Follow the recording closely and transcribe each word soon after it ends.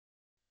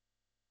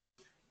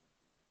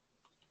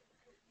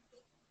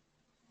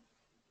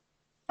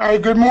All right,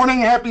 good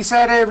morning. Happy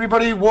Saturday,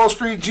 everybody. Wall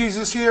Street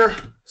Jesus here.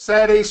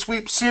 Saturday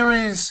sweep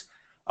series.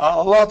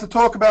 A lot to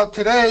talk about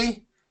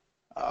today.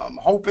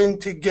 Hoping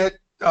to get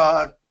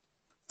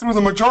through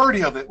the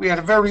majority of it. We had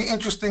a very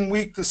interesting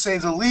week, to say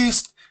the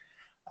least.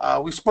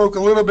 We spoke a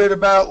little bit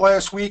about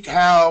last week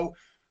how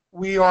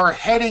we are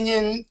heading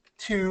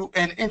into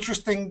an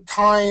interesting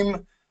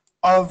time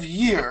of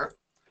year.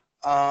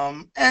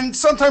 And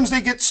sometimes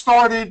they get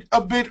started a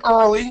bit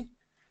early,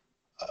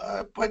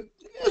 but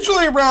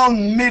usually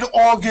around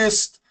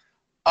mid-August,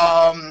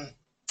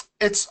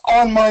 it's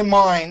on my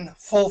mind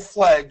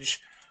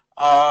full-fledged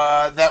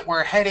that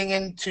we're heading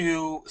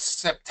into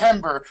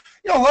September.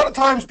 A lot of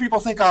times people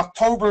think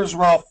October is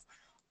rough,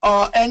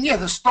 and yeah,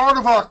 the start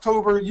of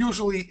October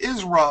usually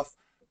is rough,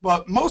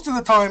 but most of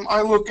the time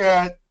I look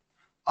at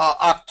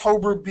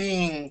October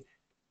being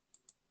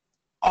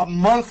a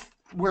month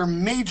where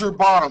major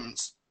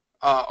bottoms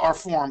are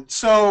formed.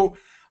 So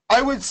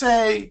I would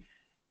say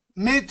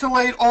mid to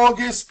late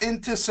August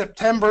into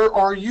September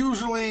are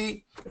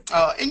usually,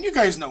 and you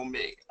guys know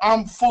me,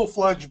 I'm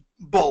full-fledged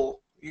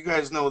bull. You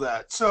guys know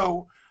that.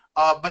 So,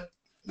 but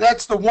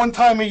that's the one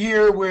time a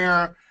year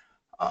where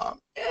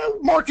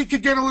market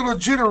could get a little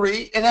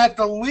jittery and at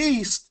the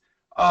least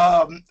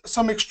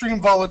some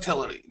extreme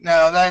volatility.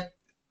 Now that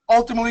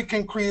ultimately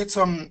can create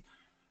some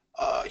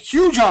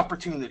huge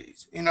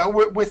opportunities.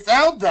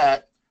 Without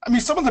that, I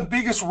mean, some of the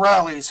biggest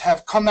rallies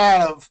have come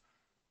out of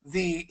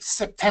the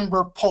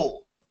September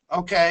pull.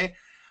 Okay,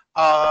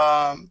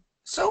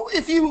 so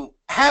if you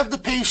have the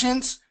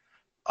patience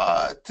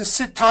to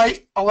sit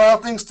tight, allow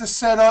things to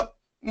set up,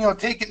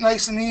 take it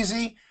nice and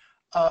easy,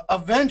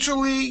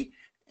 eventually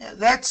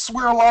that's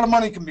where a lot of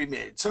money can be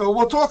made. So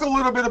we'll talk a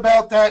little bit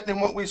about that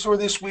and what we saw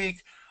this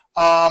week.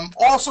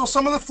 Also,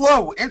 some of the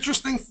flow,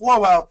 interesting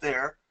flow out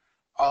there.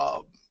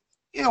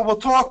 We'll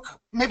talk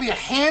maybe a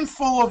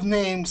handful of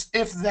names,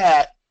 if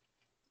that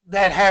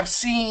have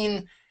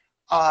seen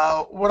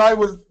what I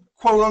would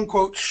quote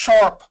unquote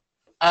sharp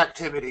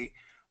activity.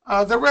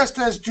 The rest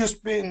has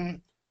just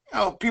been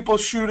people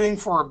shooting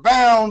for a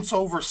bounce,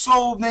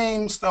 oversold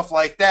names, stuff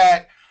like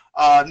that,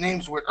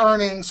 names with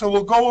earnings. So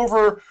we'll go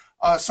over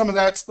some of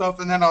that stuff,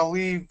 and then I'll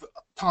leave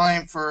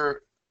time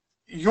for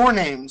your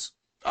names.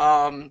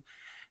 And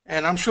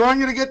I'm sure I'm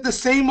going to get the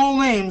same old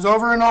names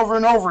over and over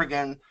and over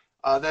again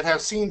that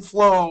have seen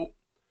flow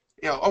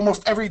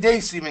almost every day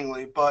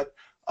seemingly, but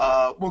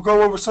we'll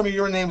go over some of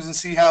your names and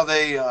see how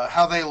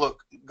they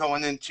look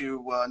going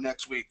into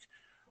next week.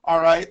 All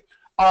right.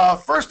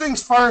 First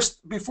things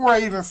first, before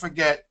I even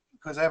forget,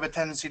 because I have a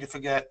tendency to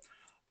forget,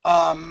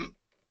 the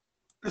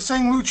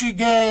Sang Lucci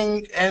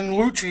gang and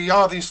Lucci,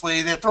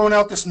 obviously, they're throwing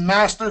out this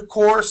master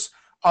course.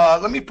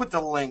 Let me put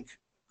the link,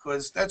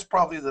 because that's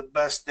probably the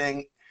best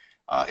thing.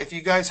 If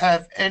you guys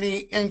have any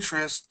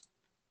interest,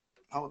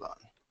 hold on,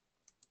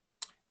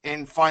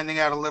 in finding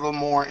out a little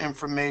more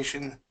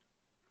information.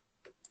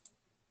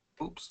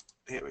 Oops,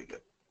 here we go.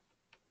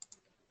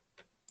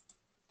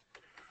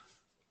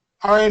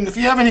 All right, and if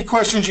you have any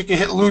questions, you can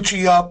hit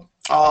Lucci up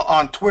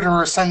on Twitter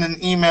or send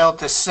an email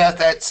to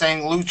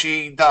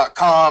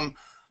seth@sanglucci.com.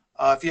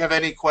 If you have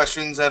any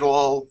questions at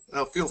all,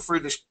 feel free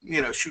to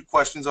shoot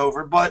questions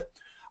over. But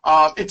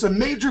it's a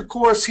major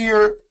course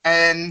here,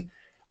 and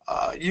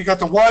you got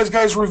the wise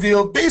guys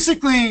revealed.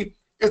 Basically,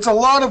 it's a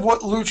lot of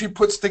what Lucci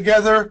puts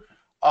together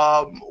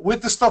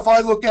with the stuff I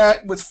look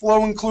at, with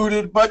flow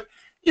included. But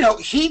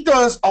he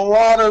does a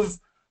lot of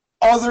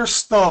other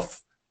stuff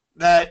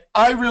that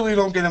I really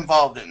don't get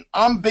involved in.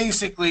 I'm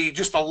basically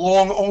just a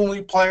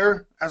long-only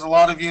player, as a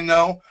lot of you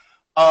know.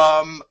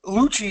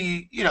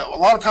 Lucci, a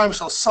lot of times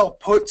he'll sell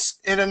puts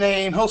in a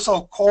name. He'll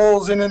sell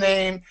calls in a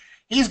name.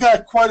 He's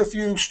got quite a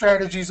few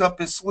strategies up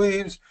his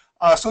sleeves.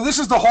 So this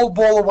is the whole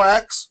ball of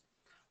wax.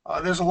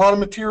 There's a lot of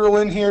material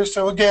in here.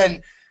 So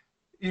again,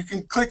 you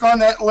can click on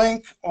that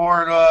link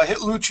or hit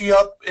Lucci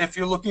up if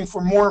you're looking for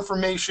more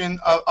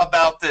information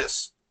about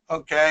this.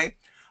 Okay.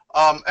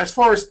 As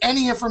far as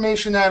any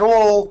information at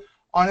all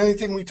on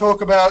anything we talk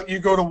about, you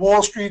go to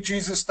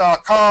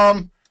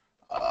wallstreetjesus.com.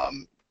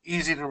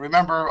 Easy to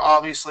remember,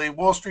 obviously.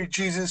 Wall Street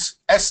Jesus,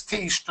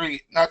 ST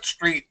Street, not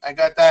street. I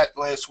got that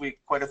last week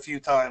quite a few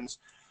times.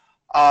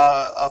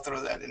 I'll throw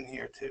that in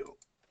here too.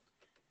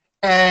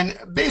 And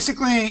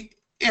basically,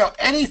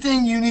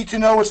 anything you need to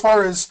know as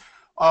far as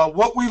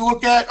what we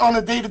look at on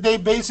a day-to-day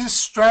basis,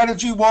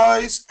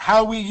 strategy-wise,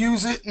 how we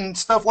use it, and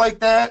stuff like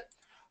that.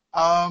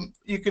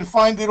 You can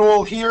find it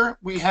all here.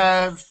 We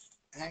have,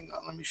 hang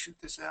on, let me shoot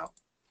this out.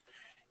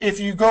 If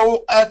you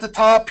go at the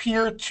top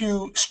here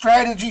to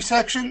strategy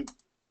section,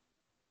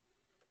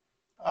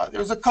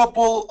 there's a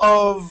couple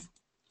of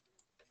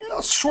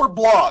short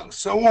blogs,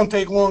 so it won't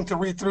take long to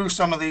read through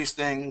some of these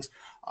things.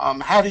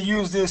 How to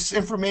use this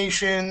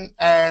information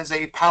as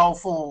a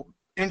powerful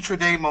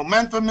intraday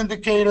momentum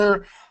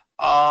indicator,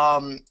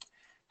 how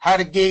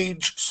to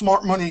gauge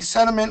smart money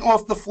sentiment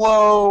off the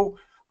flow,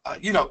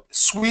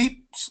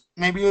 sweeps.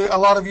 Maybe a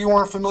lot of you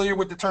aren't familiar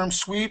with the term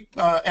sweep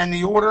and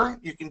the order.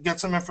 You can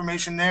get some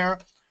information there.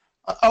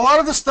 A lot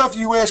of the stuff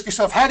you ask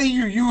yourself, how do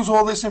you use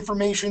all this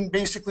information?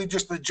 Basically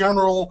just the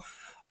general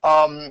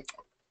um,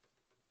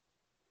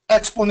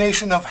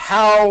 explanation of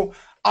how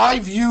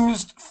I've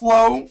used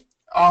flow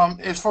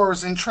as far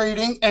as in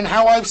trading, and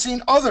how I've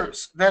seen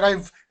others that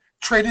I've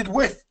traded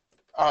with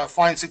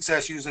find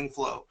success using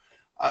flow.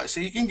 So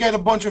you can get a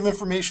bunch of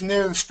information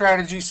there, the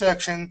strategy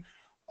section.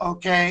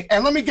 Okay,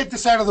 and let me get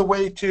this out of the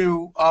way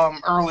too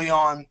early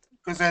on,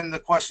 because then the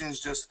questions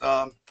just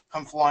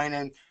come flying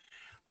in.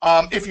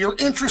 If you're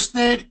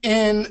interested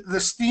in the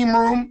Steam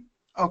Room,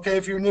 okay,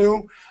 if you're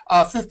new,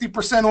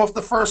 50% off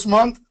the first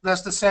month.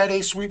 That's the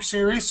Saturday Sweep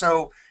Series,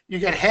 so you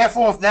get half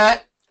off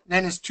that.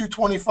 Then it's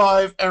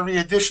 $225 every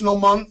additional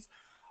month,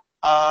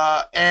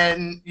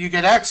 and you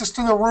get access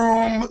to the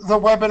room, the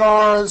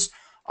webinars.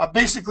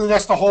 Basically,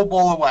 that's the whole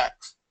ball of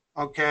wax.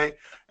 Okay,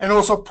 and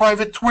also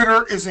private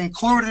Twitter is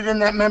included in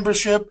that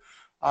membership.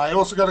 I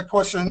also got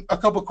a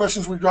couple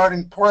questions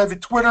regarding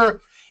private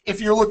Twitter.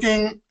 If you're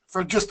looking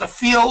for just a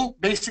feel,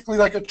 basically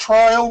like a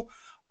trial,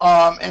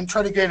 and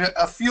try to get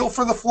a feel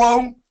for the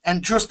flow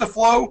and just the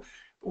flow,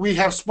 we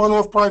have spun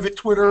off private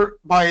Twitter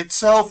by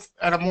itself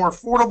at a more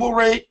affordable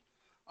rate.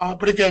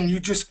 But again,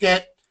 you just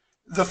get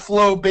the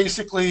flow,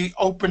 basically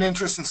open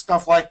interest and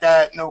stuff like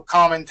that, no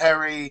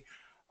commentary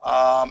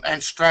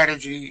and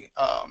strategy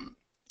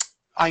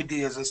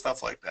ideas and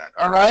stuff like that.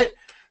 All right?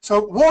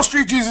 So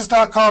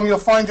wallstreetjesus.com, you'll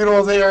find it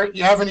all there.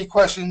 You have any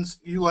questions,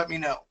 you let me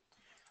know.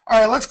 All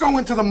right, let's go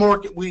into the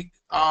market week,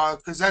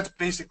 because that's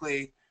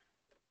basically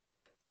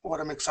what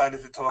I'm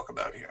excited to talk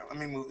about here. Let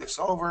me move this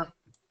over.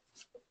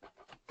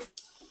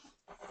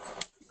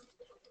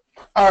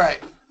 All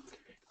right,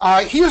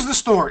 here's the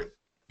story.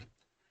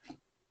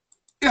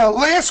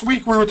 Last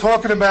week we were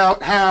talking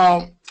about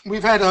how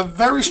we've had a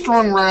very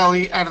strong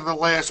rally out of the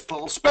last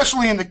pull,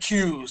 especially in the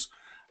Qs,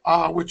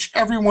 which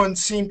everyone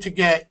seemed to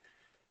get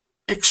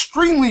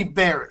extremely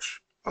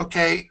bearish,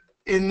 okay,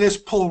 in this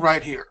pull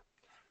right here.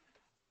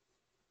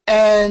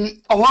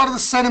 And a lot of the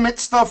sentiment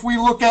stuff we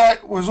look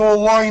at was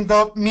all lined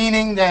up,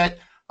 meaning that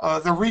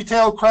the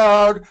retail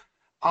crowd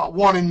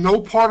wanted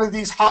no part of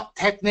these hot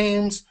tech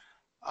names.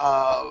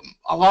 A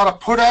lot of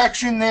put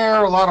action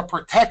there, a lot of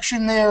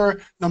protection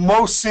there, the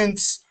most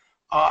since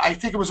I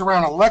think it was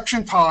around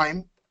election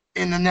time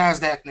in the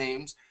NASDAQ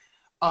names.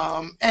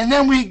 And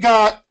then we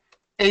got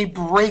a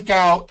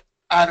breakout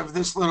out of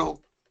this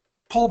little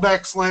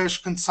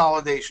pullback /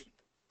 consolidation.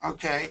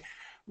 Okay,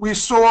 we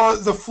saw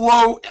the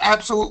flow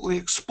absolutely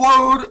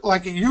explode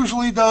like it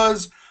usually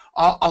does.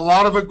 A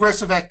lot of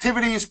aggressive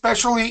activity,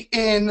 especially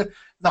in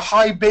the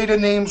high beta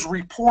names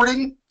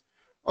reporting.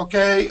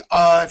 Okay,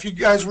 if you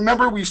guys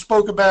remember, we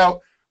spoke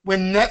about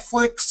when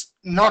Netflix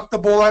knocked the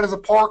ball out of the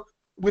park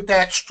with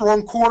that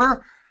strong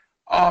quarter.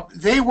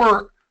 They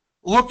were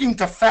looking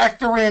to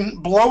factor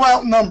in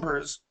blowout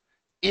numbers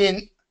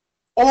in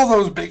all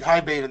those big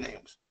high beta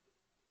names.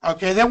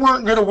 Okay, they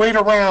weren't going to wait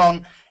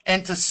around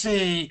and to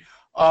see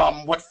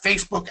what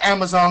Facebook,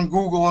 Amazon,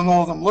 Google, and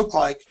all of them look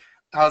like.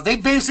 They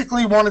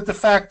basically wanted to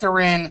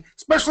factor in,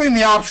 especially in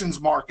the options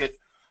market,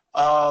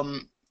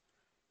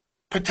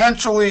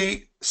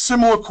 potentially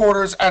similar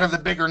quarters out of the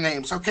bigger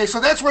names. Okay, so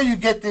that's where you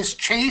get this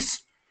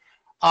chase.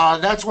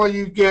 That's where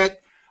you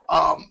get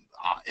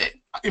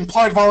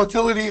implied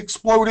volatility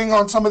exploding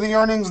on some of the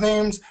earnings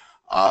names.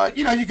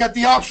 You got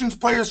the options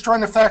players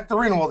trying to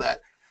factor in all that.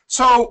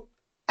 So,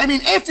 I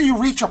mean, after you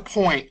reach a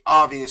point,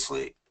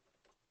 obviously,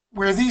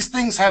 where these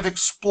things have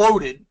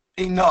exploded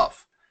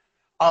enough,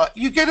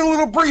 you get a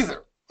little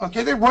breather.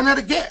 Okay, they run out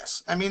of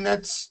gas. I mean,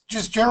 that's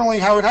just generally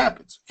how it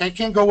happens. Okay, it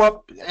can't go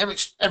up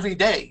every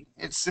day.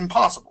 It's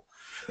impossible.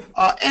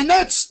 And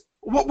that's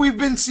what we've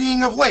been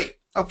seeing of late.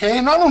 Okay,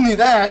 and not only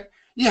that,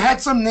 you had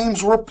some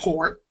names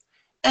report,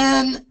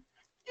 and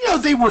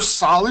they were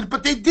solid,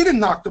 but they didn't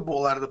knock the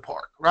ball out of the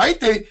park, right?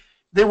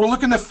 They were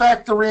looking to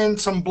factor in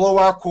some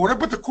blowout quarter,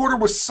 but the quarter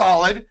was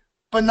solid,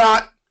 but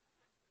not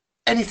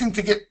anything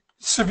to get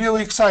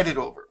severely excited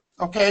over.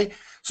 Okay,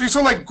 so you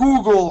saw like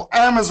Google,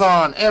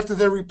 Amazon, after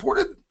they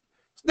reported,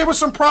 there was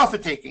some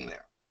profit taking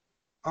there.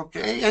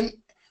 Okay,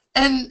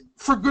 and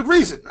for good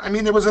reason. I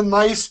mean, there was a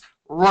nice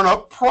run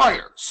up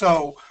prior,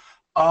 so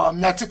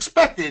that's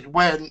expected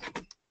when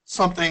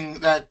something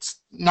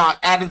that's not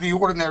out of the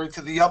ordinary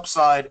to the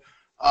upside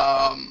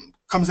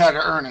comes out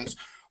of earnings.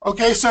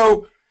 Okay,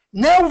 so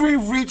now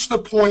we've reached the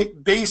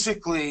point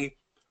basically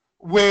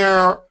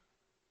where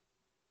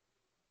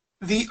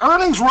the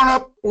earnings run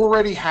up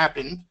already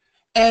happened,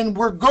 and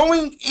we're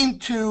going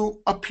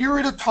into a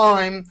period of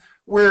time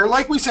where,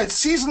 like we said,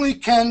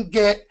 seasonally can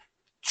get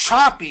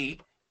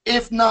choppy,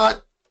 if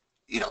not,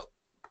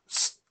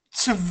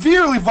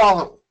 severely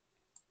volatile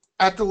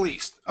at the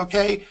least.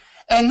 Okay,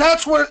 and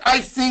that's what I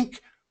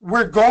think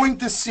we're going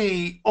to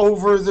see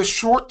over the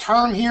short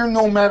term here,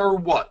 no matter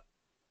what.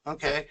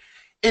 Okay,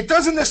 it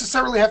doesn't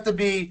necessarily have to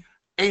be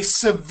a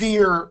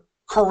severe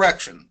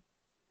correction.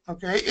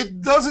 Okay,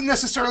 it doesn't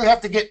necessarily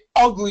have to get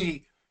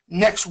ugly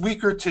next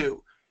week or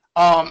two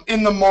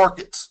in the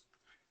markets.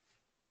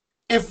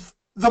 If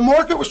the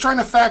market was trying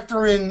to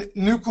factor in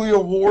nuclear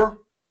war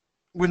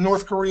with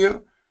North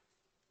Korea,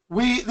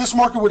 this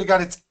market would have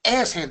got its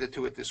ass handed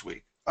to it this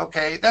week.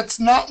 Okay, that's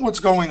not what's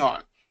going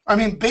on. I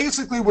mean,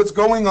 basically what's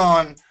going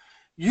on,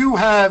 you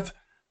have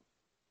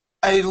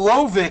a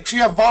low VIX, you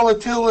have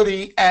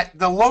volatility at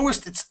the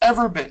lowest it's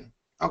ever been,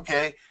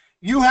 okay?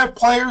 You have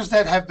players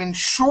that have been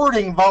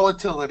shorting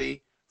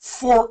volatility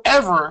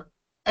forever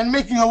and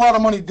making a lot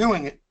of money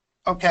doing it,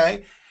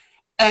 okay?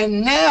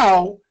 And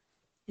now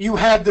you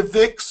had the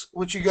VIX,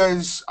 which you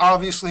guys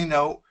obviously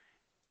know,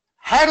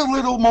 had a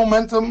little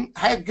momentum,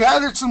 had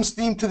gathered some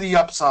steam to the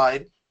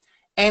upside.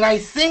 And I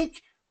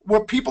think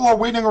what people are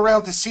waiting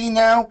around to see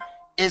now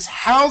is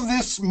how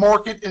this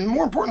market, and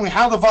more importantly,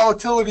 how the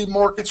volatility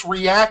markets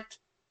react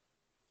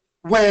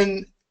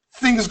when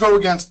things go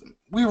against them.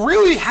 We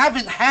really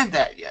haven't had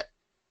that yet.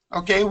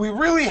 Okay, we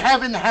really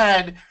haven't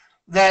had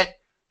that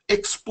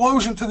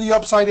explosion to the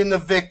upside in the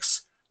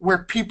VIX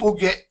where people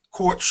get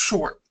caught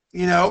short,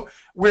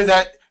 where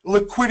that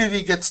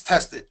liquidity gets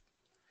tested.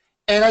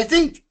 And I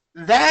think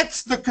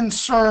that's the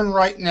concern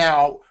right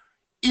now,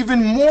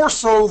 even more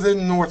so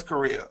than North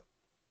Korea.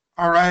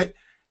 All right?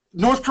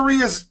 North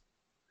Korea is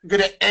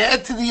going to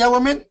add to the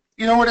element.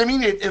 You know what I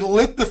mean? It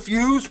lit the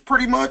fuse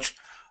pretty much.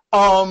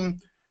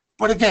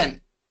 But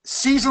again,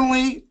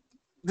 seasonally,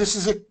 this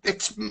is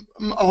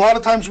a lot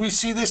of times we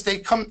see this.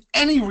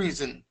 Any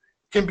reason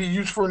can be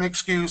used for an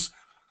excuse.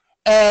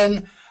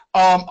 And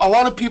a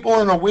lot of people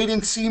are in a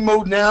wait-and-see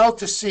mode now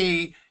to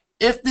see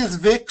if this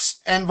VIX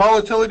and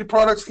volatility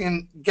products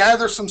can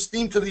gather some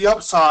steam to the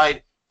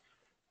upside.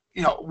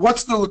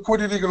 What's the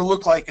liquidity going to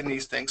look like in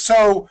these things?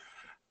 So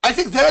I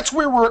think that's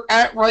where we're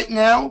at right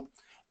now.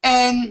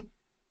 And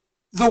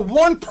the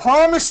one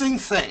promising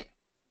thing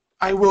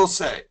I will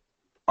say,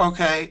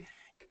 okay,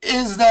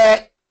 is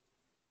that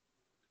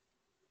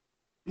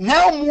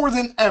now more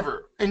than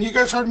ever, and you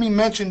guys heard me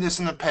mention this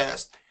in the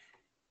past,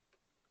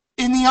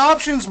 in the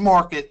options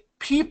market,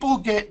 people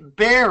get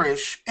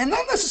bearish, and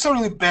not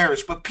necessarily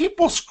bearish, but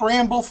people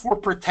scramble for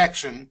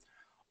protection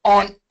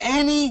on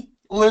any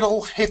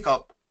little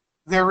hiccup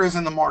there is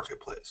in the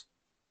marketplace.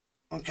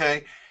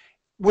 Okay?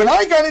 When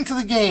I got into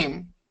the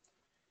game,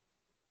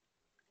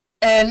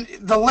 and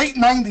the late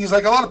 90s,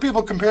 like a lot of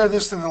people compare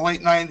this to the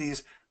late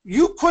 90s,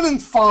 you couldn't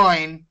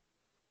find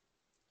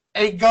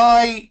a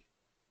guy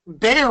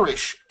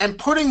bearish and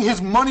putting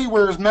his money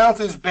where his mouth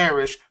is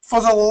bearish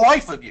for the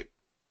life of you.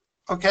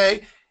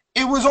 Okay?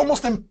 It was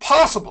almost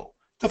impossible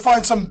to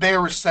find some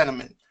bearish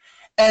sentiment.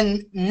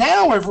 And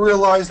now I've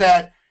realized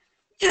that,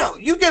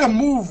 you get a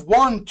move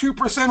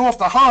 1-2% off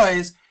the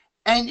highs,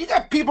 and you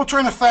got people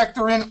trying to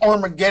factor in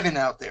Armageddon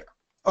out there.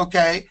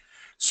 Okay?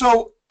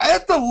 So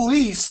at the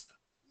least,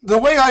 the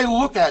way I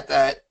look at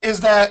that is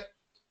that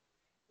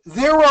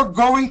there are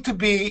going to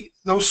be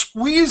those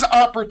squeeze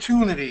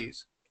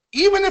opportunities,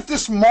 even if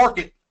this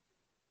market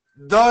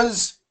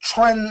does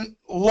trend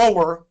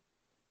lower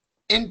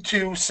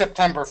into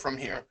September from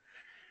here.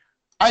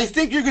 I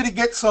think you're going to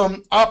get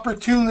some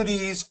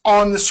opportunities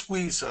on the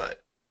squeeze side.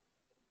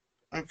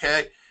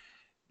 Okay?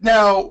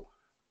 Now,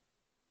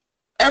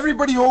 I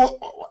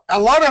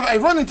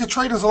run into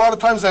traders a lot of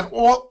times that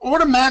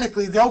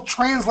automatically they'll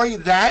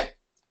translate that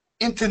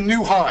into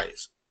new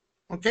highs.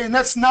 Okay? And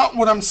that's not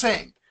what I'm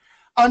saying.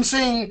 I'm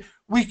saying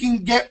we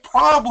can get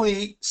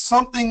probably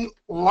something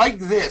like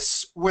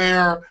this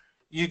where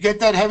you get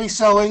that heavy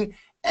selling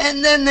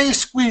and then they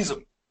squeeze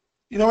them.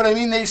 You know what I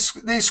mean? They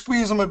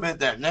squeeze them a bit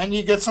then. Then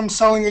you get some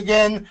selling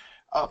again.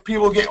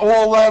 People get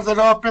all lathered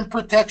up in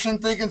protection,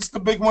 thinking it's the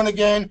big one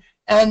again,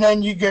 and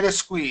then you get a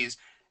squeeze.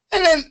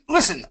 And then,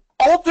 listen,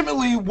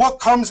 ultimately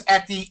what comes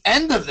at the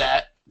end of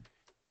that,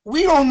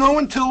 we don't know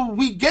until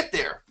we get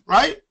there,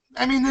 right?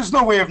 I mean, there's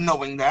no way of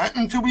knowing that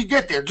until we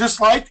get there. Just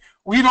like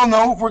we don't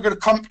know if we're going to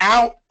come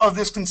out of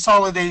this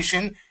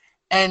consolidation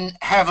and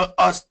have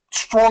a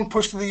strong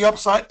push to the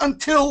upside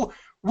until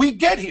we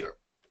get here.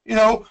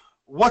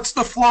 What's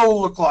the flow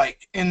look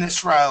like in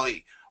this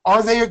rally?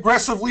 Are they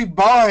aggressively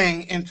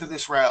buying into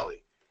this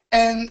rally?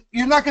 And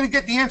you're not going to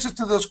get the answers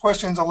to those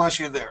questions unless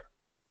you're there.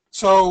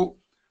 So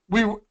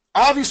we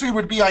obviously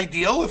would be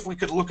ideal if we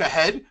could look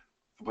ahead,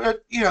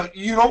 but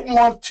you don't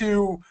want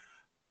to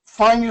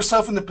find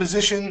yourself in the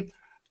position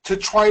to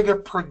try to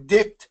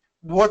predict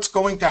what's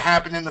going to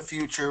happen in the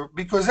future,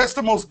 because that's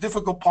the most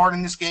difficult part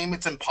in this game.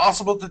 It's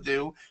impossible to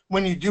do.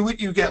 When you do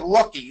it, you get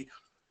lucky.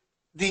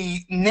 The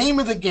name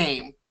of the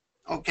game,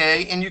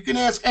 okay, and you can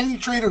ask any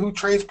trader who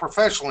trades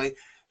professionally,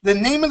 the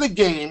name of the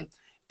game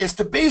is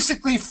to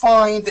basically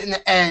find an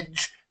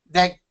edge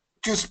that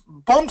just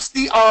bumps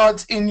the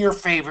odds in your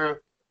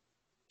favor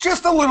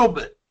just a little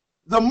bit.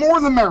 The more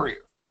the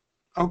merrier,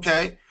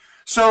 okay?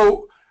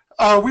 So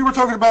we were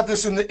talking about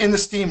this in the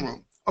steam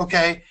room,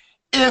 okay?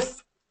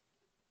 If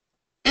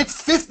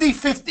it's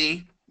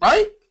 50-50,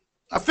 right?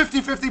 A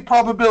 50-50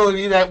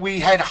 probability that we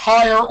had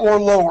higher or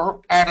lower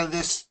out of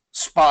this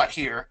spot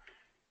here.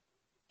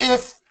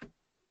 If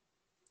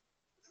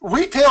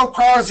retail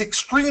crowd is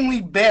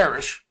extremely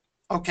bearish,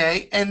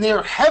 okay, and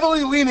they're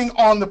heavily leaning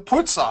on the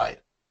put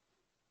side,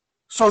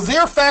 so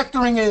they're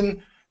factoring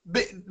in,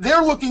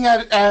 they're looking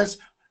at it as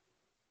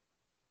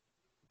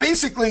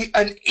basically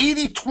an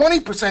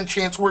 80-20%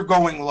 chance we're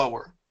going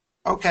lower,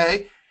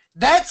 okay?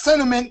 that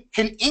sentiment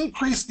can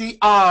increase the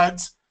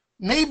odds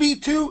maybe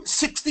to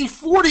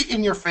 60-40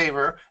 in your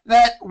favor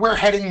that we're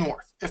heading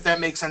north, if that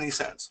makes any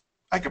sense.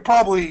 I could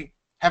probably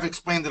have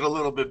explained it a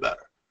little bit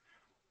better.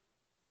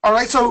 All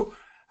right, so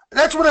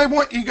that's what I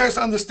want you guys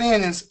to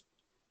understand is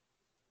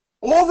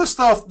all the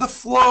stuff, the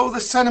flow, the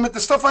sentiment, the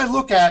stuff I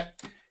look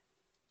at,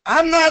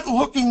 I'm not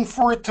looking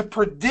for it to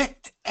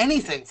predict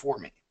anything for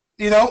me.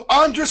 You know,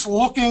 I'm just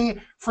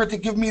looking for it to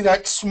give me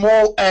that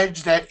small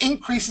edge that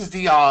increases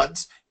the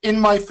odds in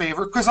my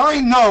favor, because I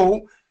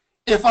know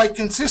if I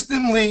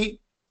consistently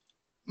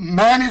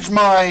manage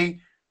my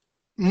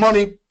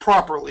money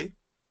properly,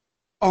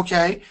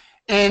 okay,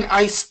 and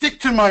I stick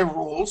to my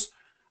rules,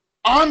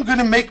 I'm going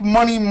to make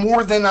money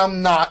more than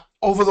I'm not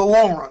over the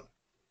long run.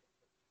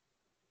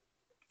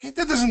 Okay,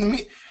 that doesn't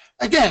mean,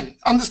 again,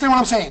 understand what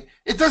I'm saying.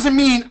 It doesn't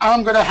mean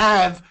I'm going to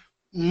have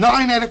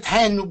 9 out of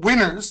 10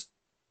 winners.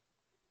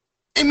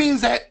 It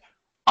means that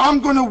I'm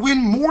going to win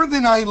more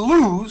than I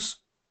lose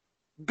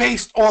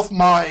based off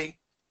my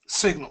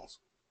signals.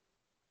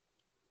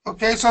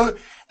 Okay, so,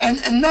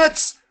 and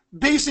that's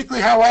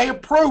basically how I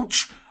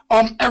approach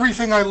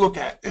everything I look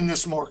at in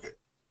this market.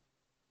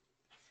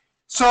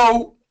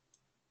 So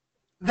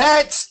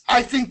that's,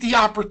 I think, the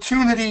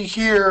opportunity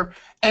here,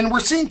 and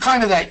we're seeing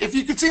kind of that. If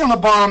you can see on the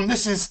bottom,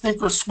 this is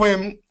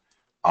Thinkorswim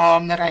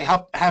that I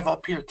have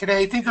up here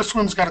today.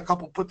 Thinkorswim's got a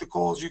couple put the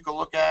calls you can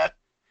look at,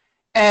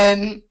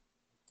 and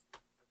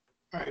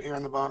right here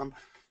on the bottom,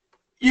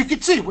 you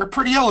can see we're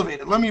pretty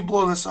elevated. Let me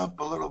blow this up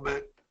a little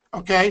bit.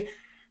 Okay,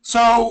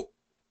 so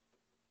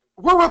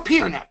we're up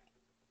here now.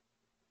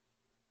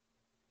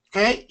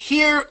 Okay,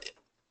 here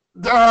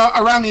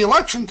around the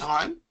election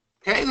time.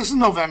 Okay, this is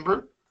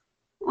November.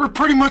 We're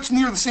pretty much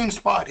near the same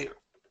spot here.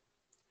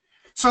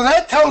 So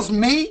that tells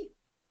me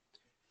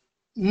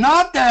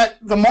not that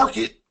the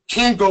market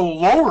can go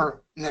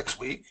lower next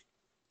week,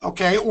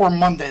 okay, or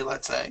Monday,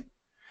 let's say,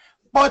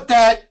 but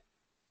that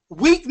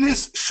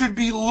weakness should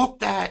be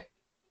looked at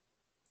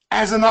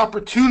as an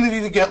opportunity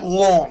to get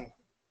long.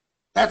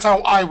 That's how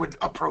I would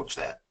approach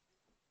that.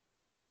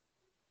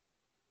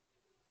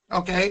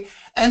 Okay,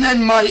 and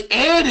then my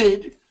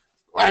added,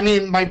 I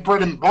mean, my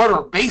bread and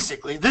butter,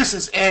 basically, this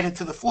is added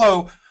to the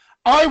flow.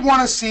 I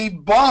want to see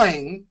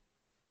buying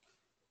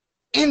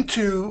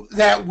into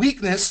that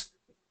weakness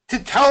to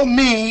tell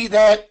me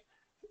that,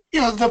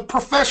 you know, the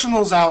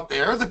professionals out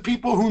there, the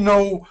people who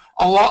know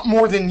a lot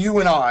more than you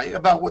and I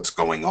about what's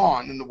going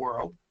on in the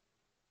world,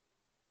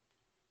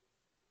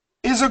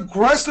 is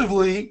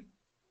aggressively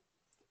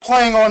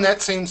playing on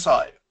that same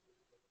side.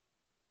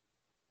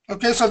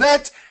 Okay, so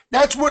that's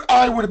what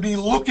I would be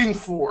looking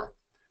for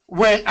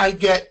when I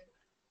get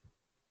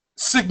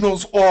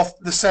signals off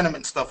the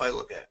sentiment stuff I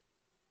look at.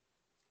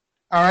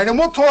 All right, and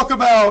we'll talk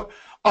about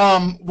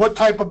what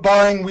type of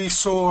buying we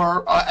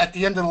saw at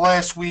the end of the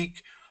last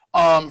week.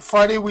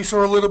 Friday we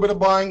saw a little bit of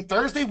buying.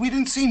 Thursday we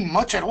didn't see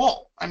much at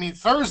all. I mean,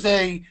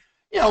 Thursday,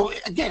 you know,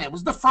 again, it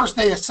was the first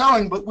day of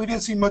selling, but we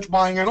didn't see much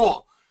buying at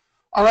all.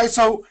 All right,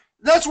 so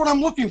that's what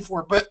I'm looking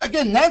for. But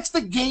again, that's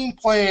the game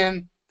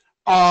plan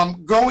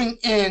going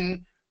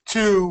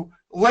into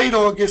late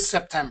August,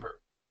 September.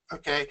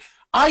 Okay,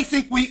 I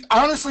think we,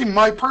 honestly,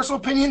 my personal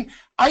opinion,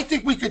 I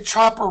think we could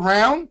chop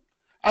around.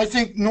 I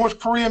think North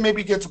Korea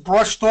maybe gets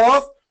brushed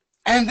off,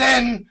 and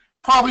then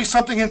probably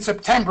something in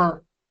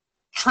September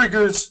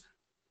triggers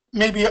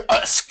maybe a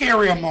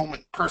scarier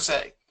moment, per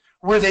se,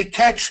 where they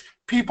catch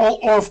people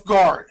off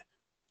guard.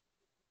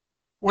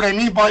 What I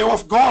mean by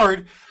off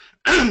guard,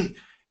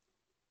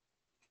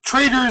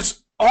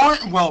 traders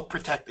aren't well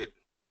protected,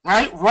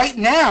 right? Right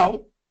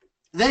now,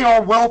 they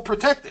are well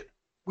protected.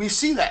 We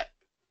see that.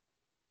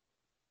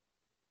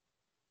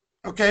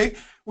 Okay?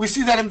 We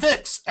see that in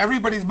VIX.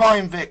 Everybody's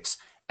buying VIX.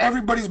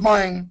 Everybody's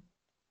buying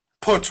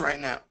puts right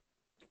now.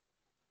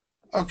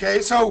 Okay,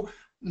 so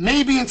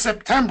maybe in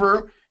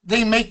September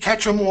they may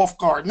catch them off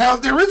guard. Now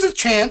there is a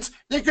chance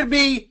there could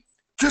be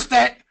just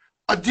that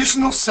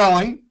additional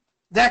selling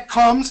that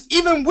comes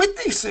even with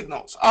these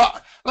signals.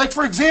 Like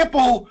for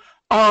example,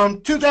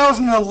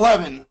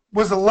 2011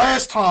 was the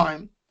last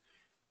time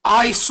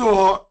I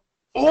saw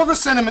all the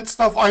sentiment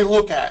stuff I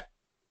look at.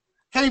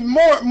 Okay,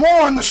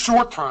 more on the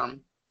short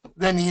term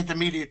than the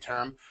intermediate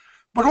term.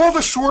 But all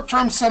the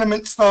short-term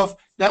sentiment stuff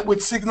that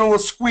would signal a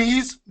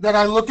squeeze that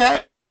I look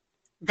at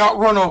got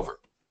run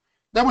over.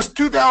 That was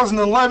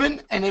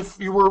 2011, and if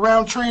you were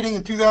around trading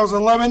in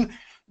 2011,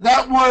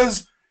 that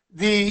was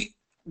the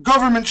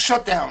government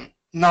shutdown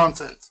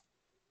nonsense.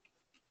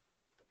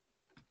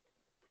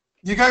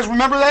 You guys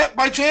remember that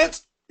by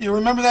chance? You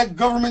remember that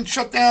government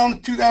shutdown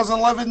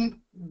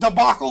 2011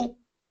 debacle?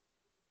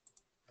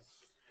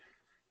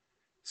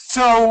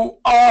 So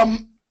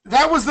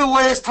that was the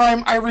last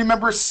time I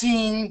remember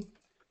seeing,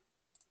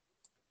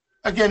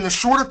 again, the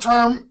shorter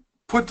term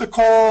put the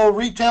call,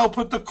 retail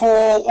put the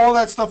call, all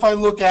that stuff I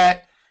look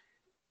at,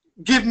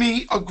 give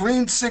me a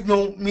green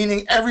signal,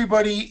 meaning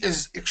everybody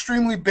is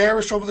extremely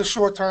bearish over the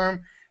short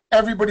term,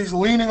 everybody's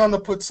leaning on the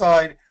put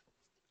side,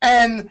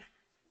 and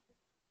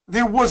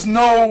there was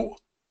no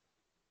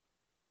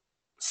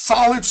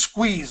solid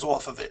squeeze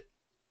off of it.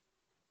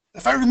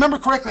 If I remember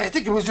correctly, I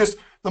think it was just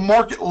the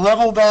market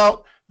leveled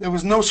out, there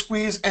was no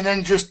squeeze, and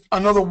then just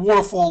another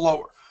waterfall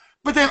lower.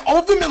 But then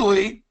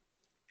ultimately,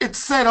 it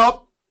set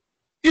up,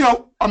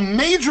 a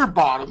major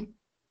bottom,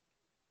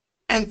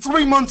 and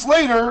 3 months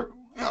later,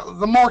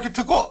 the market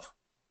took off.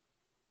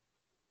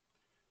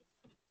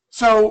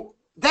 So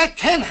that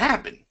can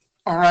happen,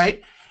 all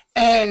right?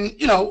 And,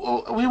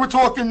 we were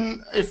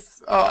talking, if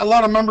a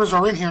lot of members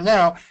are in here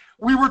now,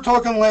 we were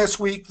talking last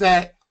week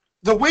that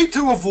the way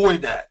to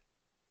avoid that,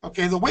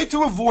 okay, the way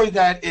to avoid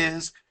that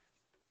is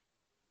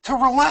to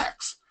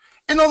relax.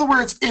 In other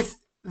words, if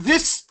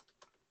this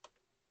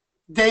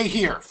day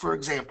here, for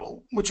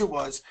example, which it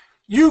was,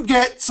 you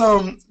get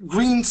some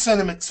green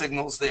sentiment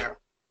signals there,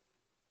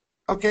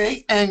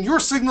 okay, and your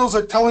signals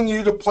are telling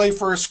you to play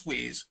for a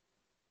squeeze.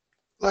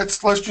 Let's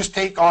just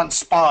take on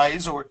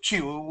SPYs or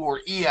Q or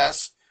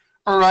ES,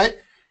 all right?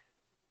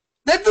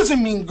 That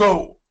doesn't mean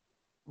go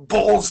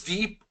balls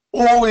deep,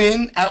 all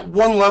in at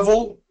one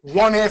level,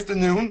 one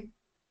afternoon,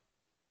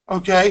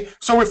 okay?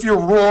 So if you're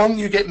wrong,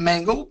 you get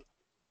mangled.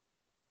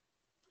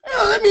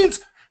 That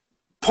means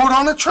put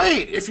on a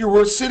trade. If you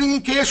were sitting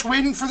in cash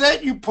waiting for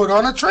that, you put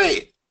on a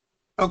trade,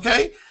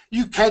 okay?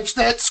 You catch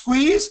that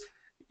squeeze,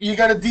 you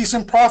got a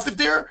decent profit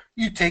there,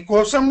 you take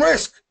off some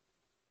risk.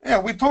 Yeah,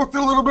 we talked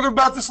a little bit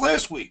about this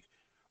last week,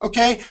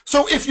 okay?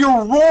 So if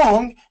you're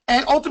wrong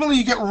and ultimately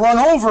you get run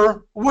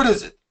over, what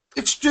is it?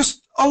 It's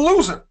just a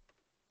loser,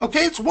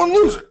 okay? It's one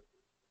loser.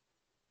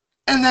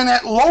 And then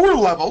at lower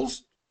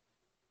levels,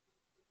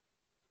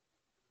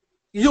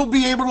 you'll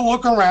be able to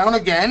look around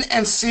again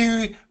and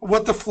see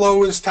what the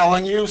flow is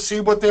telling you, see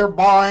what they're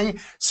buying,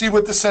 see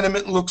what the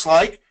sentiment looks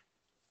like,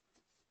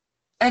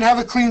 and have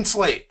a clean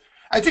slate.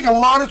 I think a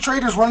lot of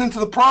traders run into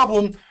the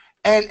problem,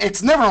 and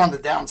it's never on the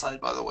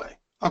downside, by the way,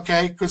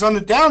 okay? Because on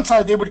the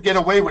downside, they would get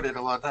away with it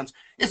a lot of times.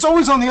 It's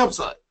always on the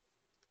upside.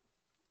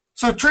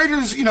 So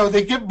traders,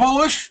 they get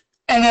bullish,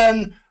 and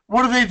then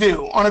what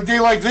do? On a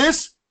day like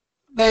this,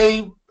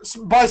 they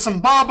buy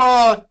some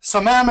Baba,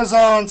 some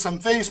Amazon, some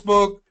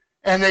Facebook,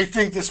 and they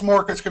think this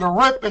market's going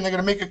to rip, and they're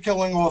going to make a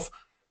killing off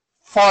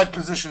 5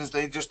 positions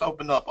they just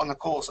opened up on the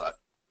call side.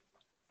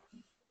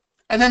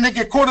 And then they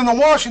get caught in the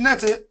wash, and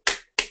that's it.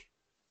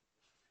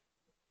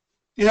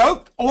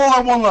 All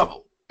at one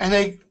level.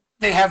 And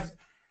they have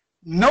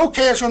no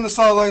cash on the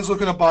sidelines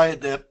looking to buy a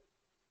dip.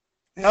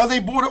 They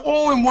bought it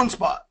all in one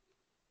spot.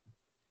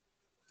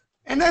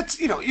 And that's,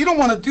 you don't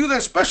want to do that,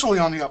 especially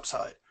on the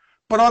upside.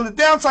 But on the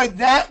downside,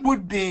 that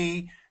would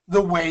be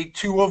the way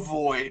to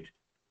avoid,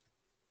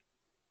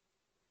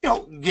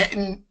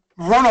 getting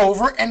run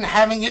over and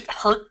having it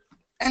hurt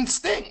and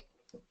sting.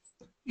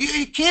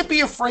 You can't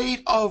be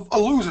afraid of a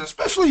loser,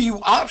 especially you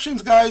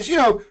options guys.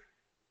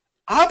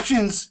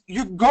 Options,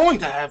 you're going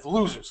to have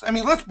losers. I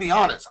mean, let's be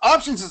honest.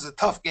 Options is a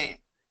tough game.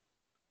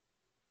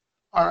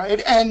 All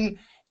right? And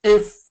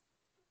if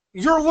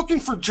you're looking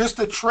for just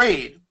a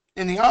trade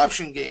in the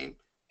option game,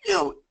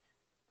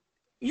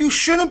 you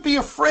shouldn't be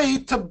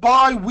afraid to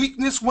buy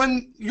weakness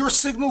when your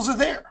signals are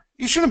there.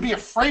 You shouldn't be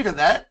afraid of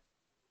that.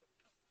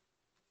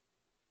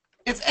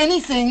 If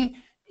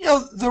anything,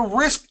 the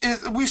risk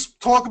is, we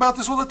talk about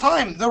this all the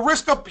time, the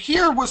risk up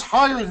here was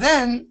higher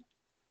then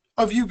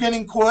of you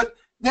getting caught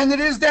than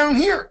it is down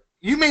here.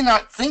 You may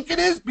not think it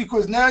is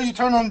because now you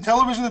turn on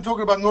television and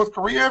talking about North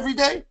Korea every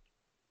day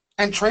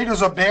and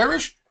traders are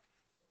bearish,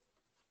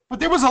 but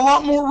there was a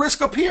lot more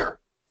risk up here.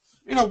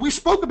 We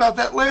spoke about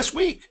that last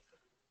week.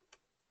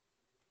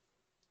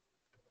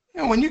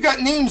 When you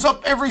got names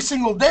up every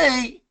single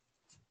day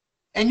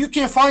and you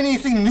can't find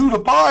anything new to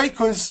buy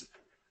because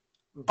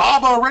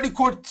Baba already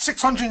caught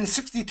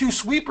 662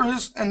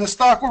 sweepers and the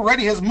stock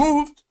already has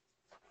moved,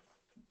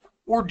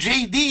 or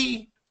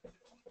JD,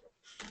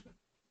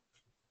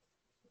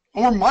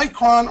 or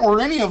Micron,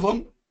 or any of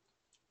them,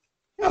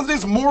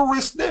 there's more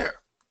risk there.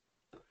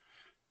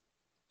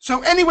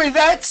 So anyway,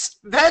 that's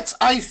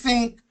I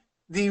think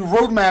the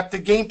roadmap, the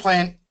game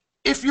plan.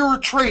 If you're a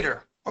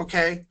trader,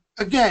 okay,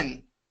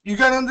 again, you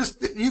gotta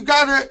understand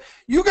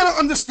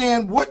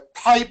what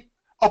type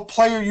of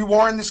player you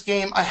are in this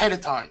game ahead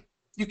of time.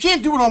 You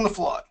can't do it on the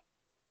fly.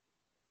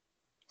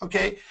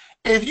 Okay?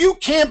 If you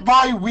can't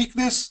buy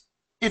weakness,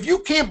 if you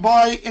can't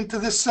buy into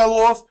this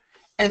sell-off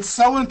and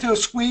sell into a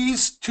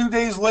squeeze 2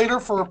 days later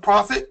for a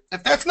profit,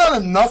 if that's not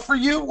enough for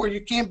you, or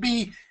you can't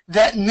be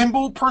that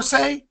nimble per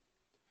se,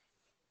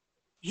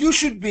 you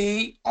should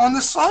be on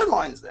the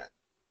sidelines then.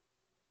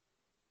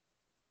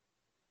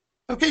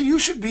 Okay, you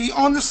should be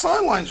on the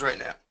sidelines right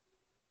now.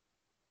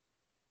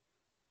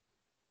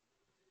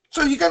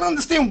 So you got to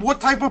understand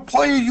what type of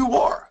player you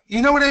are.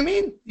 You know what I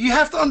mean? You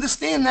have to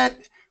understand that,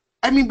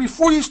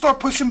 before you start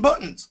pushing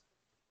buttons.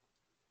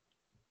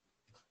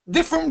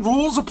 Different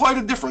rules apply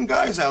to different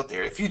guys out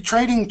there. If you're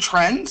trading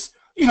trends,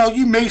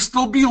 you may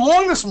still be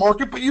long this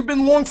market, but you've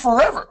been long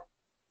forever.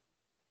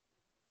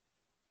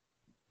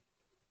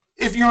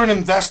 If you're an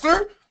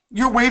investor,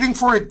 you're waiting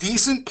for a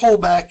decent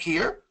pullback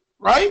here,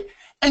 right?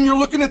 And you're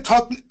looking to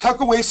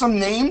tuck away some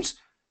names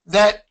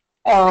that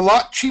are a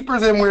lot cheaper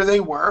than where they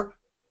were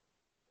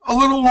a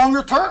little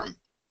longer term.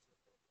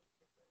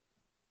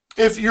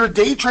 If you're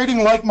day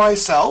trading like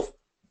myself,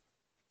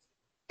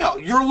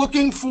 you're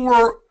looking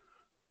for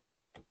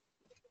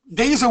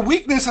days of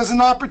weakness as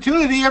an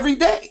opportunity every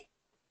day.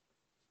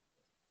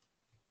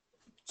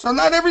 So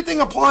not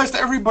everything applies to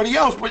everybody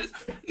else, but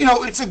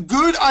it's a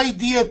good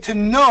idea to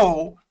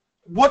know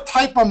what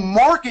type of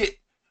market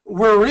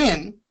we're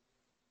in.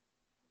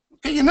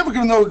 Okay, you're never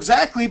going to know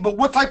exactly, but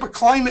what type of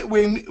climate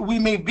we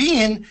may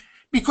be in,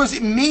 because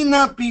it may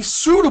not be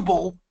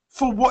suitable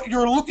for what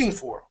you're looking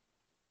for.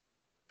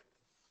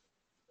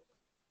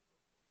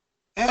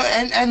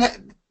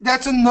 And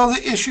that's another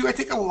issue I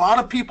think a lot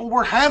of people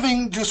were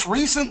having just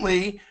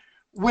recently,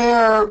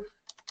 where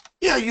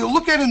you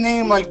look at a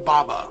name like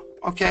Baba,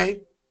 okay,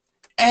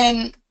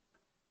 and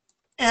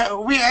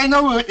I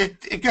know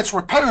it gets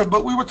repetitive,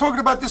 but we were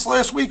talking about this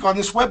last week on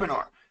this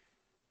webinar.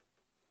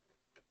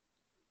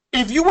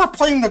 If you were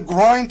playing the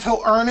grind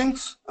till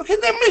earnings, okay,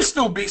 there may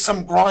still be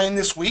some grind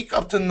this week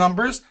up to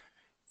numbers,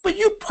 but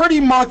you pretty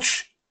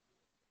much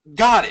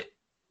got it,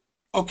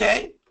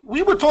 okay?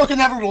 We were talking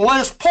after the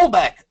last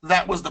pullback,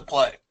 that was the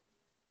play.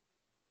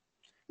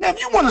 Now, if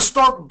you want to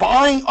start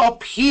buying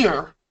up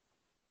here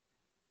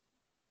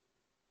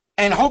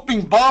and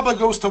hoping Baba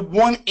goes to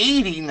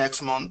 180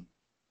 next month,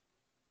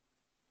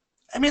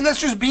 I mean, that's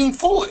just being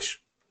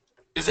foolish.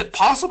 Is it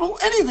possible?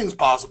 Anything's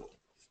possible.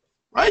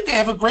 Right? They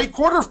have a great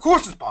quarter. Of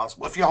course it's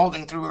possible if you're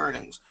holding through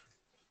earnings.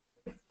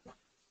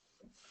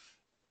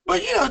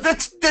 But,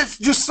 that's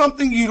just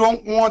something you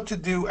don't want to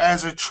do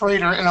as a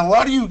trader. And a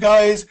lot of you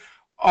guys,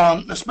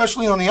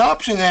 especially on the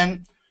option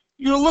end,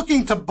 you're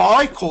looking to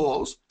buy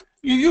calls.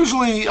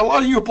 A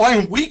lot of you are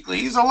playing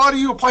weeklies. A lot of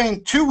you are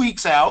playing 2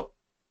 weeks out.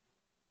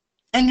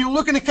 And you're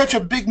looking to catch a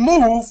big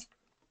move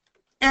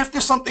after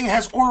something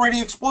has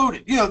already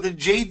exploded. The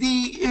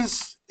JD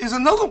is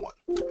another one.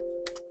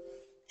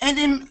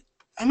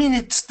 And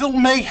it still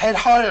may head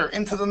higher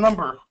into the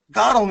number.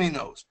 God only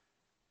knows.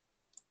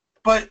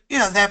 But,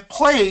 that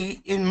play,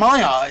 in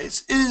my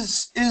eyes,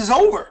 is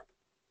over.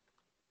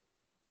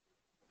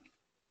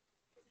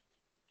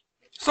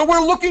 So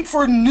we're looking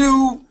for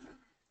new,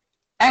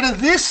 out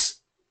of this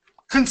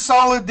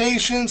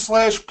consolidation /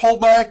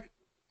 pullback,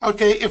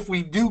 okay, if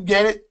we do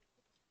get it,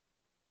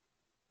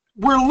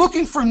 we're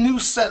looking for new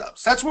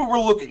setups. That's what we're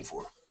looking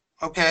for,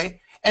 okay?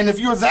 And if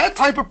you're that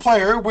type of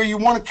player where you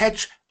want to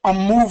catch a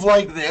move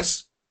like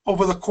this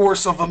over the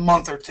course of a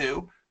month or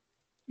two,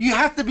 you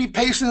have to be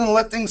patient and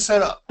let things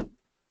set up.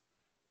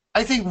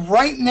 I think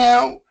right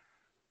now,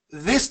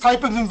 this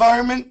type of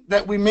environment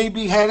that we may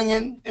be heading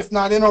in, if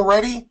not in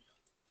already,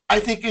 I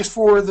think is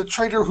for the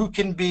trader who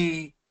can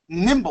be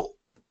nimble.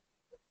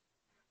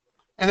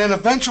 And then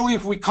eventually,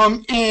 if we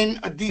come in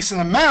a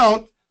decent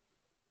amount,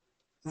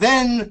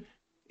 then,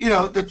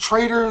 the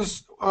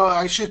traders,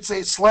 I should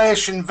say,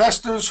 /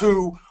 investors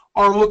who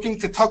are looking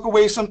to tuck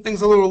away some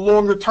things a little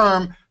longer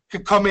term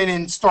could come in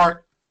and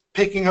start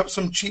picking up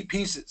some cheap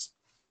pieces.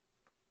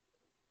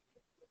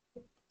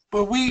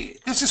 But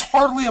this is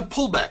hardly a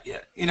pullback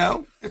yet,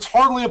 It's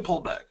hardly a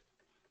pullback.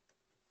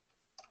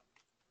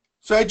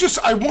 So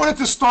I wanted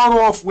to start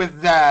off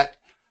with that,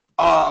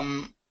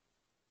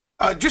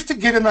 just to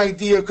get an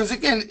idea, because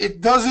again,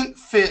 it doesn't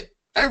fit.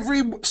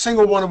 Every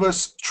single one of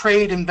us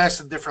trade,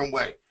 invest a different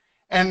way.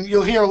 And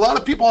you'll hear a lot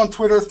of people on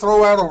Twitter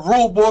throw out a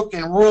rule book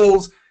and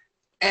rules,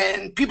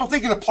 and people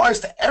think it applies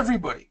to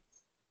everybody.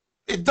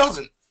 It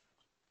doesn't.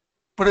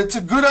 But it's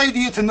a good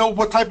idea to know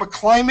what type of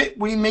climate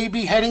we may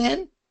be heading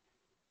in,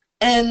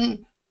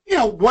 and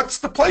what's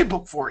the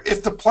playbook for it.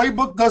 If the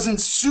playbook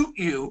doesn't suit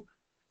you,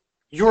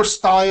 your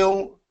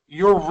style,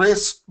 your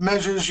risk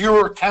measures,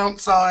 your account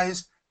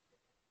size,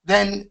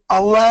 then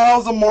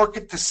allow the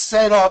market to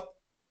set up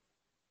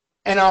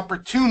an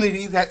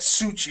opportunity that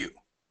suits you.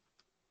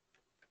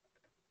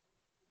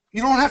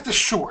 You don't have to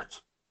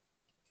short.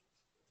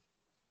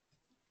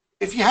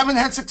 If you haven't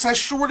had success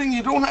shorting,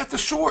 you don't have to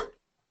short.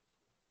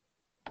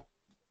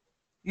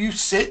 You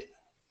sit,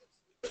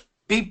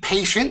 be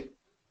patient,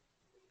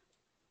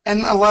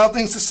 and allow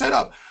things to set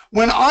up.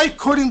 When I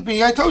couldn't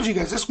be, I told you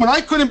guys this, when I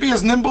couldn't be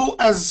as nimble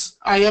as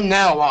I am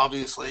now,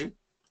 obviously,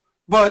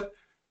 but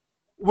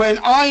when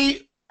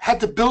I had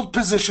to build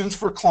positions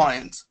for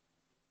clients,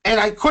 and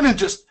I couldn't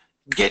just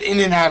get in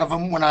and out of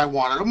them when I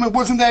wanted them, it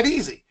wasn't that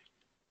easy.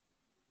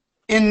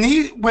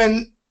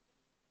 When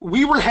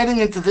we were heading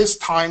into this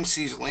time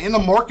seasonally, and the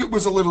market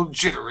was a little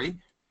jittery,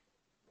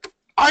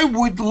 I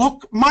would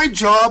my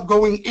job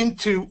going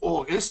into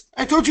August,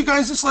 I told you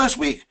guys this last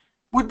week,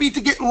 would be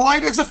to get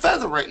light as a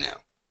feather right now.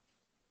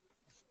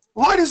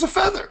 Light as a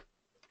feather.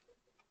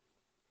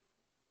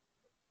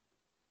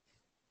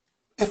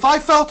 If I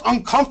felt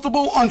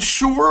uncomfortable,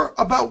 unsure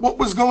about what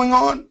was going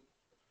on,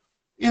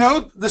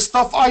 the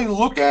stuff I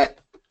look at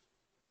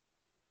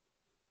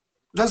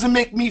doesn't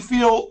make me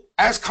feel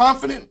as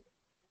confident,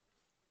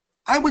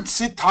 I would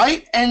sit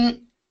tight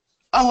and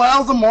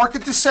allow the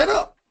market to set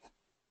up.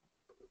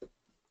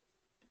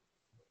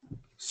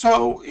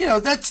 So,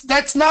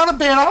 that's not a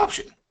bad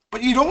option.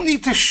 But you don't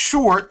need to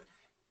short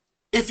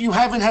if you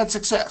haven't had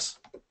success.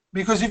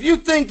 Because if you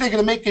think they're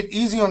going to make it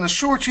easy on the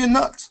shorts, you're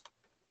nuts.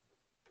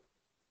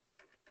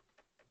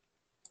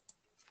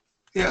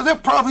 Yeah, they're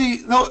probably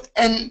no,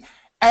 and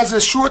as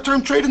a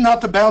short-term trader, not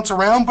to bounce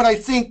around, but I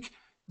think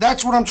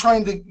that's what I'm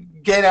trying to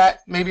get at.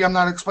 Maybe I'm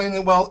not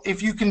explaining it well.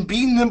 If you can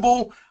be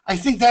nimble, I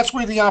think that's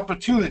where the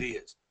opportunity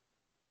is.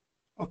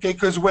 Okay,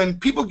 because when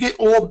people get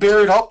all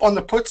buried up on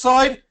the put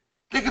side,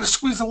 they're going to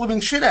squeeze the living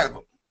shit out of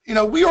them. You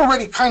know, we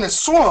already kind of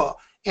saw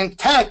in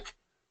tech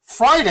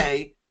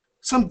Friday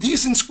some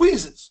decent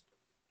squeezes.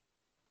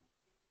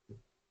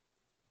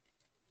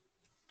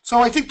 So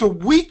I think the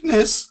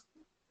weakness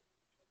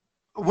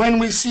when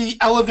we see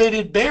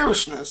elevated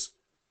bearishness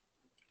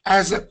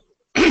as a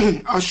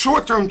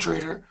short-term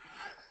trader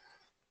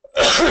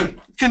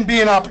can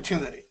be an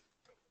opportunity.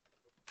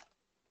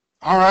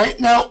 All right,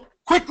 now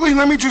quickly,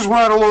 let me just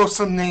rattle off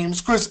some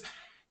names because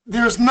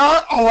there's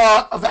not a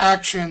lot of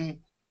action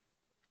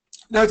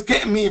that's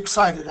getting me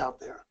excited out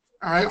there.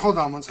 All right, hold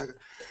on one second.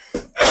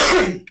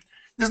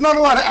 There's not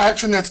a lot of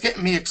action that's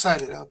getting me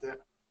excited out there.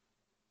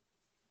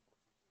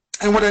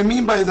 And what I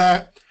mean by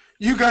that,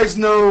 you guys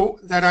know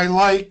that I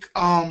like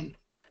to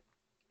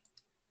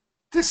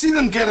see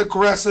them get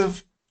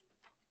aggressive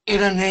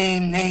in a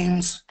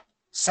names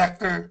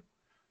sector.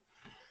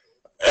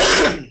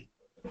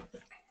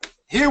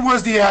 Here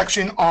was the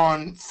action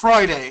on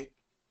Friday,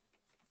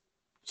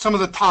 some of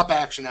the top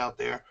action out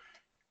there.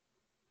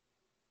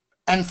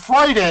 And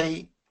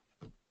Friday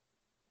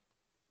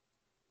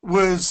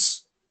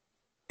was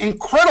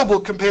incredible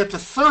compared to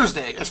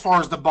Thursday as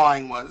far as the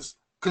buying was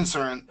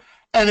concerned.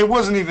 And it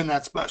wasn't even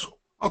that special.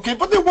 Okay,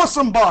 but there was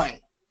some buying.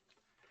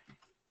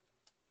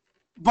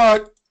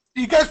 But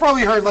you guys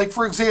probably heard, like,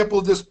 for example,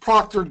 this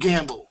Procter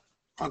Gamble.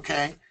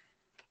 Okay?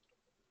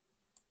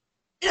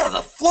 Yeah,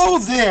 the flow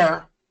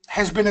there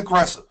has been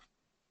aggressive.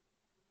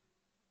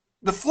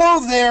 The flow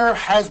there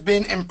has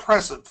been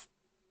impressive.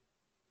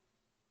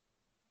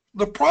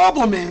 The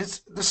problem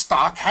is the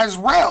stock has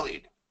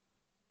rallied.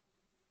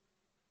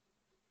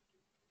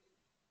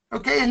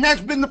 Okay, and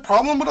that's been the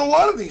problem with a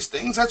lot of these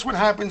things. That's what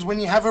happens when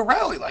you have a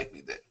rally like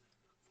we did.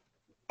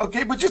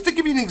 Okay, but just to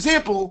give you an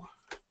example,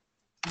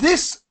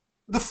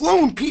 the flow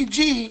in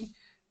PG,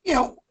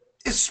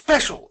 is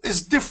special,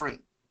 is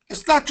different.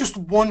 It's not just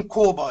one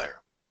call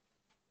buyer.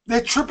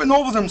 They're tripping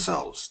over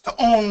themselves to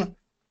own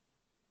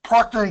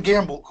Procter &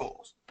 Gamble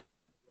calls.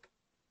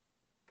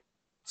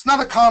 It's not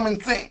a common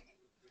thing.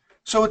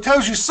 So it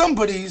tells you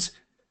somebody's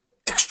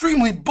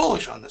extremely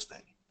bullish on this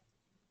thing.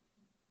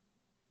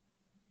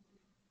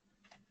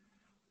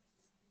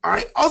 All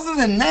right, other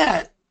than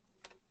that,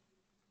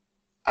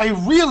 I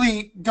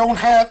really don't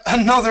have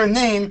another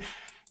name.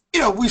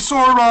 We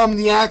saw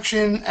the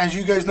action, as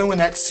you guys know, in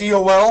that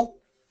COL.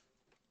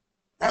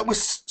 That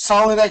was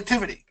solid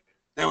activity.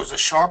 There was a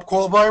sharp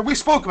call buyer. We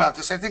spoke about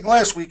this, I think,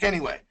 last week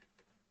anyway.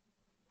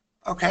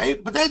 Okay,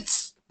 but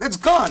that's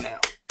gone now.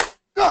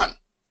 Gone.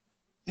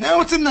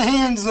 Now it's in the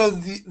hands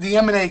of the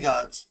M&A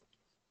gods.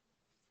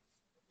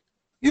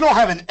 You don't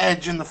have an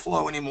edge in the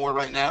flow anymore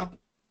right now.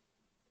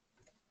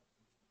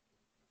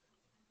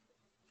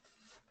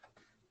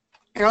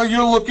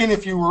 You're looking,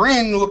 if you were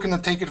in, looking to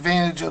take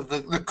advantage of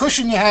the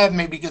cushion you have,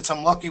 maybe get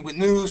some lucky with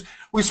news.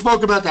 We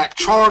spoke about that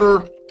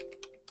charter.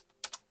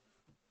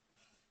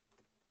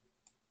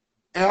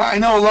 And I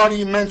know a lot of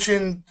you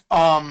mentioned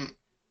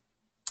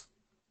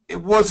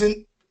it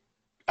wasn't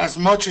as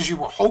much as you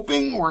were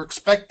hoping or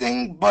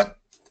expecting, but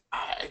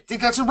I think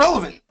that's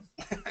irrelevant.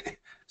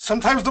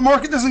 Sometimes the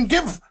market doesn't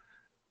give,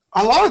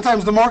 a lot of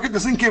times the market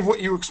doesn't give what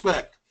you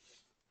expect.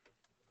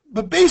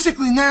 But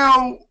basically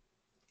now,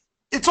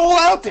 it's all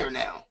out there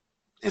now.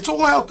 It's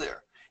all out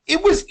there.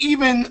 It was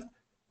even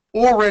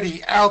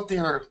already out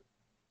there,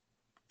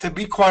 to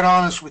be quite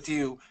honest with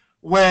you,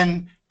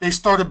 when they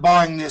started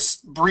buying this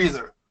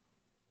breather.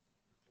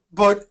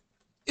 But,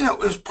 it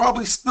was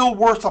probably still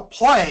worth a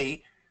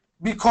play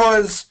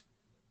because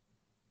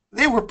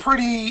they were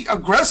pretty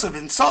aggressive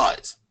in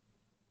size.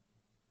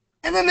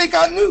 And then they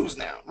got news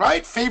now,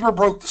 right? Faber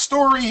broke the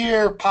story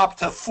here, popped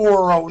to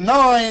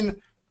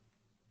 409.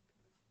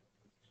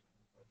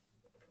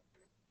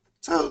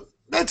 So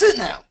that's it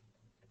now.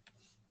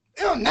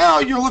 Now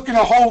you're looking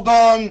to hold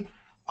on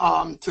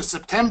to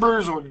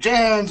September's or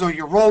Jan's, or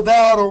you're rolled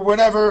out or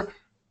whatever.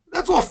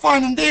 That's all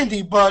fine and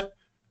dandy, but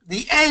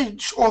the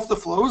edge off the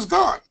flow is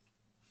gone.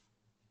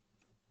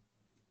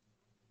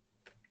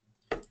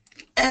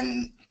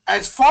 And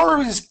as far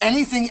as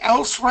anything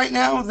else right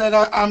now that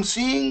I'm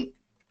seeing,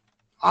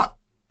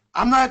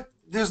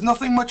 there's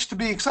nothing much to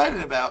be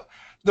excited about.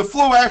 The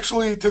flow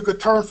actually took a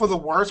turn for the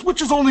worse,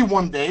 which is only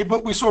one day,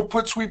 but we saw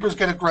put sweepers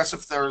get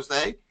aggressive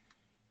Thursday.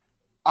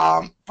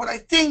 But I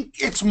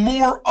think it's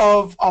more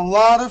of a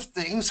lot of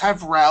things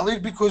have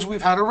rallied because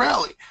we've had a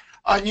rally.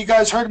 You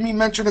guys heard me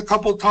mention a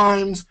couple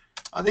times,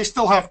 they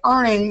still have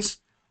earnings.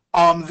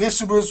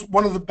 This was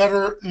one of the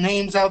better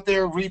names out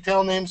there,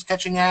 retail names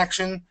catching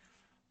action.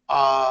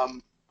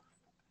 The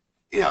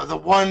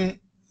one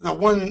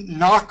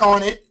knock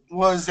on it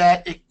was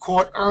that it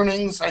caught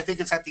earnings. I think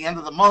it's at the end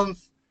of the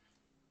month.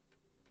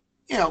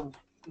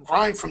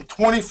 Grind from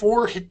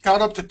 24, it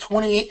got up to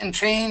 28 and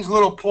change,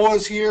 little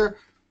pause here.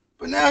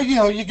 But now,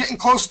 you're getting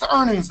close to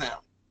earnings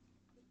now.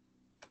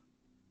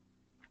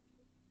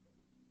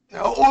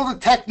 All the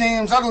tech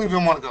names, I don't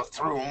even want to go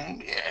through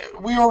them. Yeah,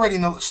 we already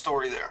know the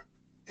story there.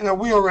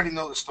 We already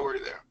know the story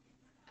there.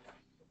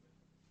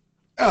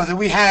 Then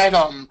we had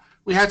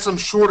some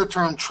shorter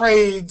term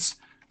trades,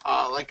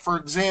 like for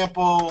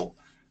example,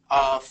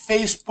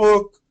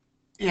 Facebook.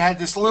 You had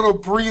this little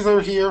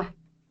breather here.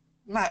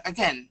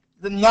 Again,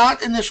 the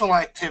not initial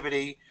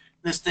activity.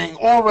 This thing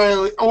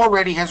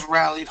already has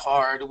rallied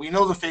hard. We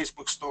know the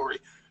Facebook story,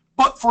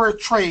 but for a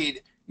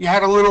trade, you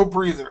had a little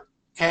breather.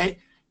 Okay,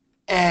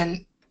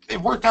 and it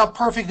worked out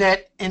perfect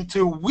that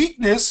into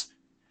weakness,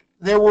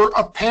 there were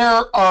a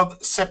pair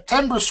of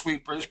September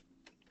sweepers,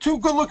 two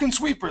good-looking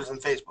sweepers in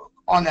Facebook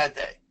on that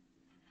day.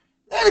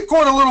 Then it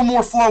caught a little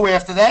more flow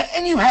after that,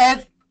 and you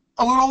had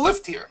a little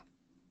lift here.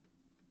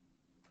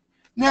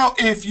 Now,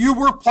 if you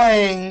were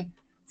playing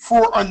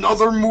for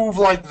another move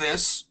like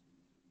this,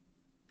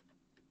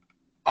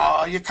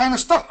 you're kind of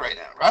stuck right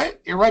now,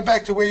 right? You're right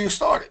back to where you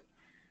started.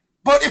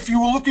 But if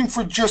you were looking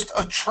for just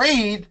a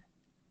trade,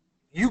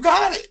 you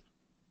got it.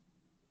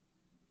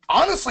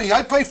 Honestly,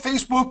 I play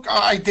Facebook.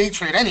 I day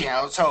trade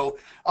anyhow, so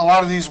a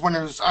lot of these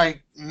winners I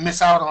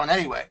miss out on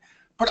anyway.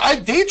 But I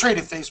day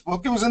traded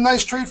Facebook. It was a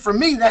nice trade for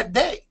me that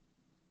day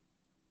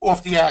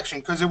off the action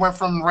because it went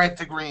from red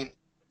to green.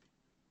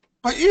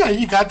 But yeah,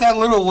 you got that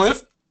little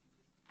lift.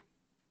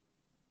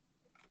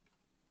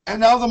 And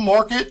now the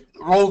market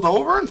rolled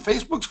over, and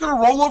Facebook's going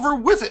to roll over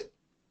with it.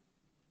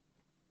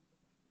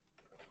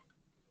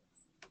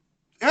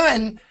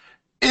 And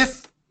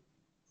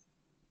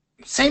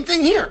same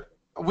thing here.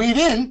 Weighed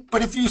in,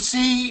 but if you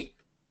see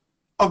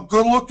a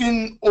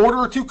good-looking order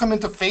or two come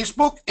into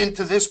Facebook,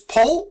 into this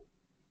pull,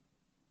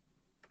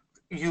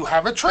 you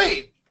have a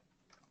trade.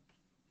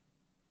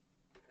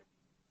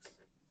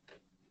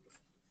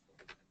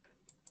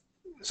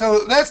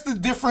 So that's the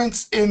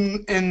difference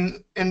in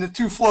the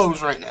two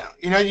flows right now.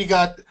 You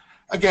got,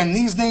 again,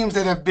 these names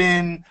that have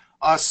been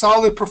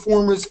solid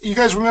performers. You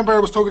guys remember I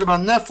was talking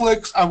about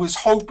Netflix. I was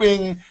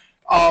hoping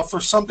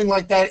for something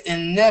like that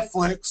in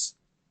Netflix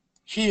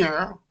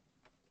here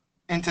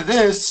into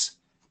this,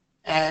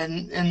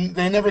 and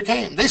they never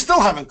came. They still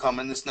haven't come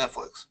in this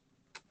Netflix.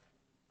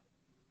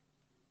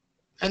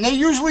 And they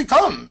usually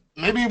come.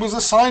 Maybe it was a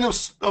sign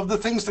of the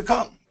things to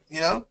come,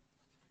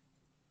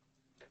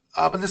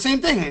 But the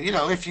same thing,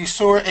 if you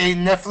saw a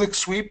Netflix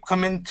sweep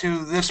come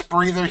into this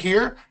breather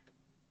here,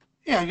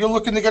 you're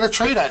looking to get a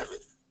trade out of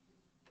it.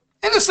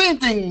 And the same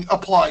thing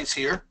applies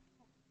here.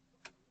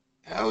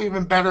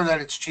 Even better that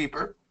it's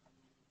cheaper.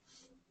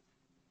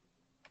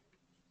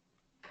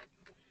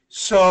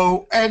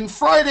 So, and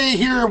Friday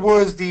here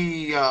was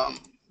the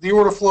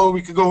order flow.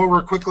 We could go over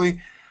it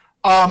quickly.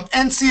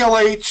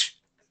 NCLH,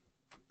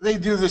 they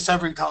do this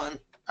every time.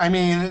 I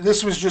mean,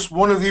 this was just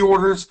one of the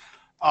orders.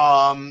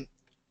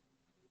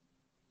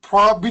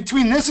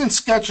 Between this and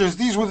Skechers,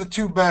 these were the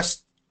two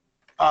best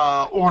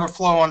order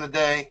flow on the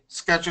day,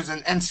 Skechers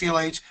and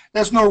NCLH.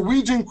 That's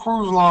Norwegian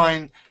Cruise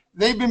Line.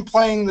 They've been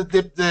playing the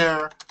dip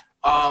there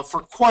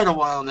for quite a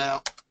while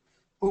now.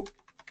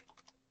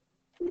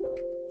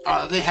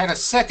 They had a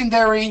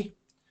secondary.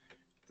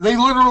 They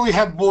literally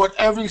have bought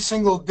every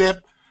single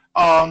dip.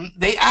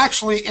 They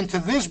actually, into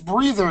this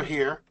breather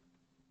here,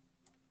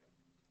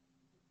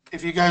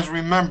 if you guys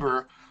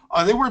remember,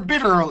 they were a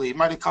bit early. It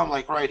might have come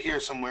like right here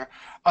somewhere.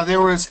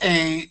 There was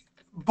a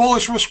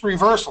bullish risk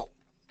reversal.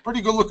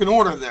 Pretty good looking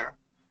order there.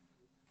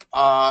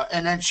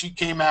 And then she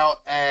came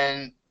out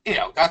and,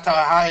 got to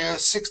a high of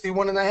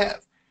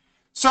 61.5.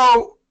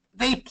 So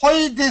they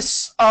played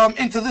this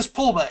into this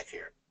pullback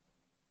here.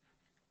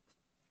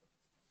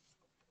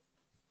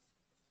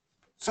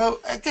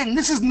 So again,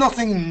 this is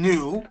nothing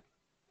new.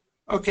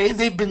 Okay,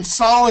 they've been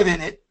solid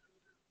in it.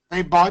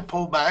 They buy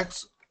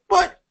pullbacks.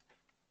 But,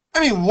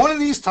 I mean, one of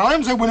these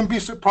times I wouldn't be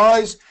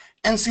surprised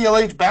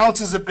NCLH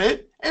bounces a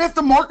bit. And if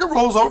the market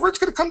rolls over, it's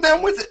going to come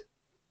down with it.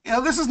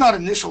 This is not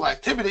initial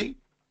activity.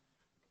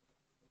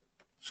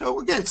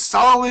 So again,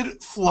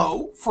 solid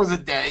flow for the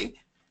day.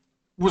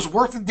 Was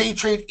worth the day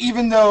trade,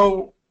 even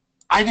though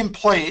I didn't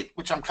play it,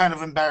 which I'm kind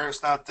of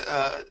embarrassed not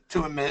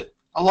to admit.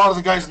 A lot of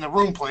the guys in the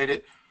room played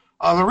it.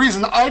 The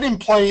reason I didn't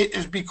play it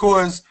is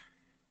because,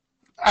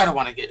 I don't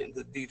want to get into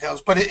the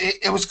details, but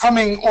it was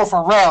coming off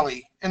a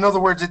rally. In other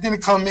words, it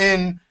didn't come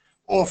in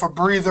off a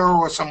breather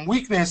or some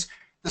weakness.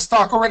 The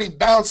stock already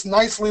bounced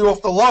nicely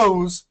off the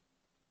lows,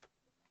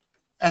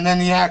 and then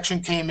the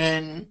action came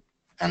in,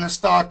 and the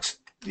stocks,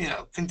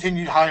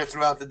 continued higher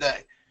throughout the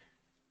day.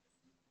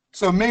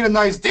 So made a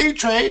nice day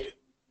trade.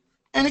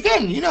 And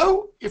again,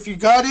 if you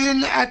got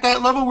in at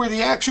that level where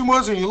the action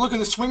was and you're looking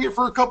to swing it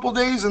for a couple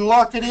days and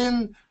lock it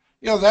in,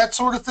 that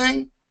sort of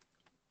thing.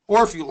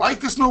 Or if you like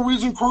this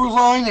Norwegian Cruise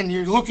Line and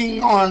you're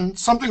looking on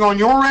something on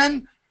your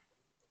end,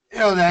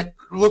 that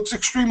looks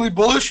extremely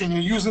bullish and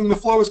you're using the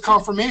flow as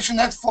confirmation,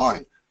 that's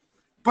fine.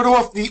 But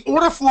off the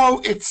order flow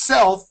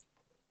itself,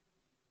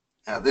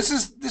 this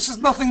is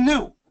nothing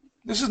new.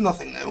 This is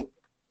nothing new.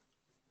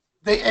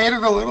 They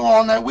added a little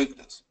on that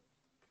weakness.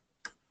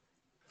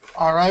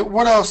 All right,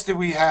 what else do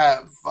we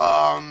have?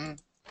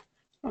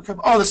 Okay.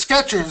 Oh, the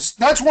Skechers.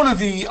 That's one of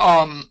the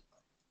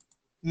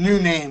new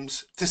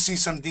names to see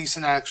some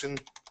decent action.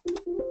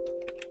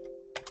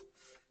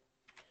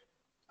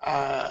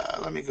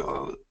 Let me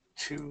go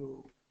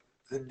to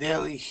the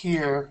daily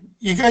here.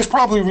 You guys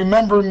probably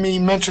remember me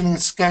mentioning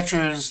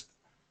Skechers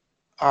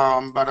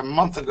about a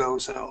month ago.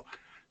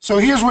 So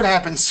here's what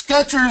happened.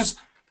 Skechers,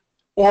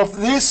 off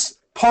this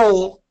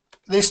poll,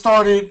 they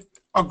started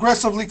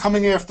aggressively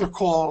coming after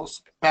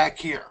calls back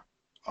here.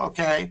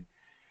 Okay?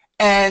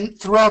 And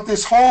throughout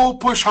this whole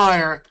push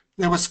higher,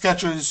 there was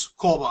Skechers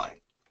call buying.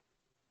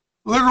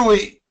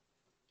 Literally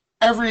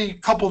every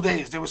couple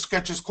days, there was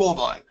Skechers call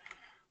buying.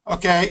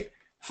 Okay?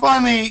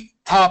 Finally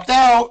topped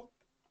out.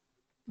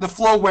 The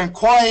flow went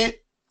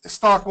quiet. The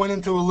stock went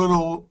into a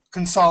little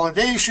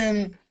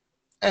consolidation.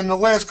 And the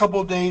last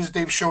couple of days,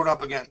 they've showed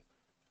up again.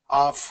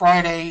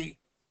 Friday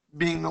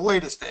being the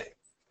latest day.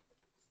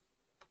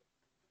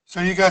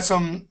 So you got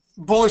some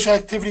bullish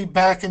activity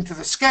back into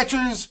the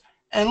Skechers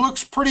and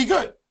looks pretty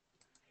good.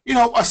 You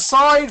know,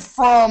 aside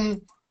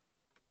from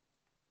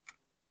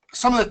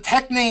some of the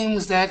tech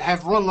names that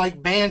have run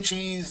like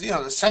Banshees, you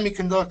know, the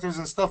semiconductors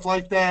and stuff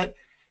like that,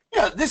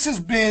 yeah, this has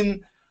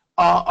been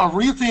a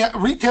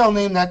retail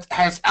name that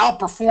has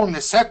outperformed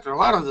the sector. A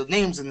lot of the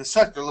names in the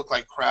sector look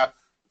like crap.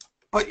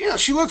 But, yeah,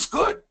 she looks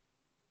good.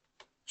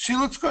 She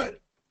looks good.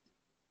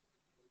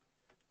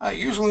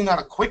 Usually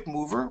not a quick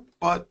mover,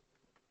 but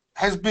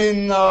has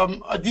been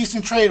a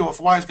decent trade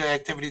off wise guy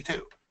activity,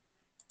 too.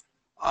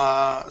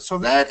 So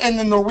that and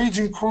the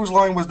Norwegian Cruise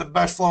Line was the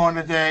best flow on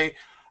the day.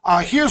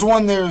 Here's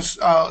one they're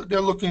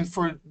looking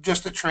for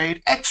just a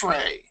trade.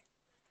 X-Ray.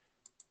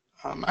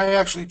 I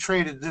actually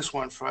traded this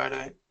one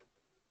Friday.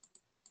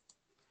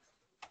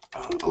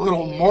 A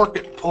little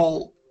market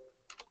pull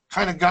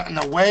kind of got in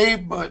the way,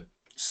 but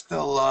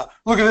still,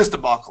 look at this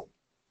debacle.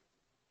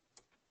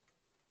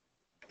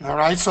 All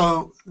right,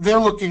 so they're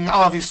looking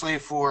obviously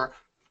for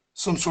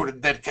some sort of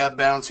dead cat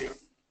bounce here.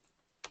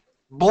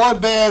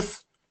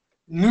 Bloodbath,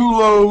 new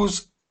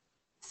lows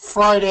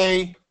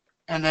Friday,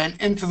 and then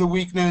into the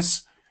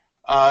weakness.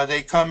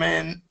 They come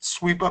in,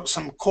 sweep up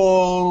some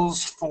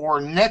calls for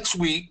next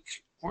week.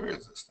 Where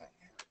is this thing?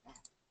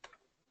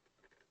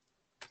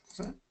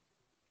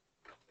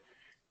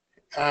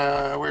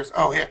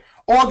 Here.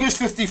 August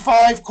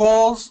 55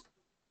 calls,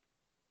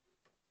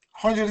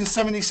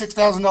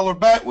 $176,000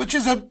 bet, which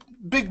is a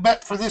big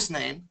bet for this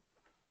name.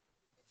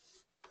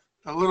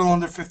 A little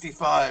under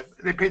 55.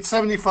 They paid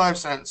 75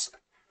 cents.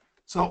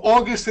 So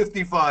August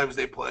 55s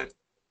they played.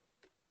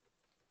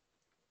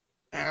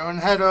 And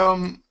had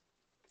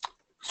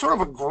sort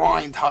of a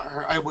grind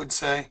higher, I would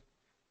say.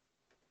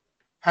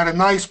 Had a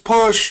nice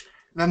push,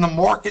 then the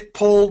market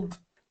pulled,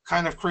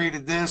 kind of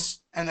created this,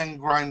 and then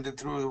grinded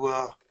through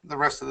the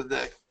rest of the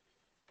day.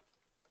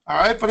 All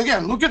right, but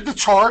again, look at the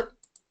chart,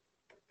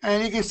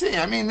 and you can see,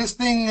 I mean, this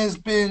thing has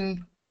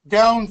been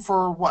down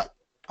for, what,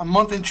 a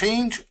month and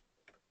change?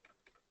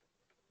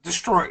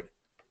 Destroyed.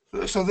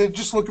 So they're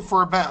just looking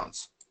for a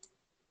bounce.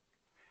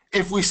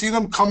 If we see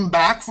them come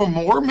back for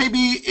more,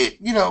 maybe,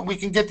 we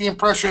can get the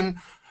impression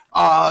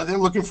they're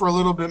looking for a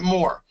little bit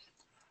more.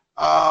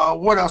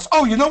 What else?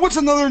 Oh, you know what's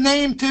another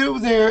name, too?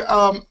 They're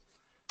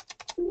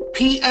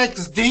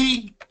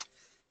PXD.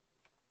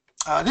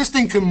 This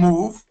thing can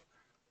move.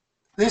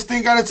 This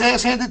thing got its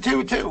ass handed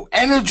to, too.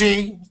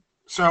 Energy.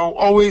 So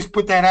always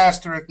put that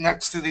asterisk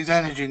next to these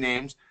energy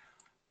names.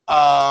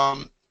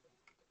 Got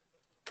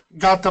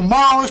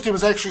demolished. There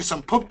was actually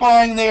some put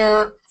buying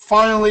there.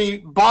 Finally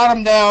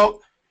bottomed out.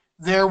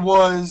 There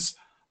was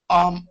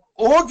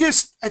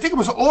August, I think it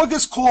was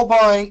August call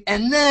buying,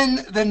 and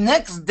then the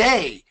next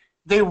day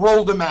they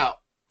rolled them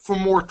out for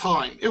more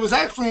time. It was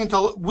actually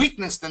until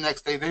weakness the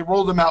next day they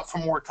rolled them out for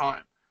more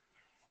time.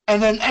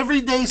 And then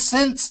every day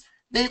since,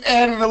 they've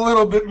added a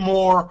little bit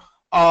more.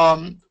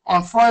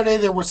 On Friday,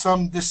 there were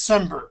some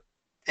December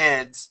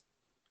ads.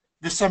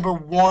 December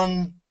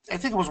 1, I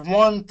think it was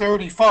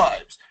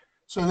 135s.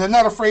 So they're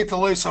not afraid to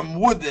lay some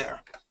wood there.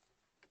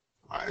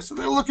 All right, so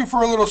they're looking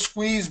for a little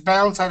squeeze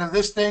bounce out of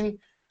this thing.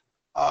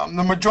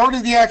 The majority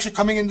of the action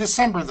coming in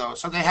December, though,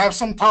 so they have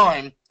some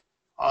time,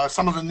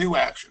 some of the new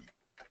action.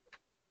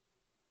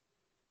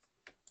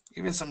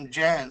 Even some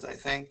Jans, I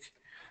think.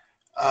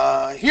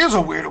 Here's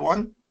a weird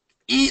one.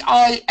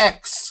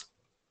 EIX.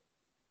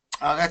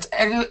 That's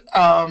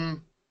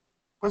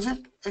what's it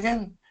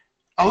again?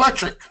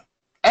 Electric.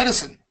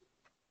 Edison.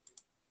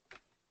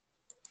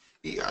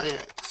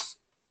 EIX.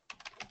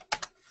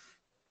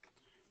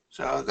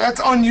 So that's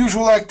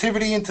unusual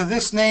activity into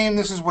this name.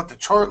 This is what the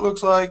chart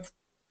looks like.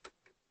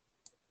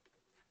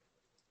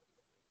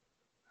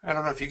 I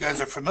don't know if you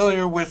guys are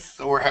familiar with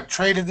or have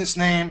traded this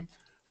name,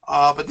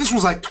 but this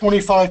was like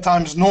 25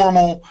 times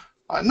normal.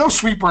 No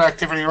sweeper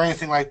activity or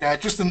anything like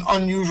that. Just an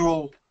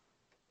unusual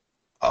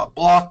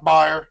block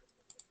buyer.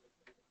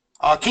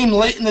 Came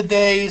late in the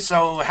day,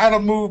 so had a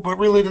move, but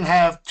really didn't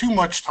have too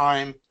much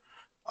time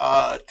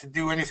to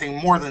do anything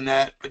more than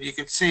that. But you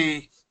could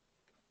see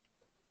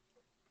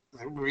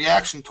the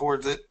reaction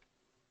towards it.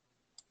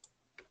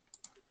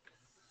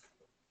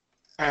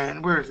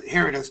 And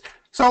here it is.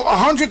 So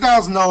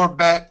 $100,000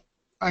 bet,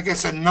 like I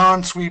said,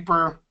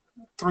 non-sweeper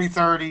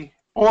 330.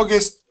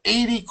 August,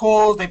 80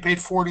 calls, they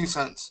paid 40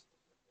 cents.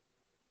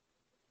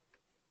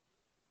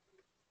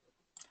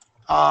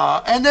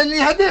 And then you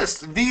had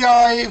this,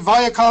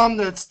 Viacom,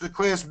 that's the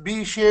Class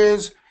B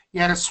shares.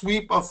 You had a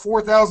sweep of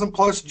 4,000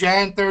 plus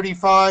Jan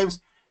 35s,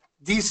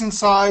 decent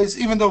size,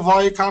 even though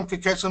Viacom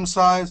could catch some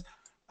size.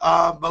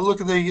 But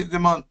look at the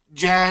month,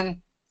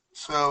 Jan,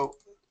 so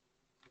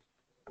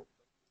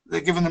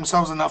they're giving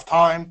themselves enough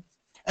time.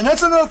 And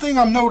that's another thing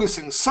I'm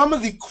noticing. Some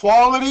of the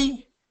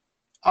quality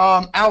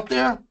out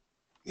there,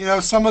 you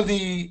know, some of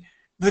the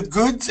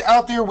goods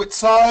out there with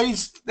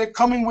size, they're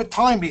coming with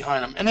time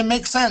behind them. And it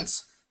makes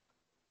sense.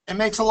 It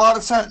makes a lot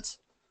of sense.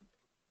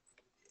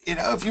 You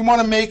know, if you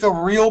want to make a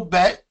real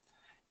bet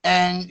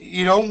and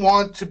you don't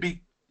want to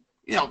be,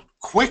 you know,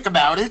 quick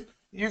about it,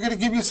 you're going to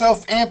give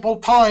yourself ample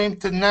time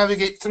to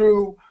navigate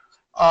through,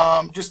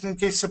 just in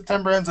case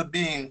September ends up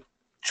being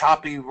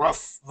choppy,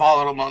 rough,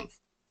 volatile month.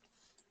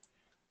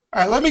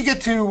 All right, let me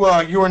get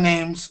to your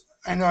names.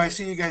 I know I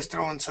see you guys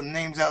throwing some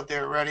names out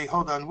there already.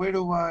 Hold on, where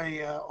do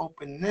I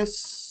open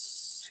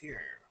this?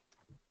 Here.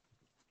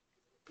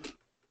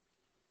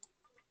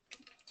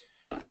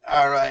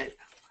 All right.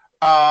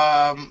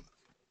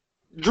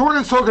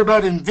 Jordan's talking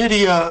about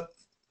NVIDIA.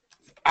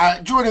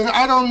 Jordan,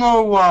 I don't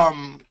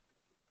know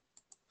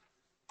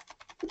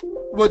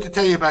what to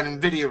tell you about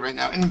NVIDIA right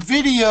now.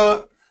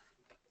 NVIDIA,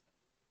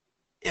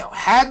 you know,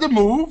 had to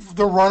move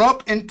the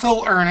run-up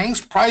until earnings,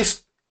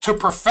 priced to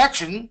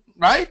perfection,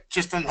 right?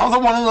 Just another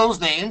one of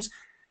those names.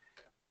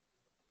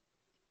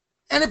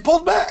 And it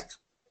pulled back.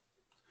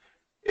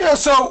 Yeah,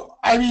 so,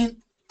 I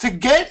mean, to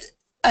get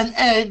an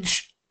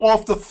edge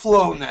off the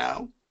flow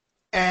now,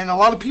 and a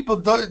lot of people,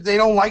 they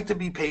don't like to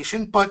be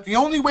patient, but the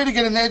only way to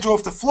get an edge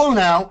off the flow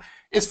now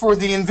is for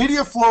the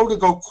NVIDIA flow to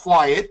go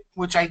quiet,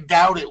 which I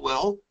doubt it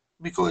will,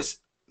 because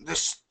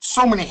there's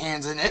so many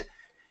hands in it.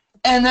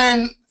 And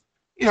then,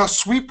 you know,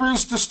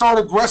 sweepers to start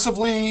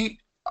aggressively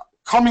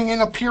coming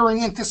in,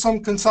 appearing into some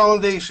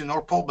consolidation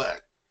or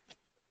pullback.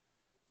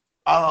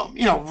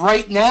 You know,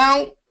 right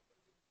now,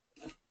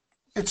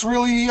 it's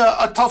really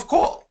a tough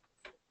call.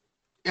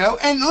 You know,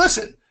 and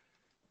listen,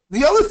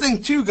 the other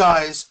thing too,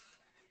 guys,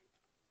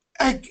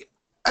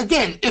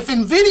 again, if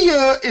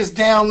NVIDIA is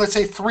down, let's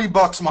say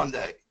 $3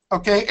 Monday,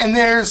 okay, and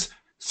there's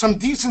some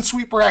decent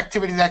sweeper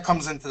activity that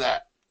comes into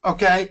that,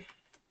 okay,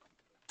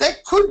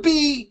 that could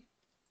be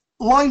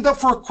lined up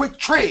for a quick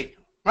trade,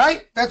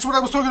 right? That's what I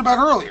was talking about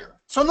earlier.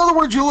 So in other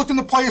words, you're looking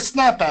to play a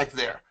snapback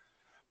there.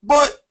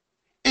 But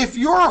if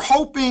you're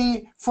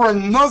hoping for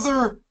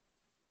another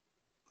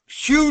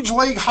huge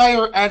leg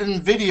higher at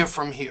NVIDIA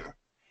from here,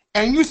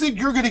 and you think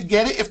you're going to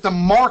get it if the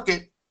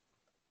market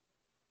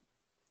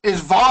is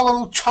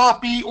volatile,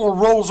 choppy, or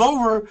rolls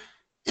over,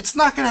 it's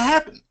not going to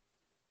happen.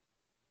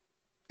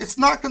 It's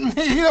not going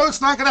to, you know,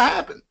 it's not going to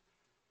happen.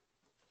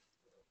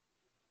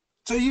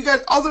 So you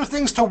got other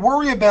things to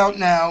worry about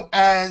now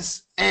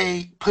as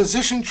a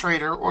position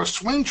trader or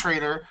swing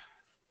trader,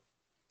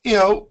 you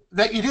know,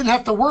 that you didn't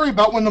have to worry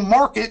about when the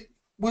market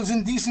was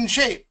in decent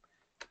shape.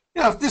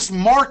 You know, if this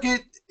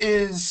market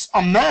is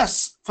a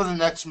mess for the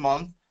next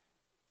month,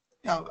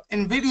 you know,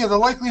 NVIDIA, the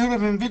likelihood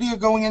of NVIDIA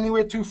going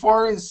anywhere too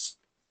far is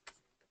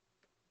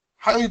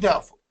highly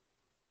doubtful.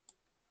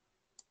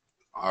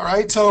 All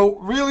right, so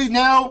really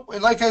now,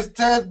 like I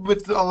said,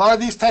 with a lot of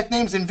these tech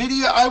names,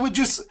 NVIDIA, I would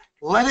just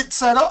let it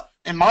set up,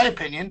 in my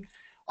opinion.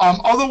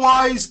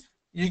 Otherwise,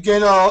 you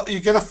get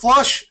a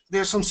flush.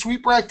 There's some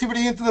sweeper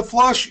activity into the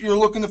flush. You're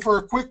looking for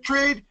a quick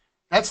trade.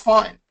 That's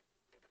fine.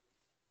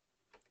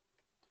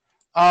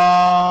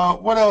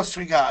 What else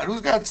we got?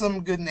 Who's got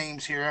some good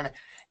names here?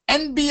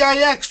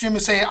 NBIX, Jim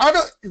is saying.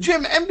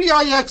 Jim,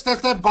 NBIX,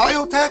 that's that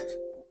biotech?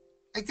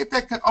 I get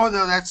that. Oh,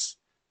 no, that's.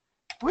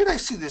 Where did I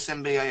see this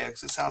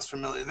NBIX? It sounds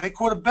familiar. They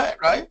caught a bet,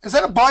 right? Is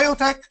that a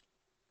biotech?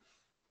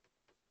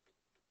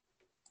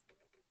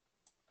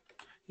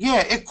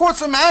 Yeah, it caught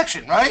some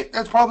action, right?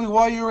 That's probably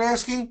why you were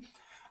asking.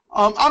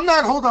 I'm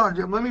not, hold on,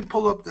 Jim. Let me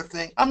pull up the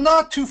thing. I'm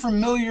not too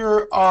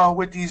familiar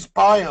with these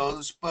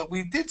bios, but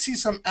we did see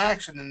some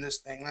action in this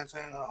thing. Let's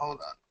hold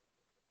on.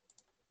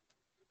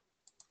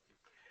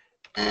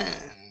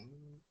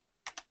 And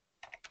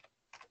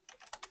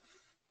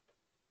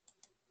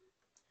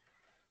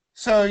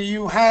so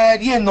you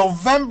had, yeah,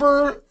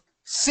 November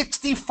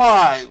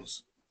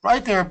 65s,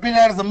 right there. Been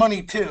out of the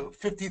money too,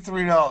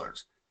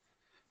 $53.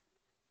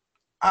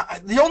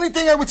 The only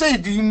thing I would say,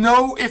 do you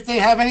know if they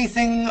have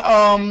anything,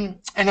 an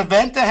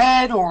event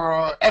ahead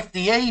or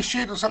FDA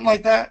shit or something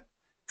like that?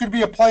 Could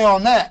be a play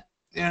on that.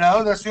 You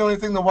know, that's the only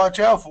thing to watch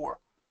out for.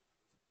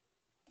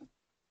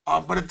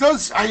 But it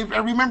does, I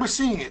remember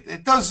seeing it.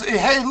 It does,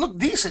 it looked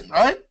decent,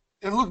 right?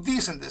 It looked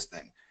decent, this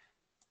thing.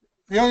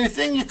 The only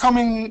thing, you're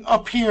coming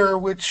up here,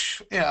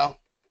 which, you know,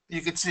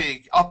 you could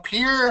see up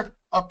here,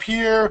 up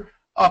here,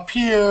 up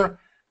here.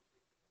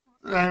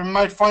 I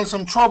might find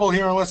some trouble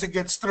here unless it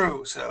gets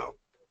through. So,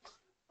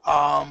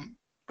 but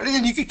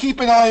again, you could keep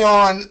an eye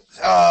on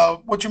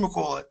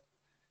whatchamacallit,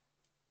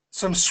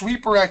 some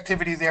sweeper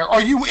activity there.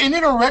 Are you in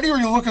it already, or are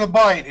you looking to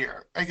buy it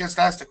here? I guess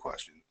that's the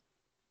question.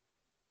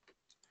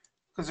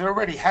 because they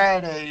already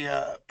had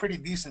a pretty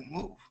decent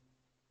move.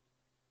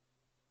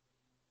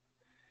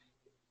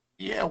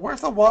 Yeah,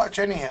 worth a watch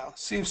anyhow.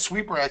 See if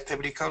sweeper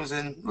activity comes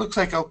in. Looks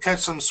like I'll catch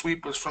some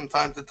sweepers from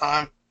time to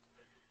time.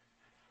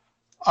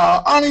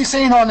 Ani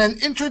saying on an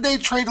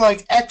intraday trade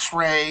like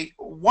X-Ray,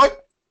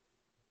 what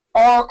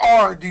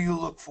RR do you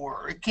look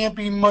for? It can't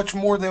be much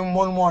more than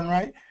 1-1,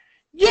 right?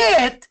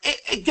 Yeah,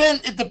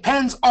 again, it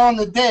depends on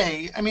the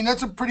day. I mean,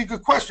 that's a pretty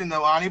good question,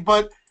 though, Ani,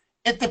 but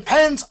it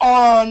depends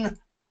on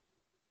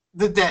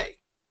the day,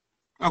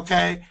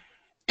 okay?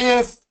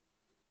 If,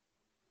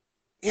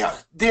 yeah,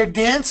 they're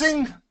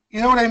dancing,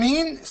 you know what I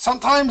mean?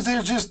 Sometimes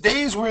there's just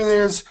days where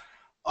there's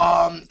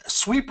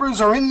sweepers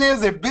are in there,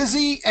 they're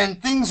busy,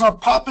 and things are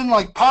popping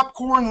like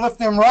popcorn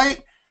left and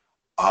right.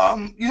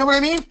 You know what I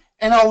mean?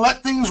 And I'll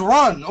let things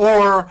run,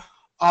 or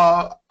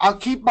I'll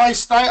keep my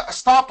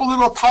stop a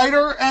little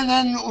tighter and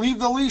then leave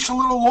the leash a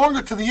little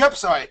longer to the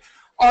upside.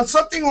 On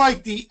something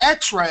like the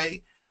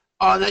X-ray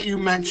that you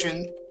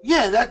mentioned,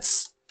 yeah,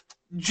 that's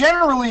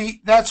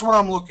what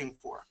I'm looking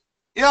for.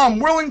 Yeah, I'm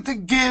willing to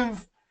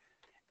give.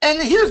 And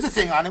here's the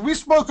thing on it. We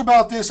spoke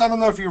about this. I don't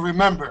know if you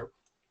remember.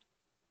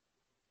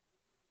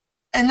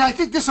 And I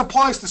think this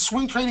applies to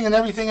swing trading and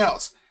everything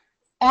else.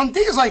 On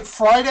days like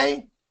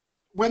Friday,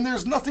 when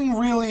there's nothing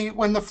really,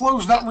 when the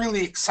flow's not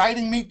really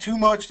exciting me too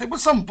much, there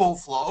was some bull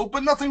flow,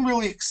 but nothing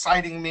really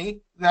exciting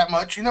me that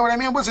much. You know what I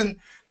mean? I wasn't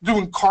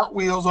doing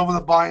cartwheels over the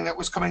buying that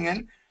was coming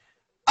in.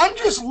 I'm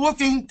just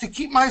looking to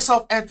keep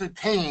myself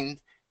entertained,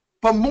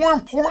 but more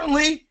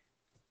importantly,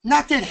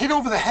 not get hit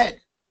over the head.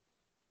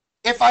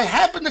 If I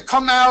happen to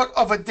come out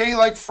of a day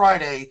like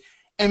Friday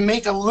and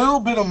make a little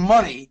bit of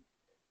money,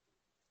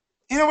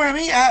 you know what I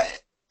mean?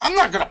 I'm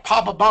not going to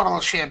pop a bottle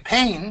of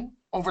champagne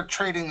over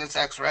trading this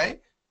X-ray.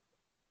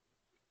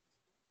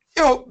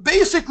 You know,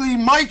 basically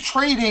my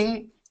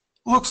trading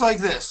looks like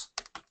this.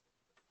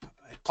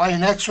 I play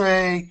an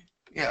X-ray,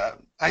 yeah,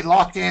 I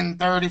lock in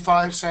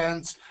 35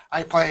 cents.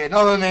 I play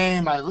another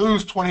name, I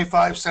lose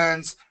 25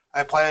 cents.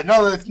 I play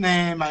another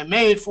name, I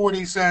made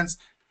 40 cents.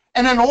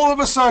 And then all of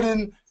a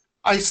sudden,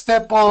 I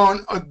step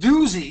on a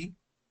doozy,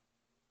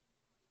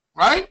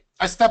 right?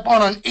 I step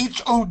on an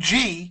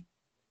HOG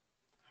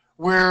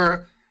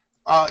where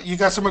you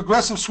got some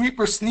aggressive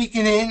sweepers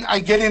sneaking in. I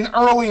get in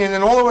early, and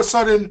then all of a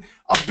sudden,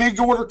 a big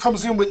order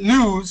comes in with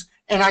news,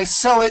 and I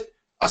sell it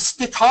a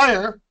stick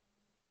higher.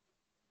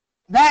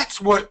 That's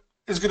what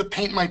is going to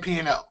paint my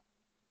P&L.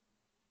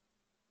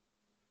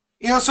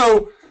 You know,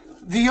 so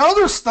the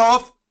other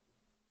stuff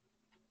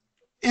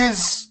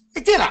is,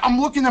 again, I'm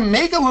looking to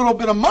make a little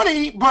bit of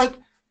money, but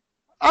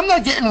I'm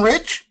not getting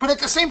rich, but at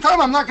the same time,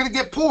 I'm not going to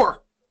get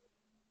poor.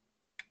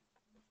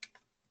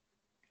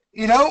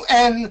 You know,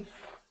 and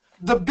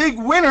the big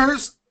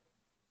winners,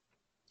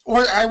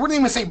 or I wouldn't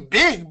even say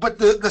big, but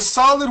the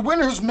solid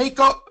winners make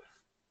up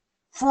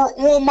for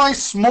all my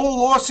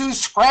small losses,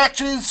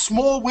 scratches,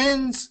 small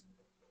wins.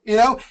 You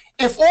know,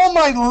 if all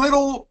my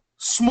little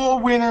small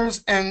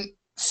winners and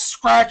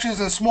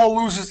scratches and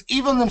small losers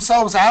even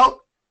themselves out,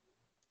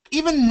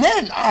 even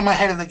then I'm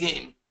ahead of the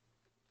game.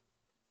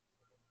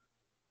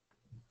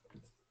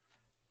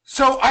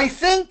 So I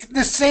think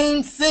the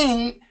same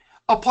thing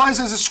applies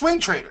as a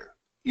swing trader.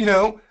 You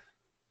know,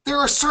 there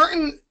are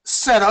certain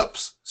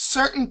setups,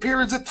 certain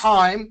periods of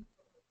time,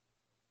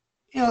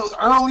 you know,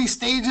 early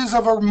stages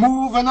of a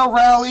move and a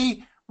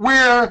rally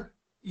where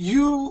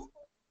you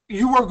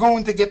are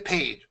going to get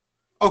paid,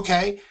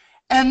 okay?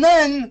 And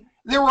then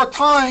there are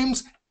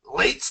times,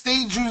 late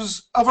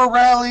stages of a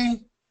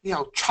rally, you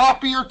know,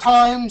 choppier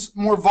times,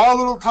 more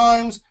volatile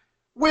times,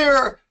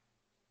 where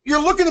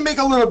you're looking to make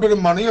a little bit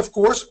of money, of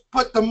course,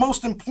 but the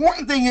most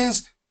important thing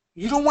is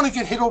you don't want to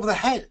get hit over the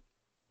head.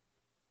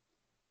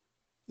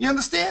 You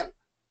understand?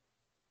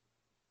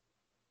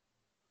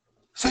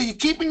 So you're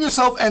keeping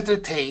yourself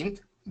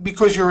entertained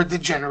because you're a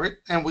degenerate,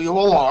 and we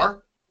all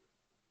are,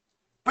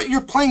 but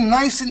you're playing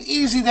nice and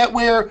easy that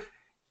where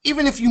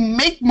even if you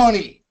make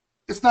money,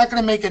 it's not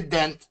going to make a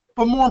dent.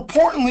 But more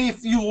importantly,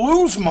 if you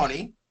lose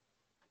money,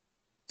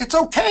 it's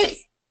okay.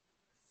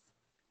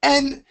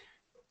 And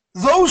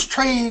those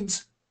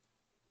trades,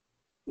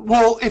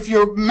 well, if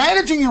you're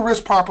managing your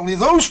risk properly,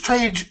 those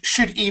trades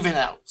should even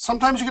out.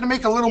 Sometimes you're going to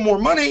make a little more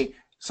money.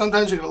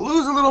 Sometimes you're going to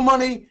lose a little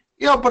money.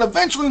 You know, but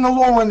eventually in the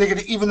long run, they're going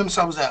to even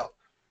themselves out.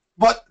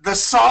 But the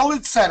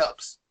solid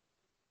setups,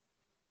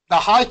 the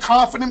high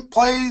confident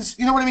plays,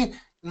 you know what I mean?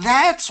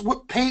 That's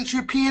what paints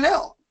your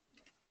P&L.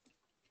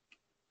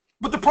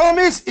 But the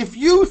problem is, if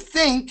you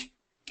think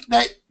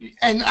that,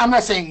 and I'm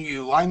not saying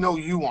you, I know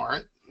you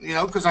aren't, you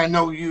know, because I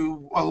know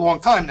you a long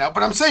time now,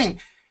 but I'm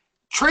saying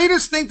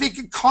traders think they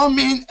can come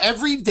in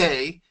every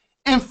day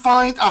and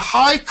find a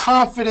high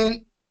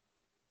confident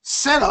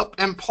setup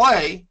and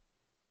play.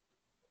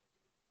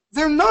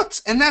 They're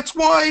nuts, and that's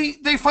why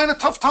they find a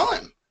tough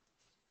time.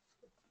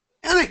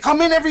 And they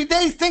come in every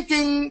day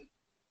thinking,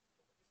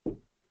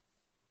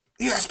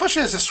 yeah,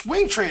 especially as a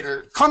swing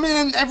trader, come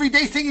in every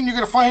day thinking you're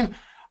going to find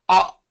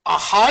a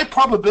high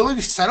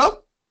probability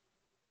setup.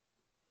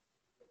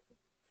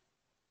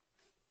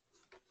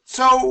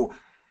 So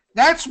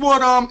That's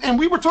what and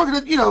we were talking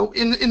to,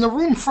 in the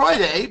room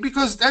Friday,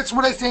 because that's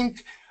what I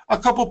think a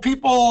couple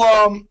people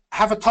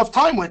have a tough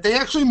time with. They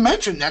actually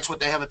mentioned that's what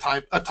they have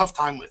a tough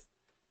time with.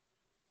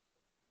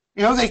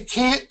 They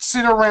can't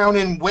sit around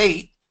and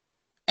wait,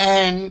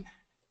 and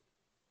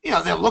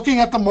they're looking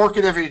at the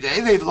market every day.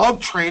 They love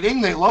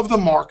trading, they love the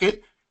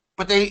market,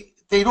 but they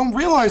don't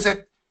realize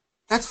that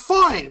that's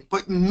fine,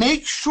 but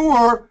make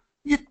sure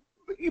you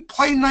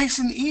play nice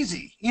and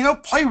easy.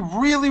 Play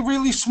really,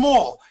 really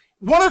small.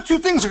 One or two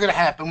things are going to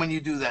happen when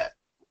you do that.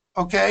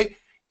 Okay?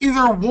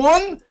 Either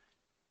one,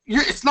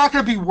 it's not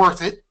going to be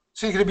worth it.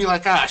 So you're going to be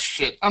like,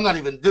 shit, I'm not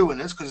even doing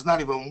this because it's not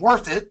even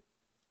worth it.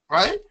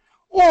 Right?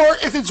 Or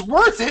if it's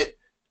worth it,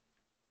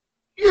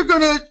 you're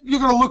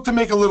gonna look to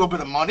make a little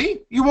bit of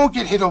money. You won't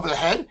get hit over the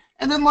head.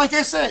 And then, like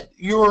I said,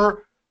 the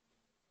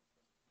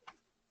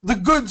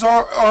goods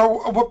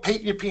are what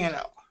paint your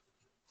P&L.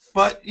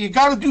 But you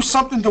got to do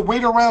something to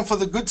wait around for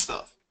the good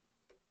stuff.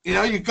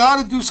 You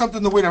got to do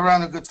something to wait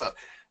around the good stuff.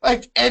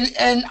 Like,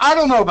 and I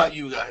don't know about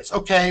you guys,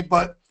 okay,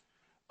 but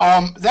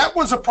that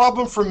was a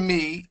problem for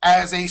me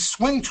as a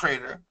swing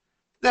trader,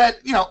 that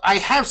I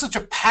have such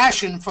a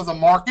passion for the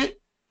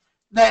market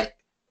that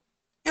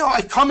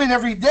I come in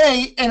every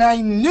day and I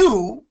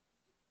knew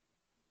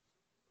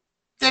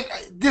that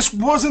this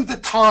wasn't the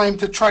time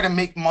to try to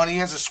make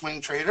money as a swing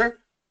trader,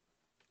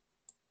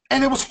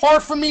 and it was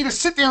hard for me to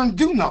sit there and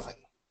do nothing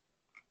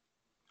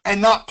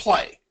and not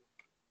play.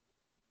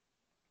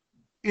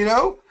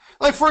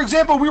 Like, for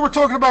example, we were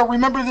talking about,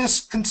 remember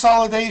this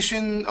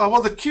consolidation,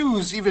 well, the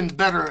Q's even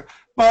better,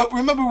 but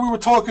remember we were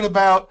talking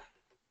about,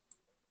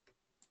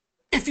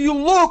 if you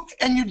look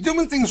and you're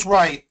doing things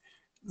right,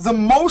 the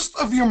most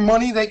of your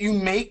money that you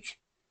make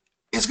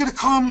is going to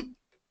come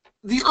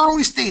the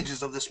early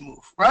stages of this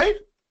move, right?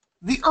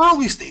 The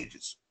early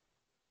stages.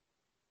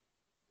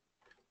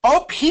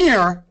 Up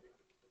here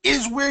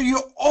is where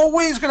you're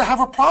always going to have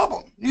a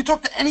problem. You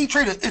talk to any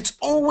trader, it's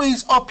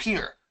always up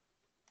here.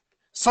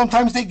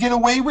 Sometimes they get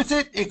away with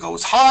it. It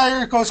goes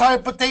higher,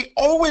 but they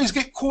always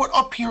get caught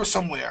up here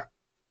somewhere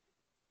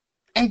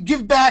and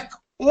give back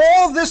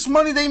all this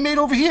money they made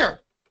over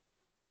here.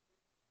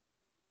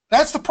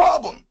 That's the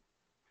problem.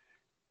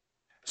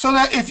 So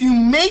that if you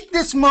make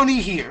this money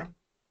here,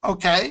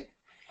 okay,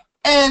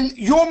 and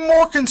you're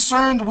more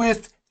concerned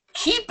with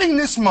keeping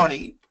this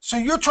money, so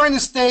you're trying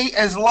to stay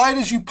as light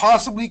as you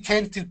possibly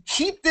can to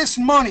keep this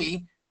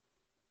money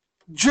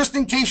just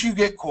in case you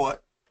get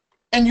caught,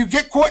 and you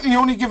get caught and you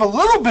only give a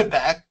little bit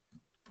back,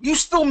 you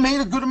still made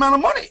a good amount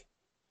of money.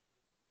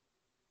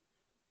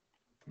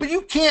 But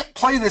you can't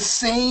play the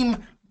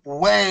same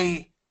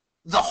way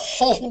the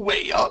whole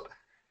way up,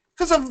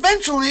 because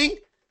eventually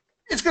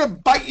it's going to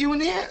bite you in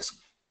the ass.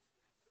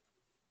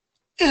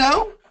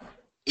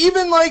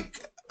 Even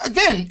like,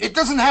 again, it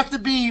doesn't have to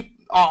be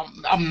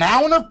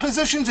amount of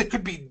positions. It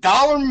could be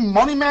dollar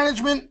money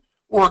management,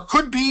 or it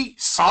could be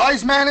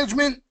size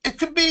management. It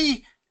could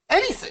be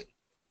anything.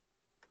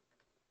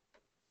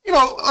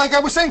 Like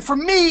I was saying, for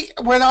me,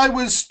 when I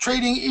was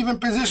trading even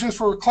positions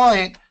for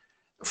clients,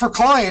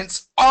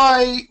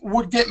 I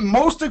would get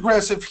most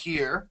aggressive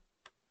here,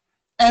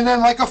 and then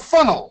like a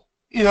funnel,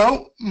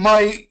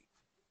 my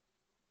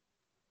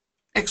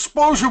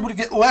exposure would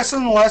get less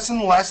and less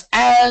and less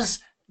as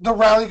the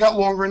rally got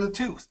longer in the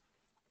tooth.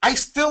 I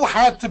still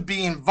had to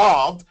be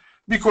involved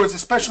because,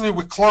 especially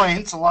with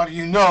clients, a lot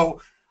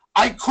of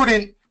I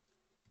couldn't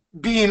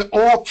be in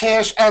all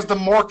cash as the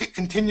market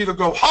continued to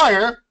go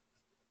higher.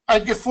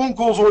 I'd get phone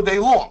calls all day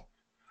long.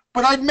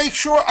 But I'd make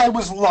sure I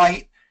was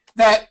light,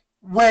 that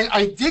when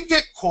I did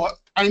get caught,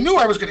 I knew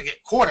I was going to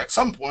get caught at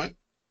some point.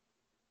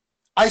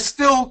 I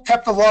still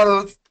kept a lot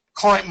of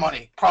client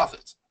money,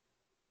 profits.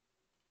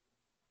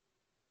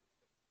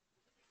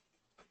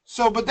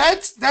 So, but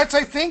that's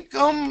I think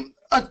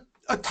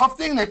a tough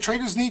thing that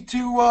traders need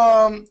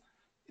to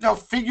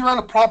figure out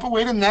a proper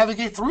way to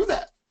navigate through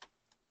that.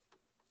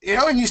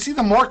 And you see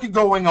the market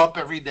going up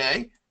every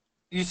day.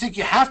 You think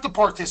you have to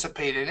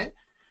participate in it,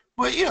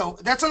 but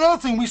that's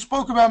another thing we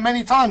spoke about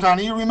many times,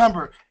 Anna. You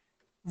remember,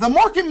 the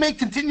market may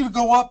continue to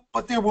go up,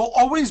 but there will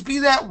always be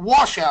that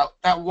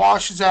washout that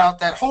washes out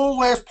that whole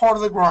last part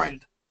of the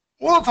grind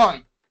all the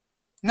time.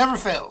 Never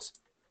fails.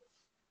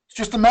 It's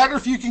just a matter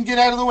if you can get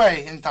out of the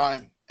way in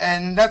time.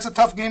 And that's a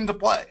tough game to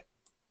play.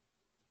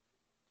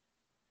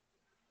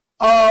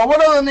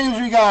 What other names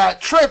we got?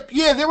 Trip.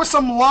 Yeah, there was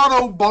some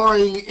lotto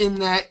buying in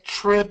that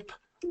trip.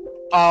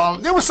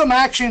 There was some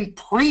action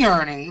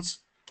pre-earnings,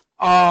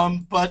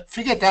 but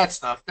forget that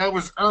stuff. That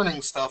was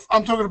earnings stuff.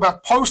 I'm talking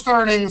about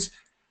post-earnings.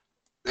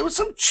 There was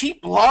some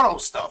cheap lotto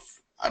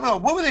stuff. I don't know.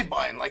 What were they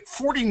buying? Like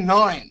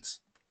 49s.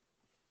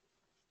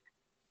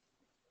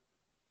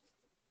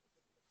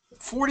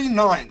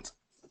 49s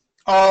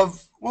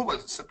of, what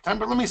was it,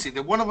 September? Let me see.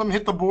 Did one of them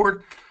hit the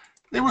board?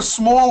 They were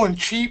small and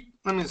cheap.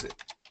 Let me see.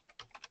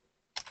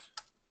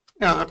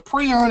 The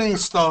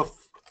pre-earnings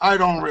stuff, I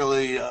don't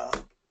really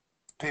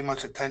pay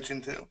much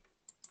attention to.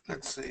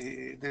 Let's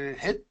see. Did it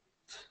hit?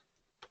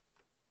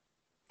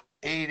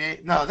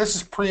 8. No, this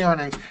is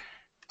pre-earnings.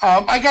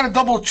 I got to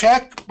double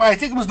check, but I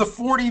think it was the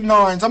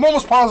 49s. I'm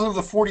almost positive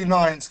the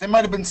 49s. They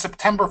might have been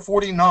September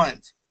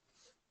 49s.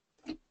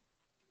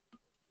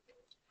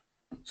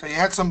 So you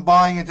had some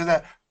buying into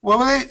that. What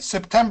were they?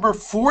 September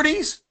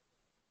 40s?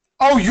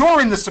 Oh,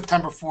 you're in the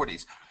September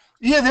 40s.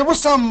 Yeah, there was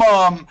some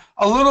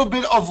a little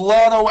bit of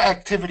lotto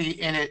activity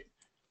in it.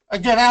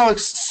 Again,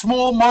 Alex,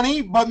 small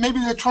money, but maybe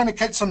they're trying to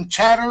catch some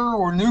chatter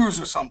or news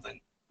or something.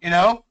 You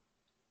know,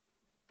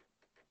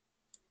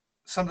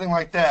 something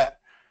like that.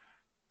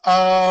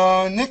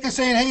 Nick is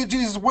saying, "Hey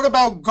Jesus, what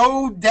about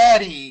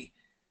GoDaddy?"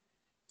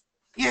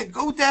 Yeah,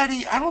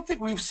 GoDaddy. I don't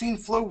think we've seen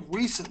flow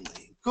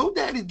recently.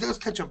 GoDaddy does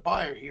catch a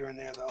buyer here and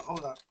there, though.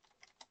 Hold on,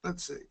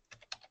 let's see.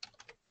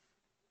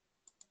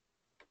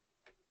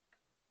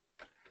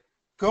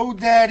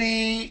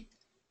 GoDaddy.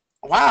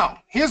 Wow,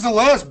 here's the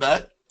last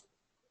bet.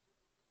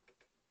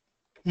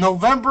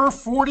 November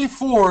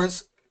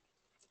 44s.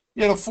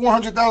 You had a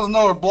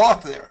 $400,000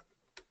 block there.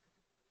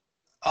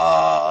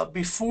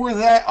 Before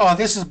that, oh,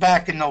 this is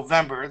back in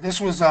November. This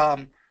was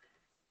around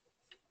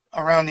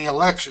the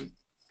election.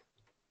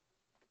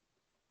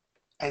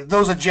 And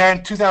those are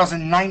Jan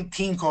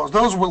 2019 calls.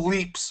 Those were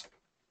leaps.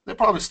 They're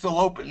probably still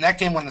open. That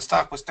came when the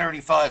stock was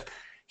 35.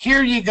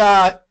 Here you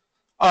got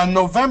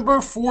November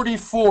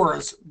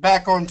 44s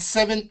back on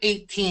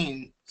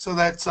 7/18. So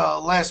that's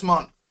last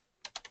month.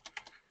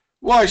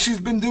 Why? She's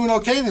been doing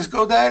okay, this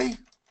GoDaddy?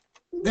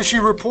 Did she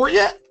report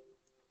yet?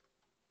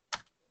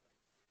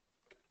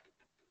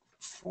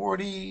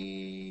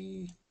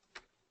 40.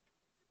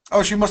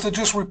 Oh, she must have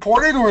just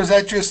reported, or is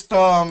that just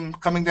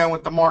coming down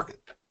with the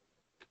market?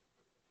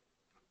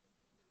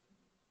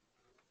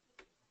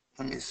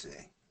 Let me see.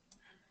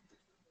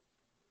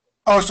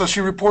 Oh, so she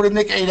reported,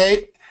 Nick,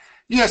 8.8.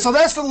 Yeah, so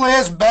that's the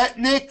last bet,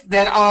 Nick,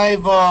 that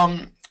I've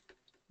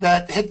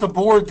that hit the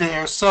board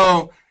there.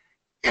 So,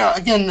 yeah,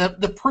 again,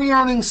 the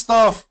pre-earnings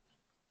stuff,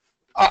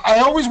 I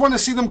always want to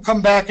see them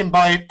come back and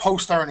buy it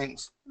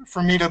post-earnings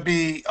for me to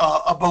be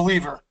a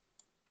believer.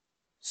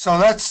 So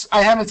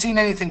I haven't seen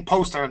anything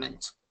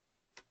post-earnings.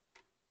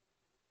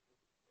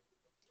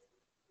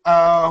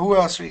 Who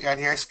else we got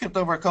here? I skipped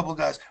over a couple of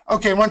guys.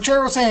 Okay,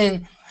 Ranchero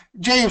saying,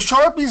 Jay, if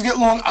Sharpies get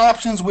long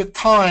options with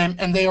time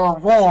and they are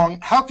wrong,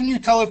 how can you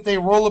tell if they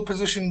roll a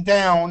position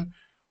down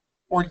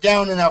or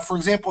down and out? For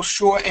example,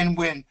 short and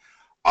win.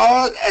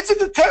 That's a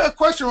good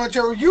question,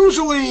 Ranchero.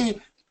 Usually,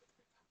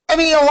 I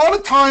mean, a lot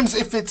of times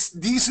if it's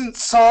decent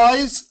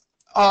size,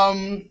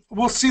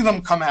 we'll see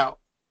them come out.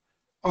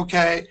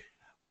 Okay.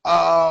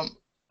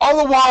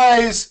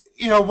 Otherwise,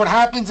 what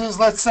happens is,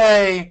 let's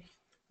say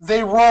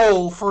they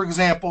roll, for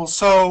example.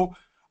 So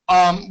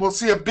we'll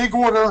see a big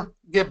order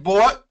get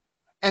bought,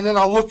 and then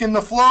I'll look in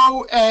the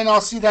flow, and I'll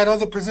see that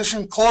other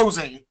position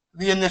closing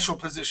the initial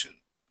position.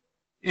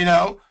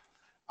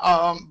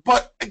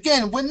 But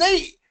again, when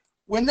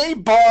they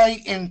buy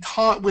in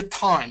time with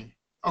time,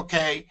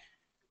 okay,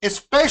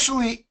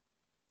 especially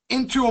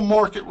into a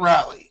market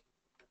rally,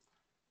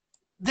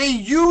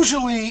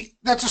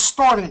 that's a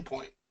starting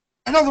point.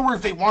 In other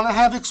words, they want to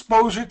have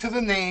exposure to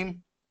the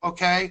name,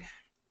 okay,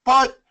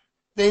 but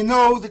they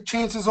know the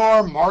chances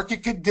are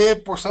market could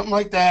dip or something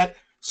like that.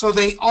 So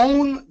they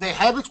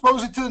have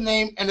exposure to the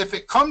name, and if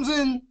it comes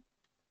in,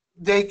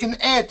 they can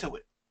add to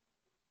it.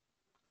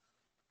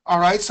 All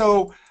right,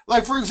 so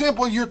like for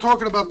example, you're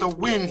talking about the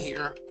win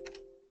here.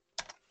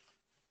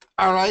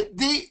 All right,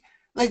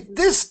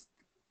 this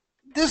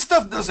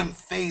stuff doesn't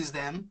phase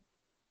them.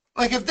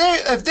 Like if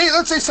they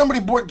let's say somebody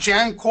bought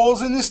Jan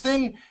calls in this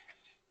thing,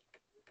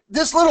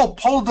 this little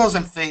pull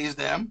doesn't phase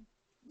them.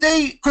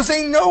 Because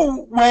they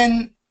know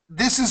when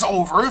this is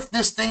over, if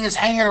this thing is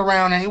hanging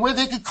around anywhere,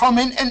 they could come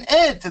in and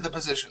add to the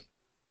position.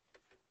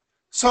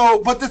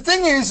 So, but the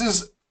thing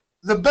is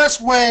the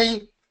best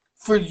way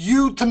for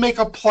you to make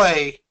a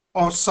play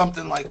or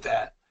something like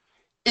that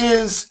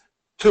is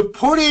to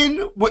put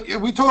in what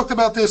we talked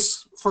about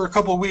this for a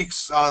couple of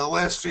weeks, the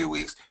last few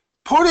weeks.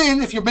 Put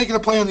in, if you're making a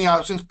play on the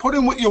options, put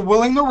in what you're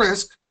willing to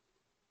risk,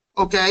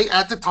 okay,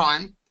 at the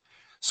time.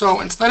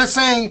 So instead of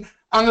saying,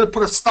 I'm going to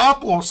put a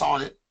stop loss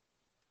on it,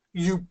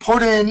 you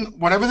put in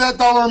whatever that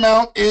dollar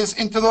amount is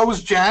into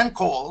those Jan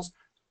calls,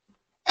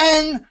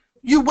 and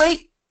you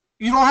wait.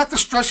 You don't have to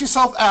stress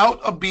yourself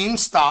out of being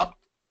stopped,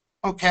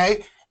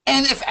 okay?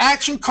 And if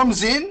action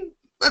comes in,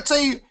 let's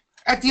say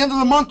at the end of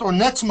the month or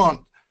next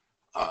month,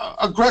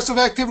 aggressive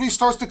activity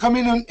starts to come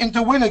in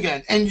into win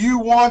again, and you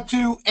want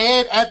to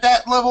add at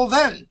that level,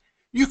 then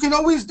you can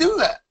always do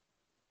that.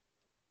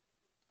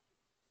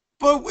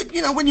 But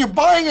when you're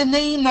buying a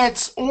name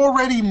that's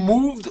already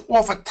moved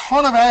off a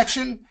ton of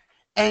action,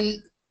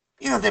 and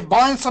they're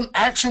buying some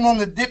action on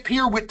the dip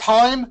here with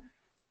time,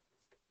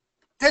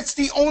 that's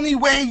the only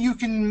way you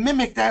can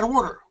mimic that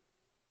order.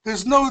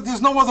 There's no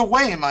other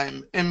way,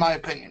 in my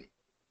opinion.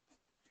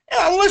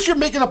 Unless you're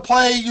making a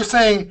play, you're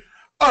saying,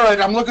 all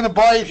right, I'm looking to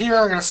buy it here.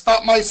 I'm going to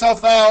stop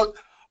myself out.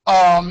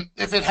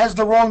 If it has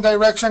the wrong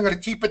direction, I'm going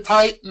to keep it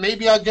tight.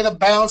 Maybe I'll get a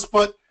bounce.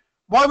 But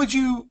why would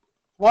you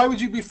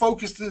be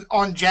focused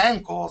on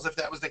Jan calls if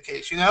that was the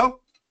case?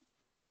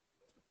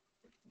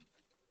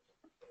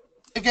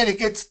 again,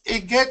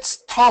 it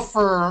gets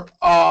tougher.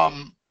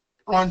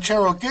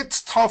 Ranchero,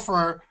 gets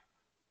tougher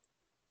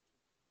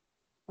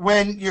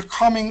when you're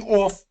coming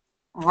off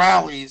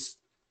rallies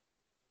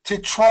to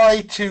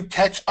try to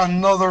catch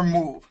another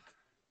move,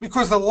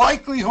 because the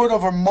likelihood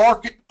of a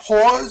market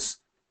pause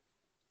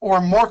or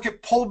a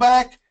market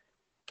pullback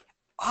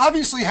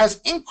obviously has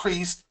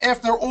increased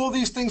after all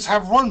these things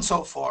have run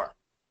so far.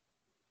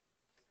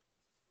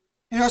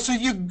 You know, so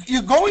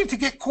you're going to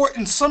get caught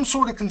in some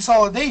sort of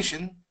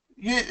consolidation.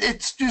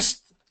 It's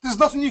just, there's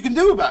nothing you can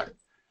do about it.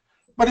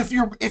 But if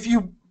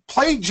you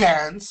play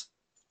Jans,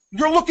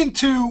 you're looking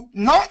to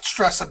not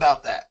stress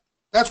about that.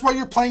 That's why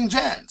you're playing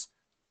Jans.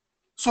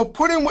 So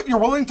put in what you're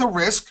willing to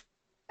risk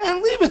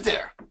and leave it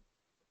there.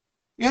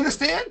 You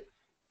understand?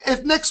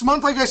 If next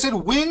month, like I said,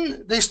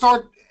 when they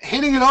start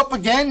hitting it up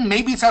again,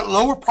 maybe it's at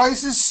lower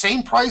prices,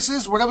 same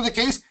prices, whatever the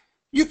case,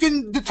 you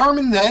can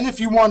determine then if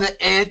you want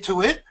to add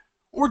to it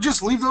or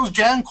just leave those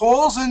Jan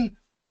calls and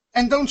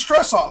don't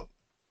stress on them.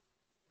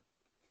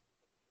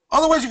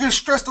 Otherwise, you're going to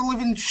stress the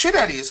living shit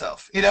out of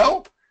yourself, you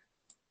know?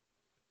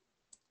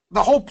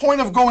 The whole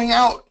point of going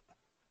out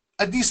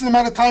a decent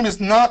amount of time is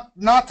not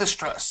to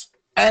stress,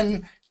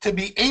 and to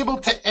be able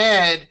to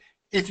add,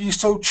 if you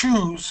so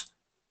choose,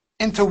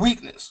 into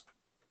weakness.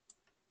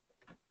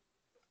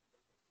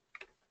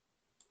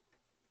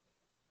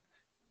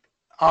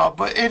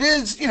 But it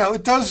is, you know,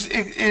 it does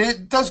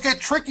get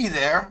tricky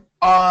there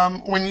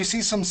when you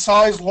see some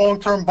size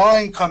long-term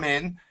buying come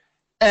in,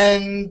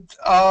 and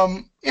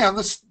you know,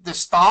 the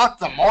stock,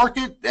 the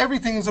market,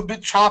 everything is a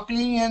bit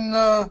choppy,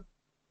 and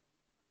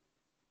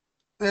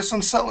there's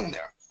some selling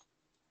there.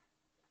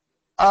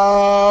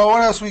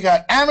 What else we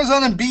got?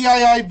 Amazon and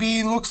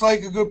BIIB looks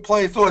like a good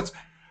play. Thoughts?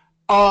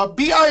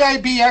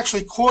 BIIB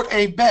actually caught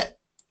a bet.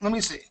 Let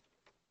me see.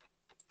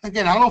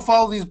 Again, I don't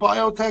follow these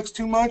biotechs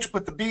too much,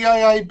 but the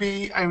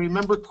BIIB, I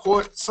remember,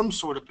 caught some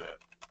sort of bet.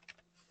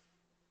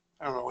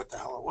 I don't know what the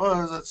hell it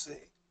was. Let's see.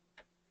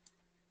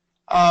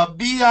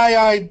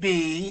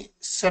 BIIB,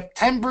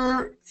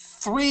 September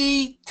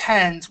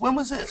 3/10. When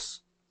was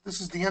this? This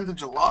is the end of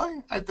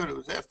July? I thought it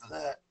was after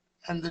that.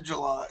 End of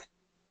July.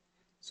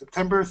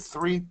 September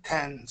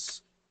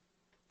 3/10.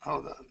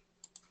 Hold on.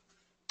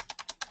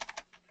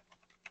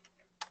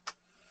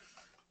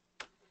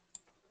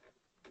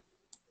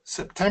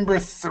 September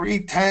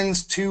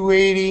 3/10,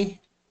 280.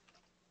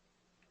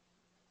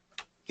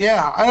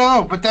 Yeah, I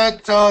don't know, but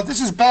that this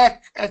is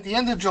back at the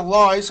end of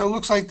July, so it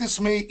looks like this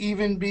may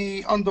even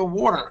be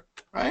underwater,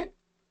 right?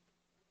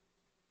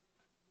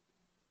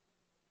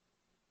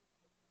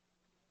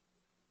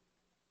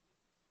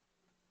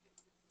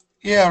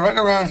 Yeah, right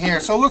around here.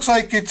 So it looks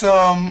like it's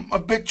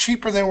a bit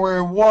cheaper than where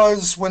it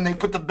was when they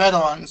put the bet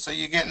on, so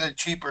you're getting it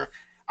cheaper.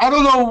 I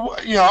don't know,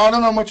 you know, I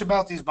don't know much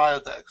about these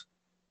biotechs.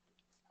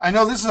 I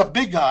know this is a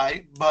big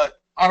guy, but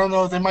I don't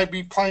know if they might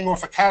be playing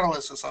off a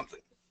catalyst or something.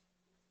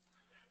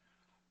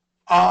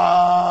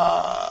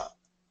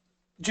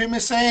 Jim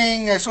is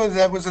saying, I saw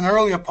that was an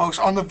earlier post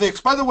on the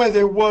VIX. By the way,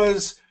 there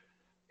was,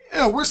 you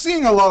know, we're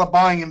seeing a lot of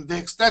buying in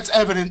VIX. That's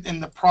evident in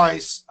the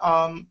price.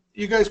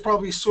 You guys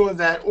probably saw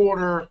that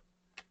order.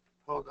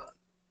 Hold on.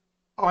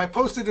 Oh, I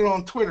posted it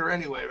on Twitter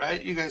anyway,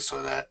 right? You guys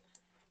saw that.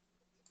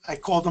 I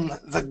called him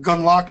the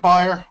gun lock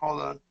buyer.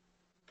 Hold on.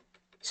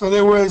 So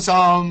there's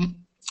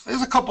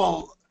a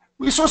couple.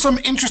 We saw some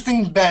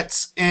interesting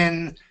bets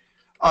in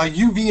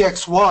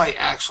UVXY,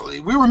 actually.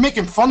 We were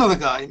making fun of the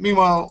guy.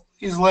 Meanwhile,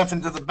 he's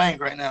laughing to the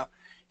bank right now.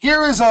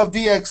 Here is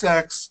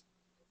VXX,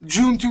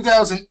 June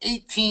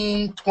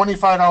 2018,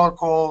 $25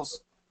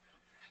 calls.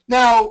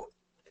 Now,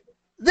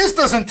 this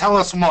doesn't tell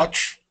us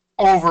much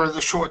over the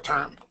short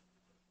term.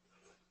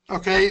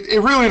 Okay,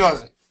 it really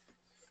doesn't.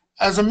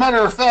 As a matter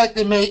of fact,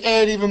 it may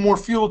add even more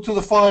fuel to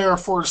the fire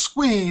for a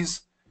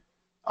squeeze.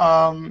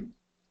 You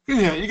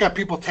know, you got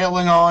people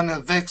tailing on the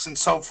VIX and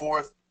so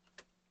forth.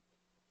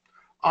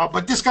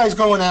 But this guy's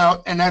going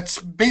out, and that's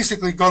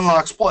basically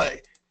Gunlock's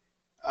play,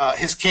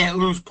 his can't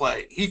lose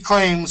play. He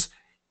claims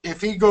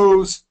if he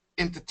goes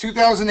into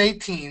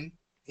 2018,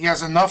 he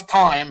has enough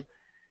time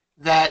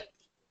that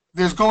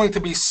there's going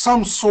to be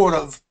some sort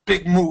of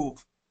big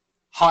move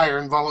higher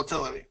in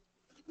volatility.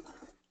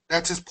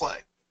 That's his play.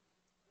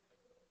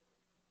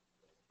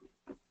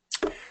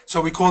 So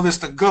we call this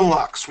the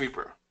Gunlock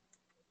sweeper.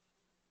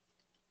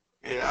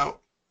 You know,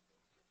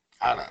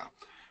 I don't know.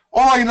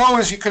 All I know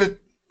is you could have,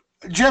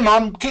 Jim,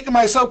 I'm kicking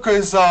myself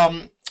because,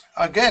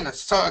 again,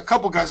 a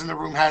couple guys in the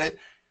room had it.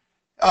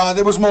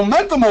 There was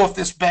momentum off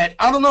this bet.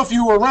 I don't know if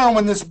you were around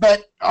when this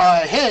bet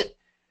hit.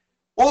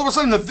 All of a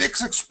sudden, the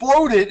VIX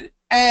exploded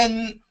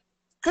and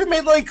could have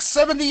made like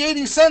 70,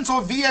 80 cents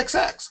off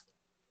VXX.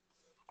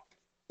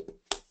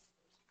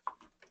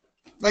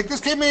 Like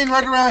this came in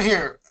right around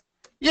here.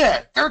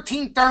 Yeah,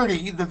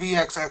 1330 the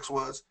VXX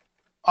was.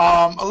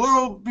 A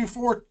little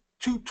before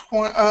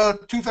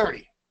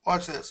 230.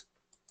 Watch this.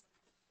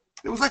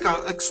 It was like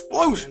an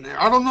explosion there.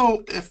 I don't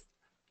know if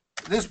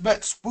this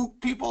bet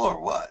spooked people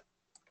or what.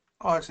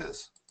 Watch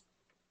this.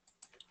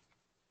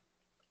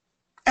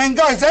 And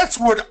guys, that's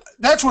what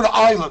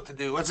I look to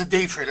do as a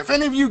day trader. If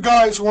any of you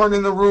guys weren't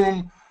in the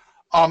room,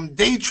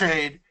 day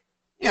trade,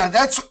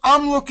 yeah,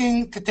 I'm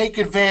looking to take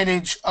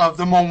advantage of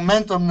the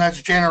momentum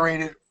that's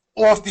generated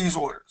off these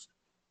orders.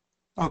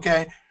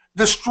 Okay,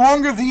 the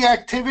stronger the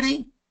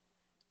activity,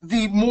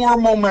 the more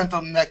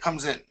momentum that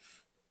comes in.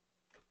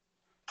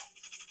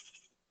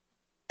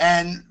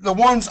 And the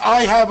ones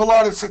I have a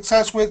lot of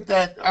success with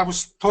that I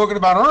was talking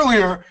about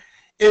earlier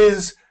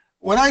is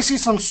when I see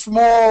some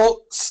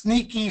small,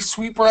 sneaky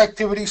sweeper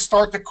activity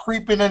start to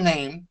creep in a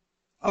name,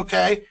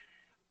 okay,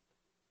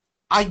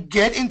 I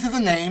get into the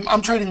name.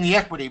 I'm trading the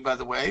equity, by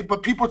the way,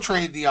 but people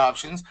trade the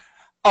options.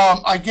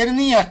 I get in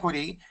the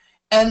equity,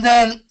 and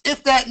then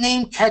if that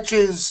name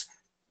catches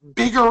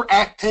bigger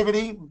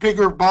activity,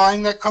 bigger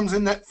buying that comes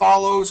in that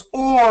follows,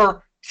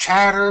 or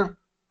chatter,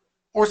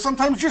 or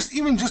sometimes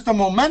just a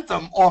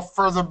momentum off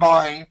further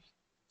buying,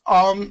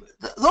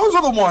 those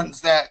are the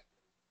ones that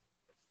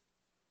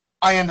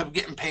I end up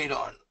getting paid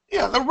on.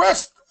 Yeah, the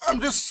rest I'm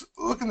just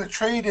looking to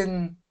trade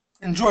and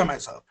enjoy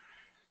myself.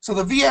 So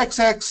the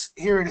VXX,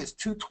 here it is,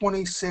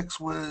 226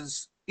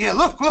 was, yeah,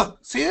 look,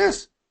 see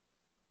this?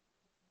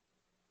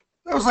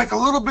 That was like a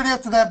little bit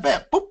after that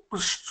bet. Boop,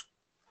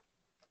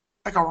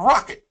 like a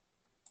rocket.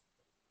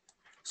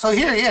 So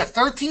here, yeah,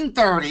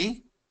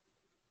 1330.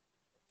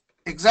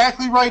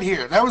 Exactly right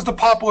here. That was the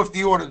pop off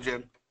the order,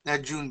 Jim,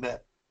 that June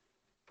bet.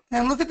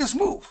 And look at this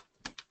move.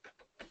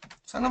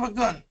 Son of a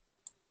gun.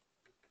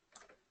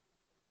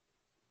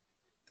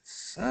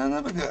 Son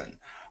of a gun.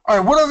 All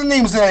right, what other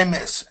names did I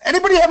miss?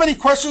 Anybody have any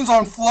questions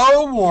on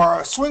flow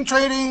or swing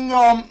trading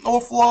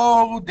or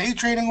flow, day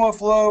trading or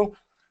flow?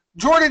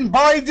 Jordan,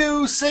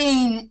 Baidu,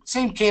 same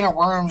can of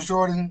worms,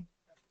 Jordan.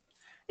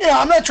 Yeah,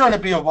 I'm not trying to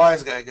be a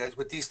wise guy, guys,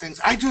 with these things.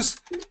 I don't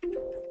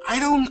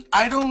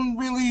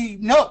really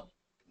know.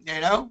 You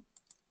know,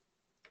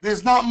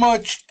 there's not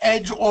much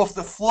edge off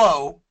the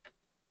flow.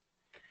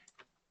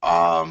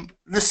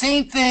 The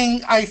same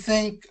thing, I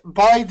think,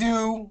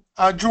 Baidu,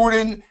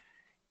 Jordan,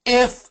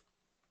 if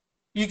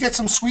you get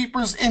some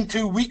sweepers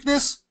into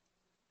weakness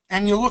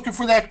and you're looking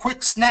for that quick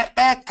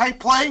snapback type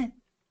play,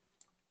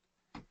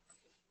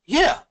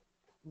 yeah.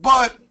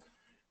 But,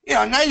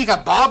 now you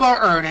got BABA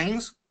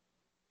earnings.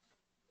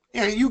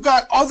 You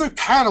got other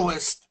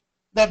catalysts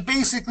that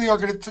basically are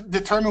going to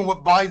determine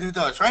what Baidu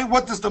does, right?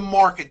 What does the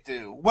market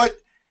do? What,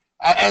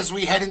 as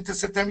we head into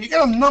September, you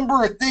got a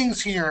number of things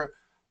here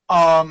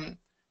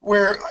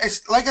where,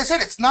 like I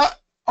said, it's not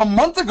a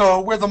month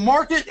ago where the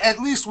market at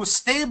least was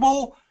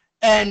stable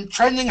and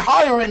trending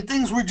higher and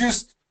things were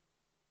just,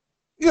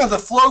 the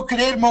flow could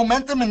add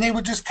momentum and they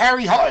would just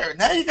carry higher.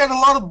 Now you got a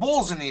lot of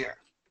bulls in the air.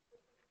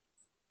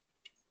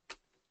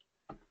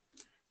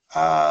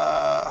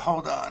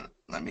 Hold on.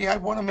 I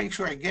want to make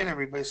sure I get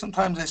everybody.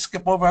 Sometimes I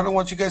skip over. I don't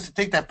want you guys to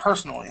take that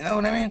personal. You know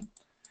what I mean?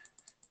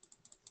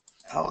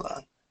 Hold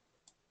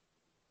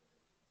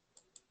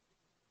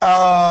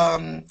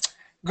on.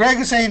 Greg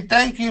is saying,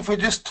 thank you for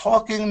just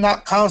talking,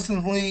 not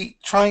constantly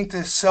trying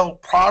to sell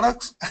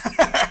products.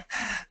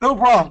 No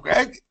problem,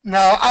 Greg.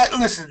 No,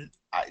 listen,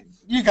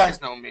 you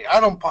guys know me. I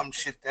don't pump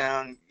shit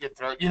down your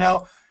throat.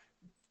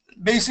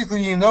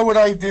 Basically, you know what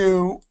I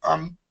do.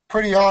 I'm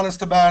pretty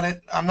honest about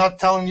it. I'm not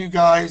telling you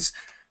guys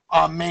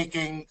I'm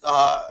making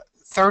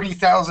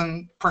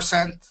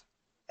 30,000%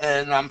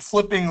 and I'm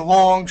flipping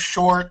long,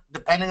 short,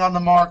 depending on the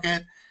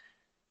market.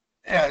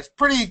 Yeah, it's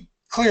pretty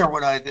clear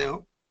what I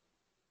do.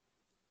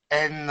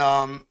 And,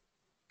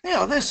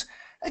 this,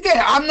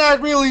 again, I'm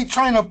not really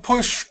trying to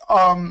push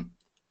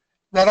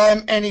that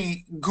I'm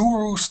any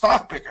guru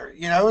stock picker.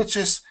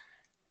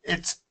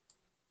 It's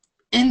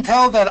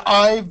intel that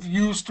I've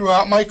used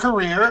throughout my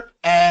career,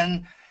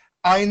 and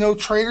I know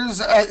traders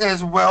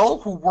as well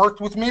who worked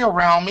with me,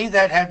 around me,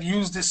 that have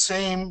used the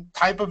same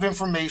type of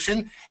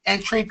information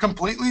and trade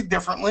completely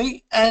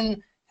differently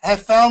and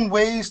have found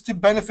ways to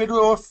benefit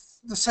off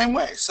the same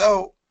way.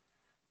 So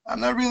I'm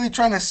not really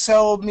trying to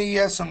sell me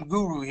as some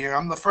guru here.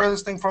 I'm the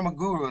furthest thing from a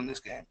guru in this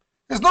game.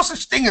 There's no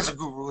such thing as a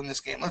guru in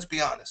this game, let's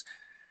be honest.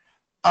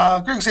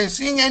 Greg says,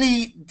 seeing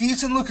any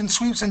decent-looking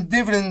sweeps and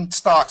dividend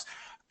stocks?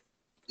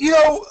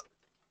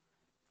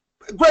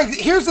 Greg,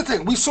 here's the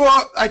thing.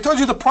 I told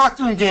you the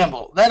Procter &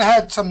 Gamble. That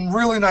had some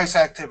really nice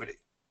activity.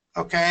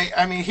 Okay?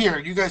 I mean, here,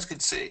 you guys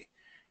could see.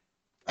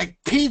 Like,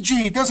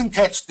 PG doesn't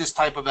catch this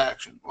type of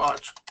action.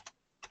 Watch.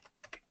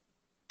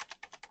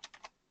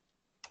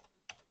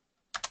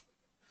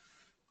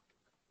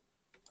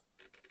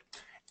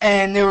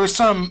 And there were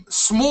some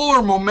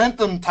smaller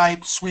momentum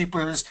type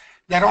sweepers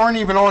that aren't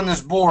even on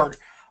this board.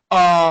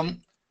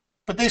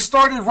 But they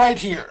started right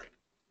here.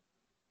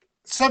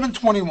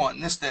 721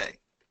 this day.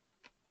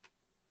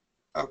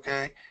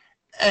 Okay.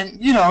 And,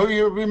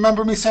 you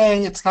remember me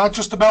saying it's not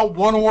just about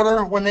one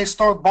order when they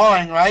start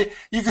buying, right?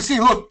 You can see,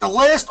 look, the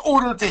last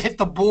order to hit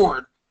the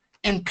board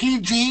in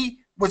PG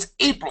was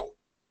April.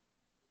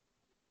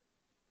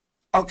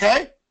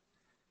 Okay?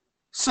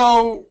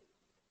 So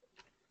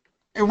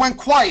it went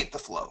quiet, the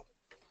flow.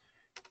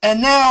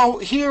 And now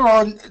here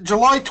on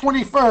July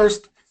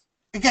 21st,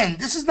 again,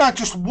 this is not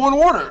just one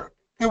order.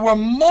 There were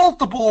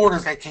multiple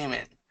orders that came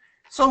in.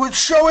 So it's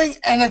showing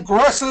an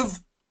aggressive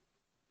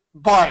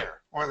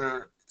buyer, or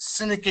the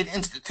syndicate,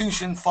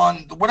 institution,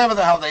 fund, whatever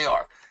the hell they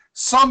are.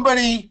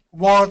 Somebody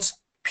wants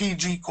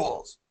PG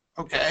calls,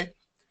 okay?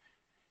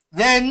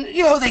 Then,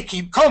 they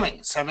keep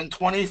coming.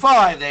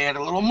 725, they add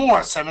a little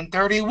more.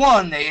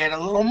 731, they add a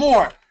little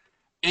more.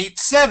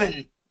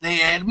 87, they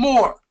add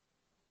more.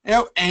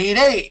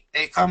 88,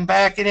 they come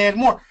back and add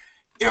more.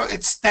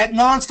 It's that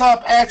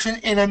nonstop action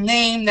in a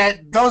name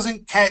that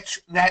doesn't catch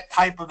that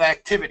type of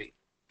activity.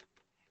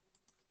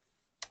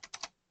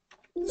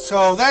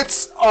 So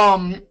that's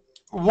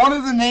one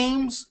of the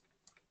names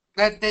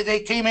that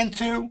they came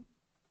into.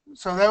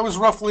 So that was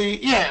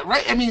roughly,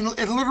 right. I mean,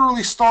 it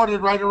literally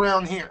started right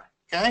around here.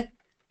 Okay.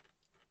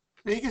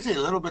 You can see a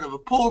little bit of a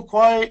pull,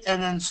 quiet,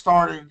 and then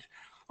started.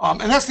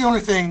 And that's the only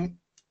thing,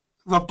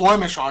 the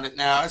blemish on it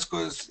now, is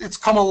because it's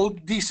come a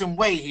decent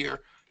way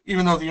here,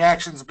 even though the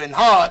action's been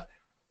hot.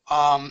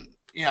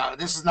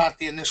 This is not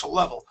the initial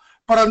level.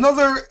 But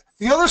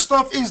the other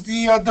stuff is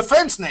the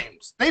defense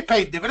names. They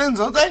paid dividends,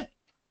 don't they?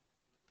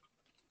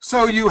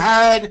 So you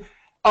had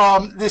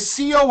the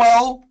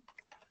COL,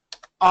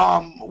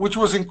 which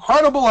was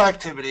incredible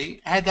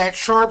activity, had that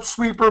sharp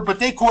sweeper, but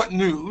they caught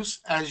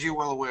news, as you're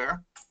well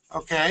aware.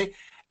 Okay.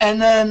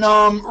 And then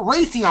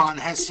Raytheon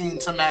has seen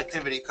some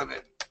activity come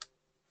in.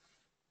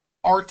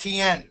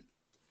 RTN.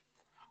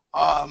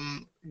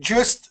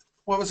 Just,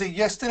 what was it,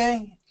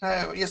 yesterday?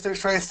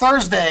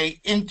 Thursday,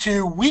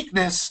 into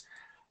weakness,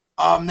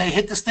 they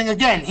hit this thing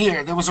again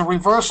here. There was a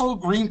reversal,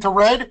 green to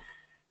red,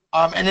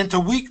 and into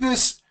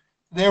weakness,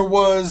 there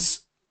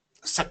was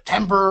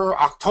September,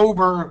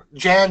 October,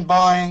 Jan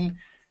buying.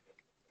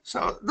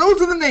 So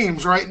those are the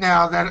names right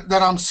now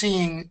that I'm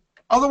seeing.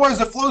 Otherwise,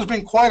 the flow's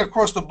been quiet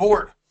across the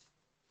board.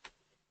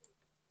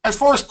 As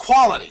far as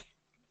quality.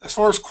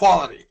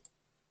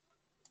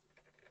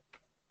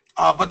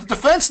 But the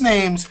defense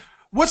names,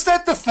 what's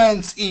that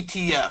defense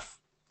ETF?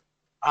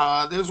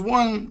 There's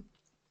one,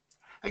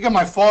 I got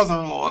my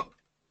father-in-law.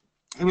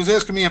 He was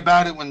asking me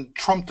about it when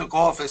Trump took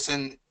office,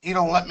 and he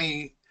don't let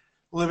me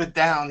live it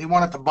down. He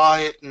wanted to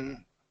buy it,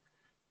 and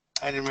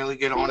I didn't really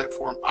get on it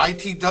for him.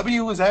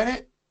 ITW, is that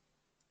it?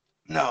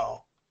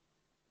 No.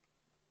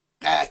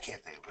 I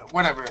can't think of it.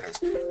 Whatever it is.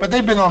 But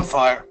they've been on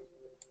fire.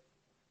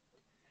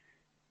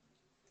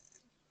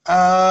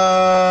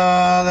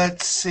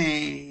 Let's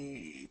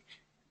see.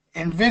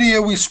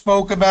 NVIDIA we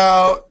spoke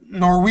about.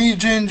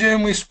 Norwegian,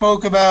 Jim, we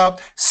spoke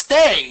about.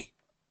 Stay.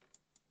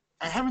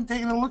 I haven't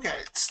taken a look at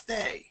it.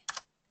 Stay.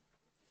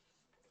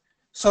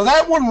 So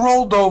that one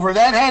rolled over.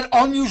 That had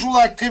unusual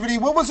activity.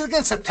 What was it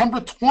again? September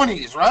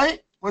 20s,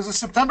 right? Was it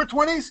September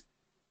 20s?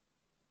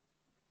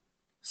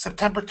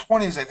 September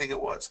 20s, I think it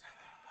was.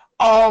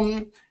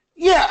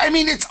 Yeah, I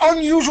mean, it's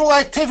unusual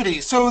activity.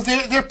 So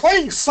they're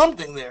playing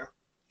something there.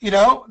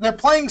 They're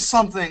playing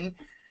something.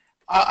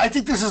 I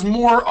think this is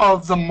more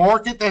of the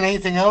market than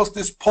anything else,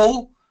 this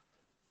pull.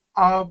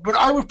 But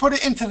I would put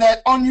it into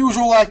that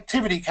unusual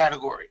activity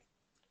category.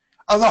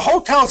 The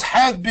hotels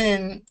have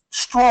been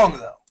strong,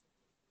 though.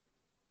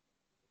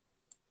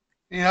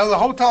 The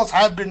hotels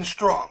have been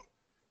strong.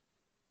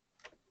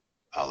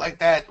 Like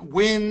that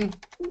Wynn.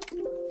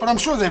 But I'm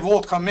sure they've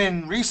all come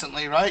in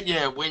recently, right?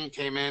 Yeah, Wynn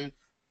came in.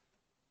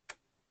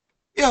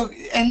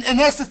 And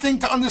that's the thing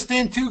to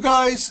understand too,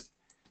 guys.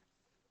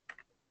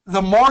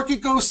 The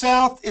market goes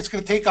south, it's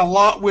going to take a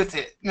lot with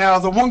it. Now,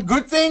 the one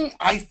good thing,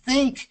 I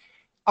think,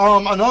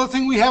 another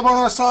thing we have on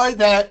our side,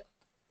 that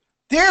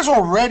there's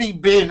already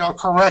been a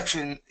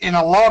correction in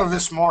a lot of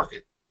this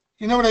market.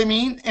 You know what I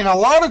mean? And a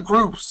lot of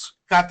groups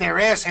got their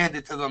ass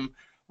handed to them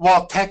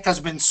while tech has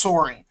been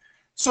soaring.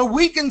 So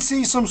we can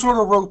see some sort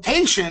of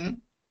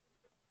rotation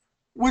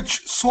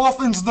which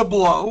softens the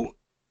blow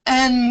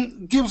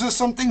and gives us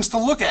some things to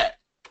look at.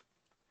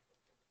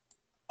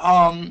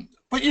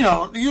 But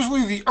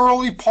usually the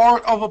early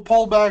part of a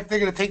pullback, they're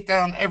going to take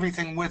down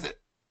everything with it.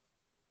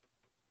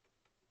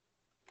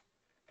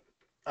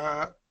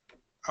 I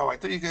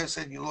thought you guys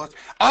said you looked.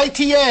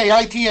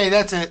 ITA,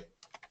 that's it.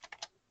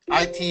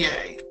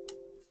 ITA.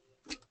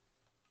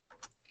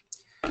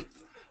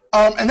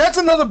 And that's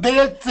another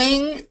bad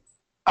thing,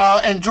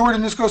 and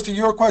Jordan, this goes to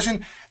your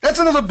question, that's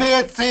another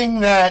bad thing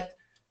that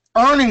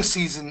earnings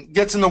season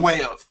gets in the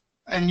way of.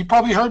 And you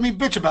probably heard me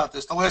bitch about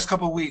this the last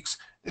couple of weeks,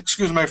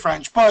 excuse my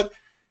French, but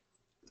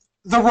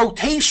the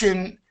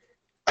rotation,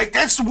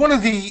 that's one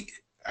of the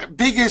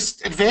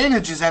biggest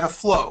advantages out of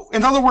flow.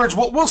 In other words,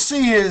 what we'll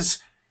see is,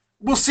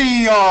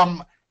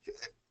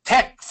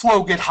 tech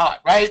flow get hot,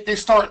 right? They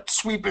start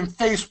sweeping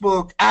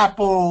Facebook,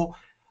 Apple,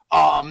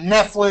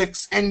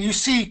 Netflix, and you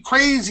see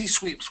crazy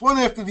sweeps, one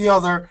after the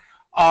other,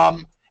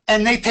 and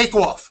they take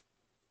off,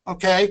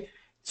 okay?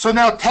 So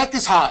now tech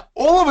is hot.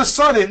 All of a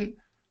sudden,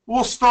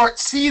 we'll start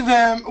seeing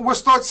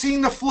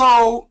the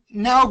flow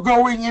now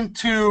going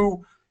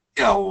into,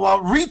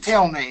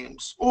 retail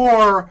names,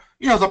 or,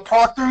 the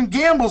Procter and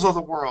Gambles of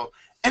the world.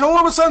 And all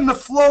of a sudden, the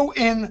flow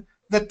in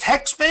the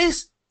tech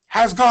space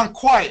has gone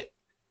quiet.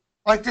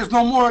 Like there's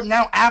no more,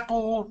 now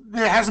Apple,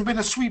 there hasn't been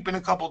a sweep in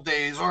a couple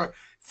days, or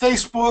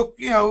Facebook,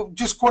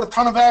 just caught a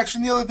ton of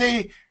action the other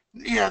day.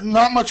 Yeah,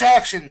 not much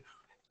action.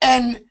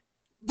 And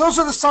those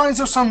are the signs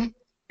of some,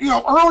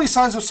 early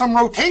signs of some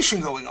rotation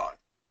going on.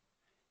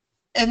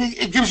 And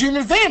it gives you an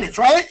advantage,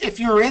 right? If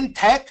you're in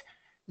tech,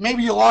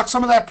 maybe you lock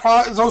some of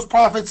those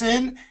profits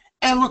in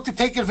and look to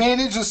take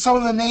advantage of some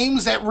of the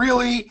names that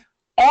really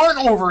aren't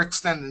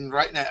overextending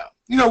right now.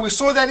 We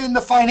saw that in the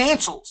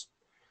financials.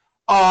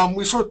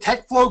 We saw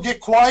tech flow get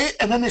quiet,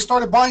 and then they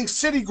started buying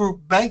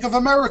Citigroup, Bank of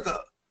America.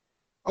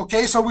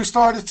 Okay, so we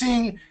started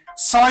seeing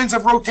signs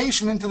of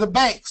rotation into the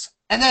banks.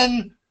 And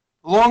then,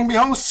 lo and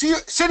behold,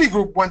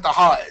 Citigroup went to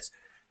highs.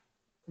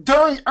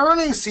 During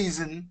earnings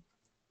season,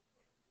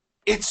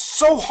 it's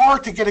so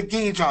hard to get a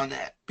gauge on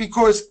that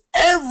because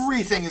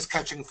everything is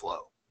catching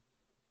flow.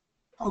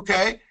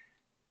 Okay?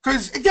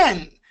 Because,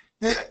 again,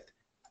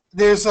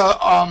 there's a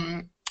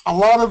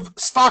lot of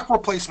stock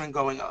replacement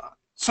going on.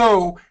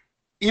 So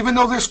even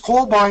though there's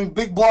call buying,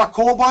 big block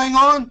call buying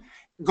on,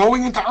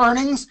 going into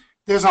earnings,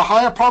 there's a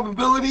higher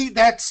probability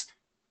that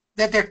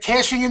they're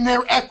cashing in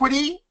their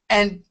equity,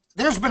 and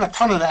there's been a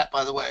ton of that,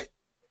 by the way.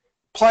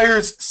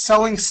 Players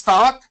selling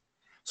stock.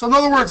 So in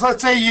other words,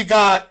 let's say you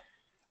got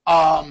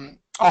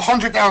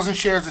 100,000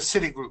 shares of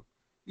Citigroup.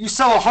 You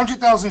sell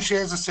 100,000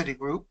 shares of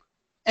Citigroup,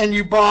 and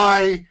you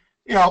buy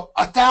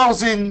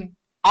 1,000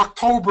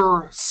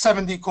 October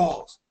 70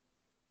 calls.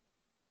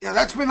 Yeah,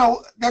 that's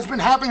been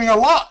happening a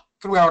lot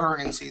throughout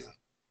earnings season.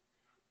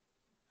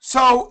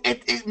 So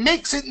it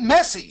makes it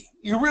messy.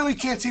 You really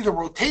can't see the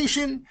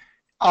rotation.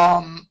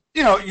 You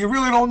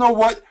really don't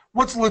know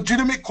what's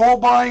legitimate call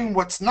buying,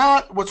 what's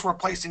not, what's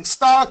replacing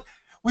stock.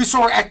 We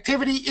saw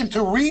activity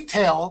into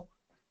retail.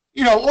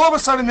 All of a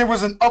sudden there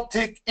was an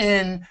uptick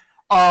in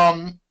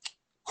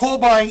call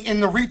buying in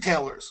the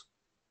retailers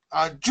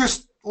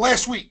just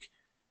last week.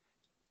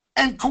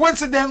 And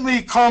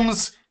coincidentally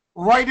comes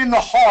right in the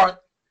heart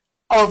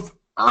of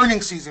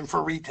earnings season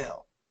for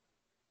retail.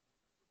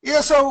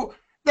 Yeah, so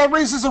that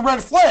raises a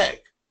red flag.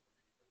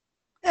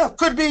 Yeah, it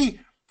could be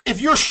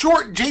if you're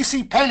short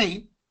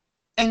JCPenney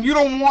and you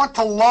don't want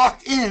to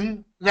lock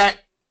in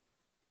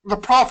the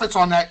profits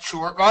on that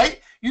short, right?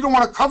 You don't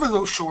want to cover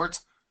those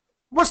shorts.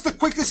 What's the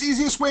quickest,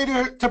 easiest way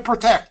to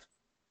protect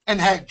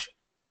and hedge?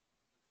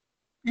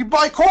 You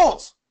buy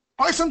calls.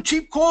 Buy some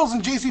cheap calls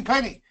in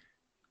JCPenney,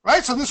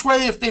 right? So this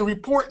way, if they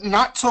report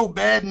not so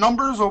bad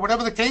numbers or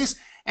whatever the case,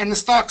 and the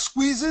stock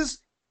squeezes,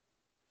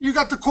 you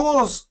got the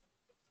calls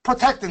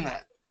protecting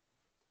that.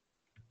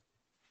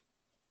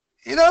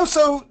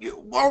 So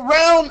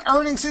around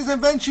earnings season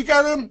events,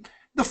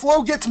 the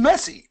flow gets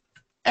messy,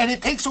 and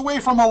it takes away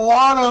from a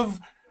lot of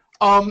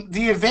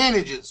the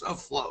advantages of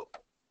flow.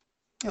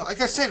 Like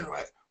I said,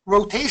 right,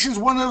 rotation is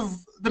one of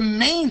the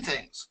main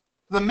things.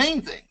 But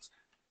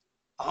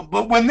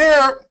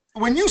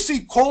when you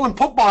see call and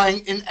put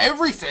buying in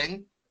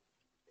everything,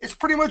 it's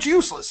pretty much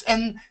useless.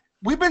 And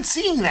we've been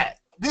seeing that.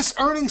 This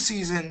earnings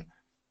season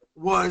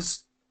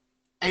was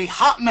a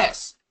hot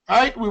mess.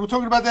 Right? We were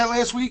talking about that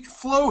last week.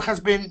 Flow has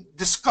been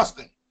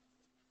disgusting.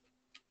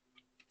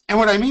 And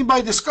what I mean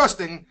by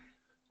disgusting,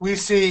 we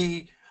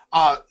see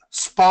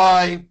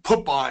SPY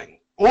put buying.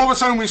 All of a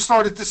sudden, we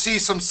started to see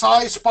some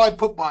size SPY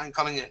put buying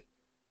coming in.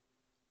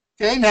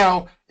 Okay,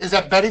 now, is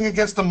that betting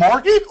against the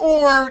market,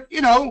 or,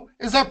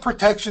 is that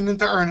protection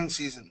into earnings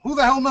season? Who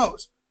the hell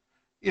knows?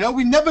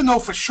 We never know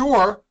for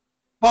sure,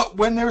 but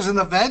when there's an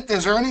event,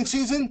 there's earnings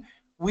season,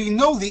 we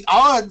know the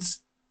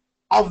odds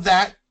of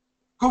that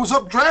goes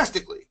up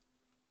drastically.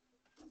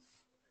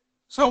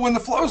 So when the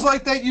flow's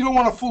like that, you don't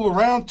want to fool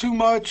around too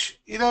much.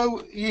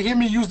 You hear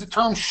me use the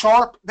term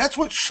sharp. That's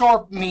what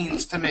sharp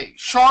means to me.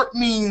 Sharp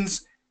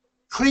means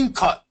clean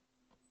cut.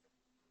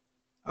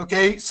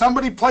 Okay,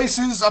 somebody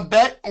places a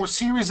bet or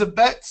series of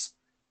bets,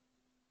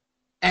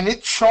 and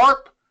it's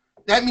sharp.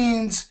 That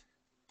means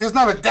there's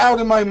not a doubt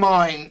in my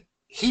mind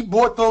he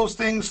bought those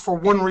things for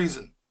one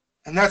reason,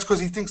 and that's because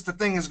he thinks the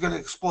thing is going to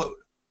explode.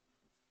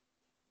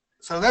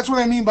 So that's what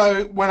I mean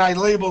by when I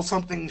label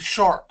something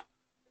sharp.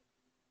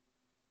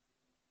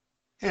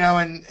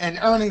 And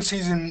earnings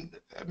season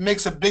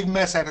makes a big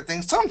mess out of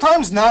things.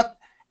 Sometimes not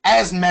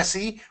as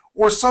messy,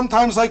 or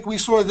sometimes like we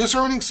saw this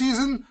earnings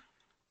season,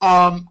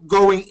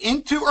 going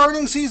into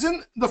earnings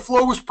season, the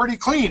flow was pretty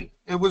clean.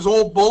 It was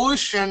all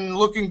bullish and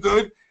looking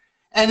good.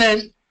 And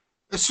then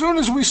as soon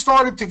as we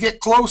started to get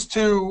close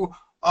to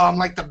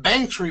like the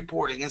banks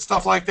reporting and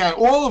stuff like that,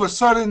 all of a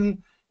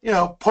sudden,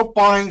 put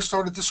buying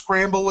started to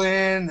scramble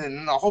in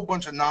and a whole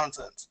bunch of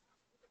nonsense.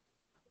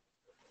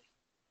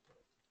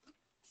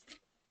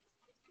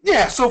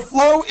 Yeah, so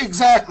flow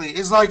exactly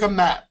is like a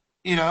map,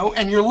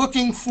 and you're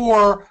looking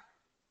for,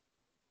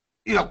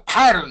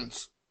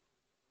 patterns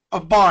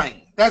of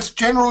buying. That's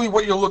generally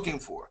what you're looking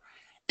for.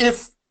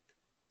 If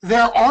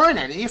there aren't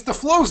any, if the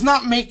flow's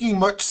not making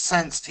much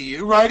sense to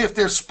you, right? If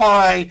there's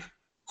SPY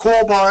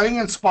call buying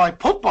and SPY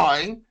put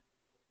buying,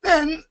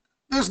 then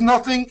there's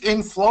nothing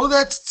in flow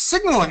that's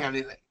signaling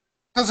anything.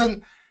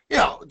 Doesn't,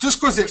 just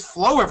because it's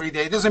flow every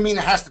day doesn't mean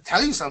it has to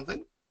tell you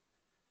something.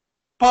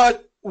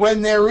 But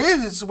when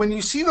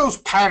you see those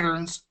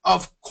patterns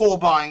of call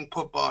buying,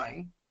 put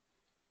buying,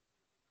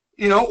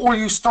 or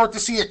you start to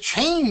see a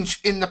change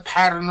in the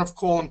pattern of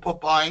call and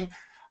put buying,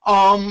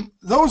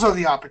 those are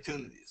the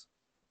opportunities.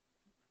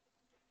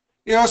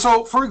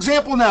 So for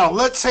example, now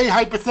let's say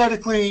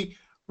hypothetically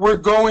we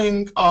go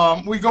into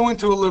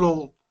a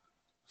little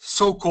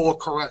so-called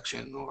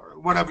correction or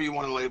whatever you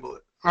want to label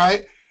it,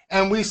 right?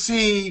 And we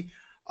see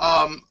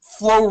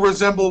flow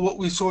resemble what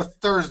we saw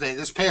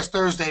this past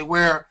Thursday,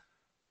 where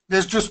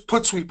there's just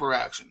put sweeper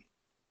action,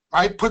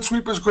 right? Put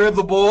sweepers grab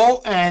the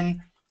ball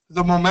and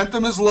the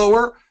momentum is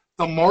lower,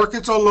 the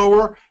markets are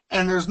lower,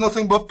 and there's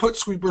nothing but put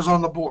sweepers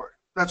on the board.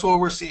 That's all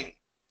we're seeing,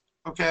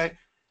 okay?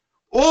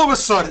 All of a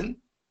sudden,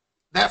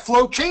 that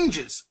flow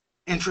changes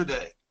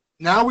intraday.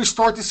 Now we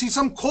start to see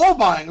some call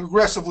buying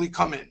aggressively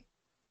come in,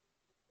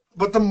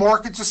 but the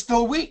markets are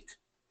still weak.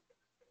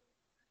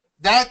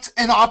 That's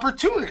an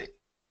opportunity,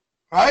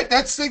 right?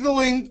 That's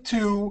signaling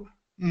to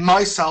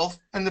myself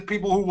and the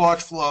people who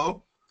watch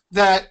flow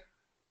that,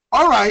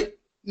 all right,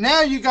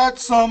 now you got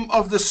some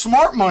of the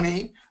smart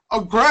money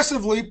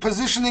aggressively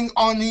positioning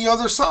on the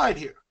other side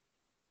here.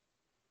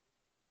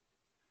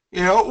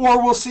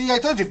 Or we'll see, I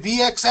told you,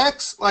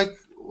 VXX, like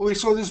we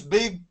saw this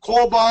big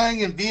call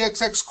buying and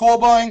VXX call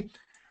buying.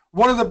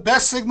 One of the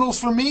best signals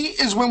for me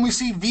is when we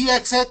see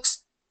VXX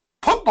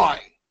put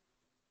buying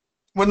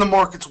when the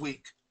market's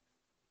weak.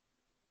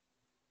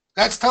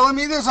 That's telling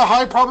me there's a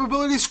high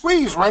probability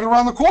squeeze right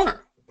around the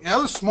corner.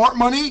 The smart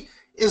money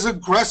is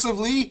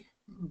aggressively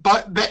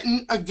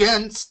betting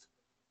against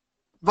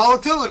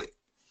volatility.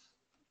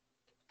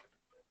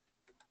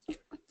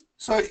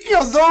 So,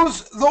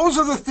 those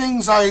are the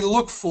things I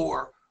look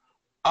for,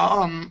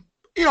 on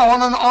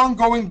an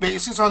ongoing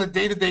basis, on a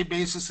day-to-day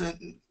basis,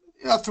 and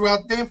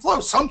throughout the day and flow.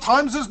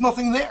 Sometimes there's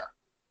nothing there.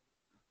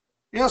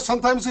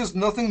 Sometimes there's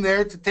nothing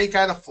there to take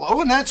out of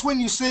flow, and that's when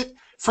you sit.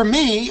 For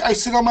me, I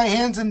sit on my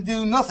hands and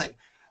do nothing.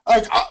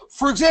 Like,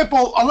 for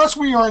example, unless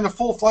we are in a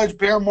full-fledged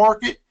bear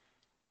market,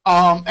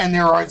 and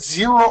there are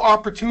zero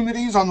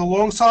opportunities on the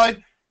long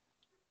side,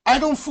 I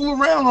don't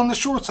fool around on the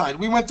short side.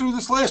 We went through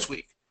this last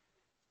week.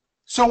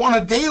 So on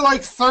a day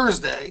like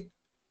Thursday,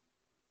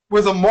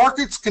 where the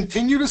markets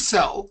continue to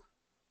sell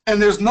and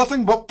there's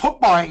nothing but put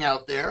buying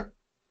out there,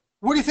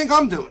 what do you think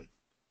I'm doing?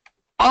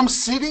 I'm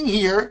sitting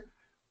here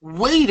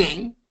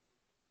waiting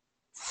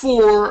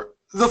for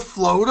the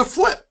flow to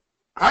flip,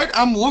 right?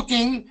 I'm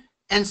looking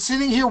and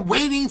sitting here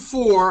waiting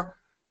for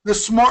the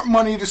smart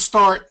money to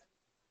start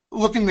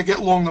looking to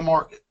get long the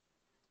market.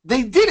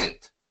 They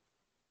didn't.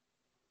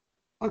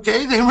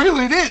 Okay, they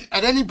really didn't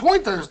at any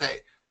point Thursday.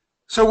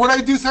 So what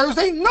I do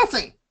Thursday?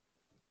 Nothing.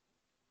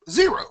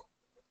 Zero.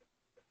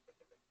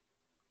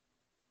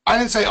 I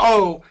didn't say,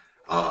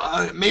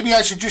 maybe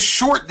I should just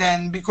short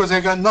then because I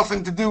got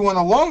nothing to do on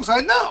the long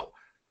side. No.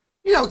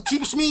 It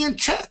keeps me in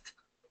check.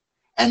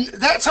 And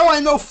that's how I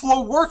know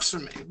flow works for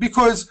me,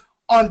 because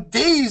on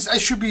days I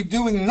should be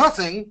doing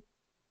nothing,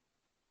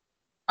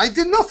 I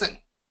did nothing.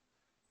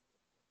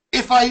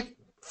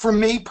 For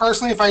me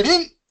personally, if I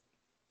didn't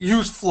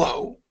use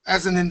flow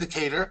as an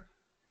indicator,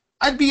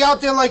 I'd be out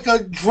there like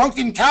a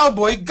drunken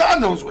cowboy. God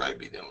knows what I'd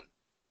be doing.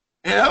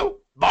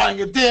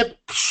 Buying a dip,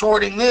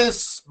 shorting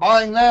this,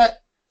 buying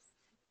that.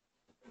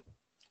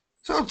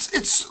 So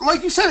it's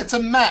like you said, it's a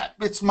map.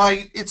 It's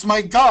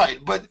my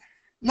guide. But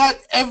not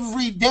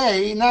every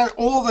day, not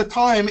all the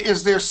time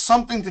is there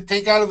something to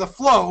take out of the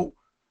flow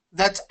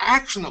that's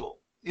actionable.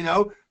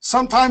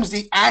 Sometimes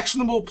the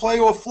actionable play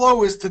or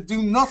flow is to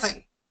do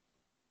nothing.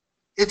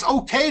 It's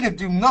okay to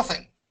do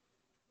nothing.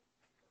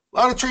 A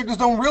lot of traders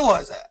don't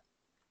realize that.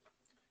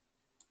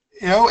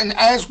 And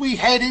as we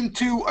head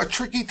into a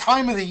tricky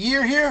time of the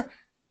year here,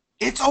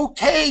 it's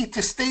okay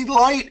to stay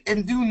light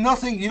and do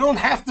nothing. You don't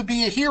have to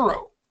be a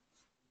hero.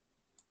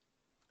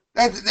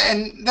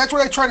 And that's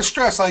what I try to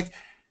stress. Like,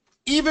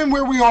 even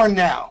where we are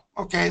now,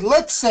 okay,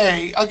 let's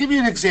say, I'll give you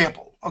an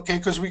example, okay,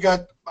 because we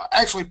got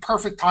actually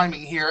perfect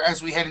timing here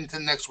as we head into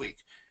next week.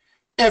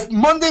 If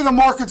Monday the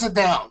markets are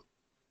down,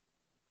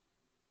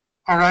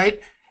 all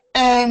right,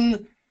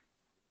 and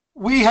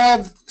we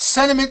have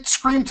sentiment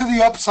scream to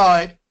the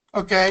upside,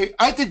 okay,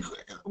 I think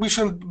we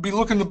should be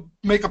looking to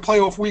make a play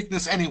off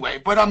weakness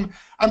anyway, but I'm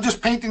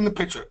just painting the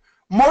picture.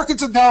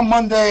 Markets are down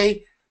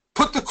Monday,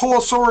 put the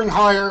call soaring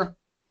higher,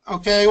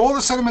 okay, all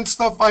the sentiment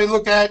stuff I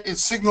look at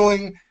is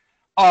signaling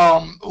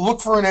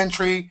look for an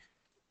entry.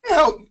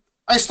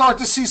 I start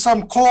to see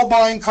some call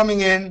buying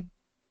coming in.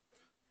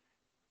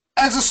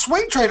 As a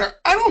swing trader,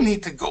 I don't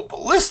need to go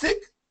ballistic.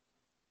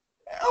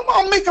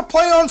 I'll make a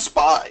play on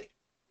SPY.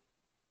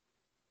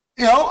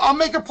 I'll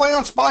make a play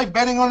on SPY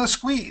betting on a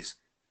squeeze.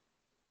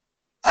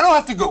 I don't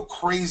have to go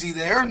crazy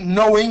there,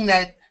 knowing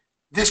that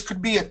this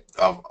could be a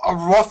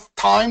rough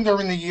time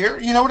during the year.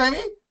 You know what I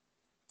mean?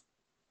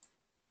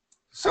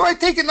 So I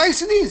take it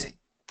nice and easy.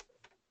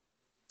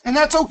 And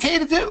that's okay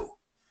to do.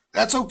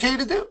 That's okay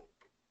to do.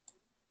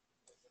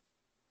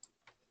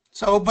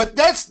 So, but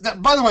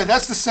by the way,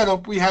 that's the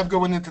setup we have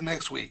going into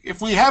next week.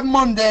 If we have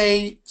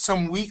Monday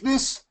some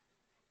weakness,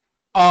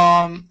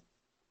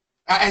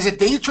 as a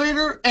day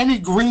trader, any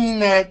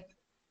green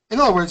in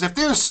other words, if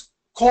there's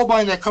call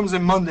buying that comes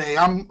in Monday,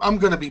 I'm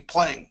going to be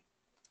playing.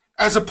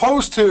 as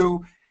opposed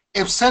to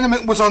if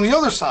sentiment was on the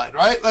other side,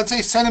 right? Let's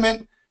say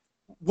sentiment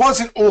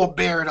wasn't all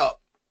bared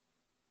up.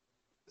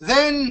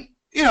 Then,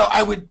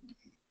 I would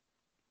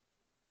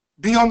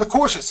be on the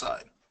cautious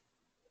side.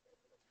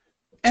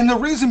 And the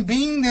reason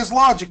being, there's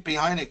logic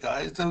behind it,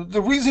 guys.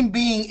 The reason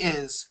being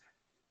is,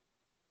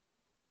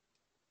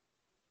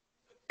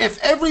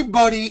 if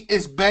everybody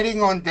is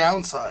betting on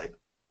downside,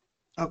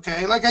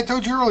 okay, like I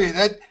told you earlier,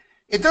 that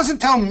it doesn't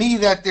tell me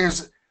that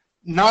there's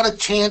not a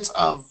chance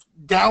of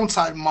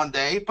downside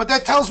Monday, but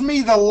that tells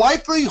me the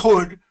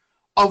likelihood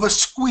of a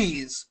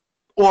squeeze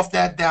off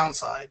that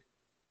downside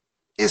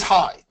is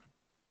high.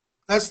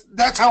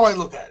 That's how I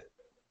look at it.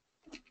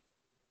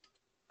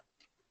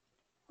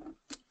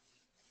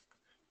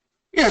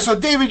 Yeah, so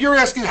David, you're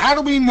asking, how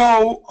do we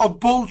know a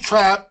bull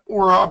trap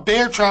or a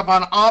bear trap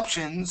on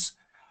options,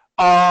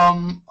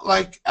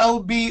 like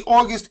LB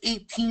August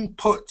 18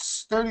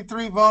 puts,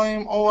 33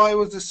 volume, OI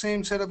was the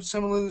same setup,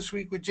 similar this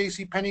week with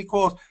JC Penney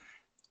calls.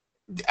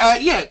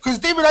 Yeah, because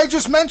David, I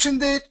just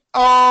mentioned it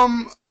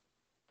a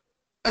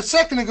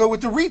second ago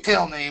with the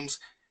retail names.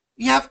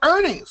 You have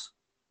earnings.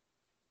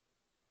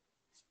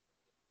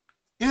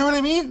 You know what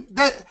I mean?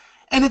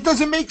 And it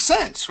doesn't make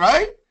sense,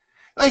 right?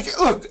 Like,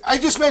 look, I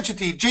just mentioned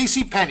to you,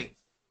 J.C. Penney.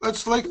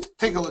 Let's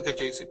take a look at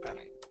J.C.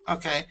 Penney.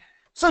 Okay,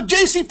 so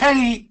J.C.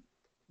 Penney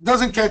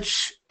doesn't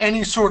catch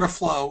any sort of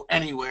flow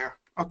anywhere.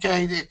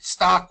 Okay, its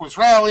stock was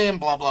rallying,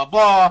 blah blah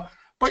blah,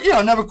 but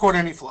never caught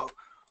any flow.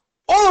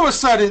 All of a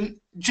sudden,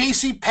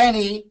 J.C.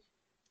 Penney,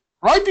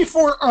 right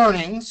before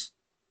earnings,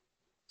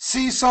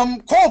 sees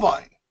some call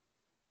buying.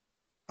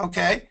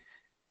 Okay,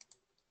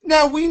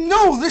 now we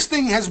know this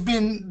thing has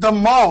been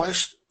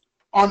demolished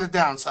on the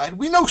downside.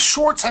 We know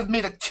shorts have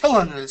made a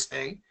killing of this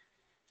thing.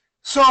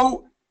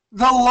 So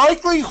the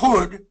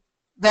likelihood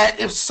that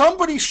if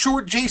somebody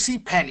short J.C.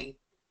 Penney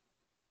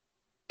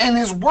and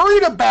is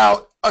worried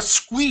about a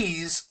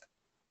squeeze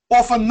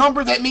off a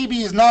number that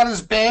maybe is not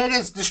as bad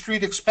as the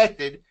street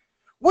expected,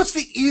 what's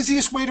the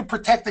easiest way to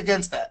protect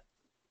against that?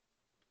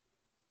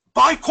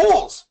 Buy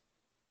calls.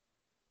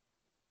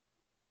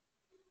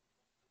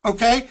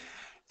 Okay?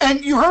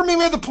 And you heard me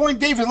make the point,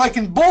 David, like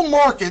in bull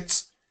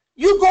markets,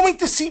 you're going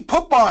to see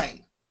put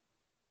buying.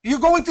 You're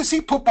going to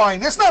see put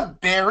buying. That's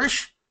not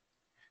bearish.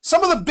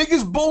 Some of the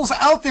biggest bulls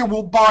out there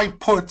will buy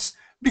puts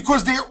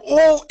because they're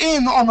all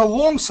in on the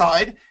long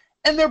side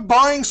and they're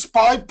buying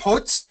SPY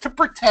puts to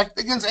protect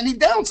against any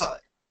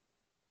downside.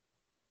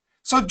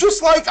 So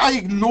just like I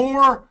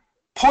ignore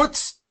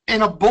puts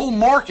in a bull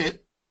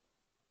market,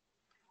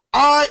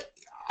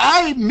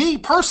 me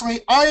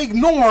personally, I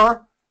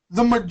ignore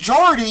the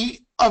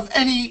majority of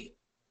any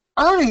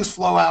earnings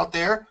flow out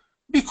there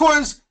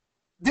because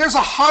there's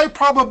a high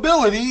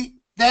probability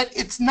that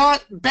it's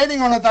not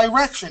betting on a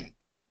direction.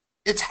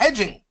 It's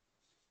hedging.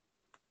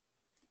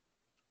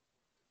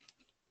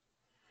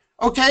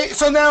 Okay,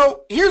 so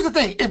now here's the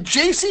thing. If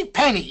J.C.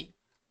 Penney,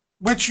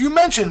 which you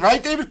mentioned,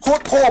 right, David,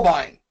 caught call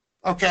buying,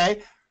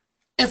 okay,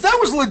 if that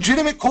was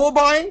legitimate call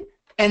buying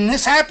and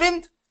this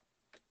happened,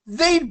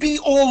 they'd be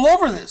all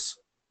over this,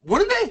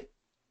 wouldn't they?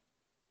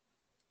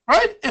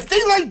 Right? If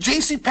they like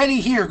J.C. Penney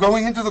here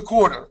going into the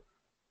quarter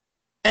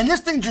and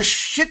this thing just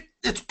shit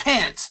its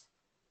pants,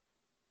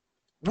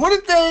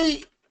 wouldn't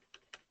they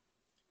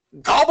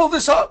gobble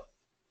this up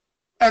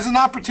as an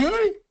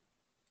opportunity?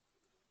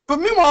 But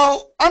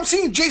meanwhile, I'm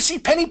seeing J.C.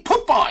 Penney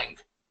put buying.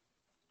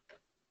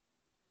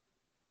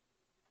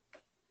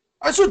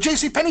 I saw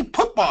J.C. Penney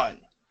put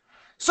buying.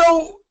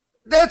 So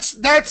that's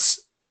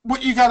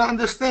what you got to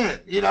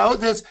understand.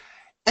 There's,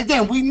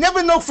 again, we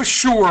never know for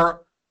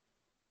sure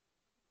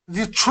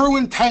the true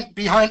intent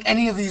behind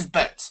any of these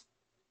bets.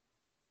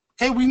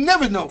 Okay, we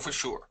never know for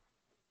sure.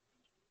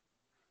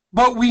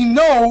 But we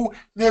know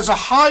there's a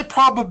high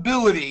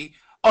probability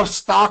of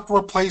stock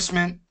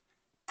replacement,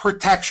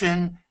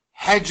 protection,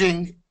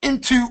 hedging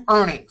into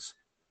earnings.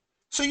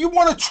 So you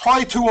want to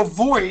try to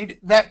avoid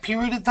that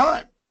period of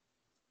time.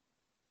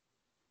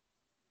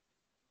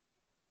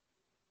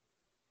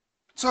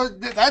 So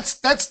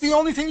that's the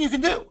only thing you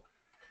can do.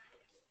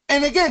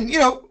 And again,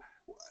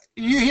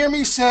 you hear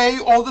me say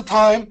all the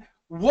time,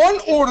 one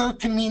order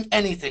can mean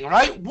anything,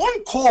 right?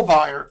 One call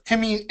buyer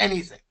can mean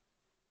anything.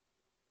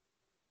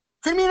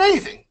 Could mean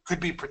anything. Could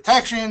be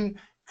protection,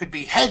 could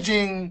be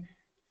hedging,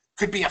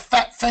 could be a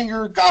fat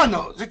finger, God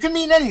knows. It could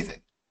mean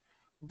anything.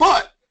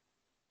 But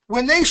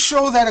when they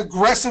show that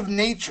aggressive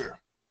nature,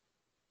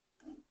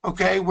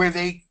 okay, where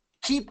they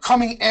keep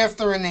coming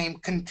after a name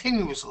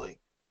continuously,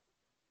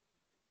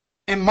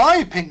 in my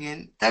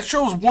opinion, that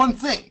shows one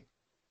thing.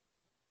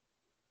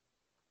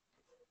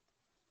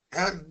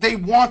 They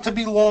want to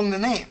be long the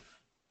name.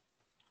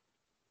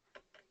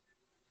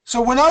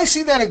 So when I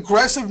see that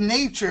aggressive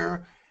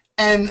nature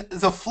and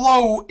the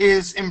flow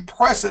is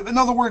impressive, in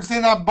other words,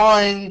 they're not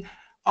buying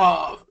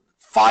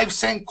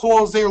 5-cent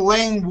calls, they're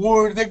laying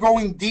wood, they're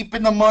going deep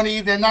in the money,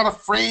 they're not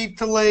afraid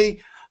to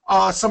lay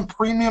some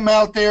premium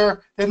out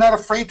there, they're not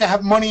afraid to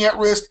have money at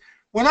risk.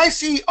 When I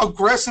see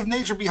aggressive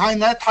nature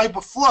behind that type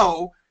of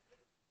flow,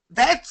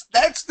 that's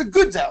the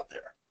goods out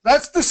there.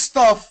 That's the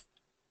stuff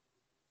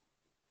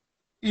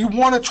you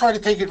want to try to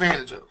take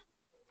advantage of.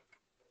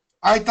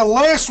 All right, the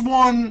last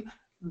one,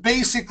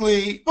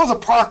 basically, well, the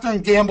Procter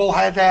and Gamble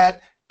had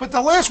that, but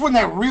the last one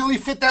that really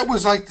fit that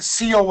was like the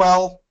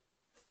COL.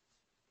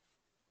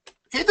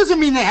 Okay, it doesn't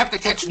mean they have to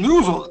catch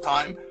news all the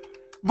time,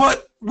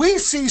 but we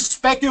see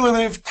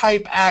speculative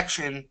type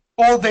action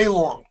all day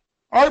long.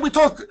 All right, we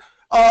talked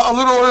a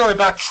little earlier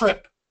about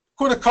Trip.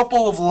 Put a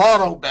couple of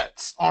lotto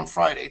bets on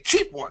Friday,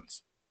 cheap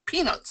ones,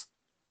 peanuts.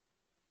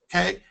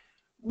 Okay,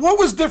 what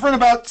was different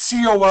about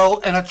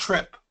COL and a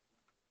Trip?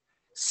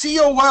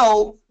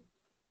 COL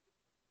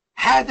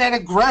had that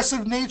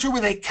aggressive nature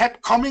where they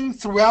kept coming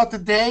throughout the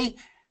day,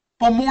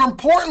 but more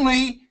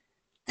importantly,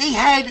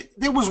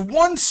 there was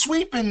one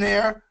sweep in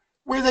there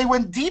where they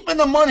went deep in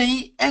the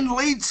money and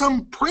laid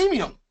some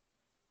premium.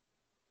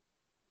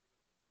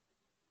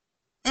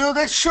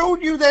 That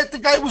showed you that the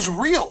guy was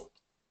real.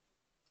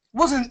 It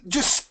wasn't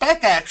just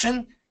spec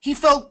action. He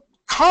felt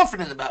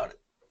confident about it.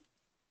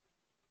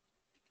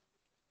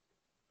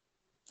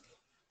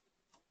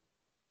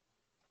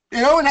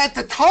 And at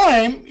the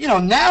time,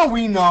 now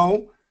we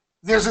know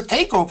there's a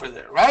takeover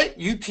there, right?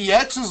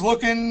 UTX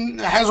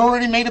has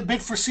already made a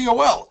bid for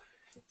COL.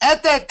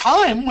 At that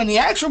time, when the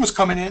action was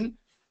coming in,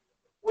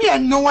 we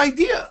had no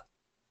idea.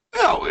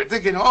 We're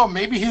thinking,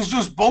 maybe he's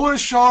just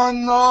bullish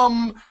on,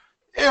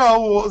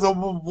 the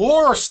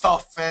war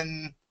stuff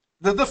and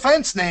the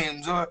defense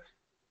names.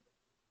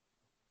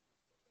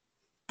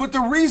 But the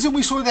reason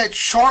we saw that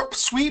sharp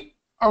sweep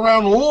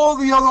around all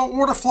the other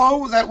order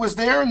flow that was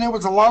there, and there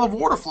was a lot of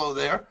order flow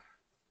there,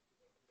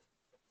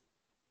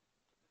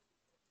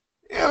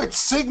 it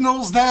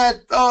signals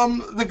that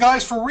the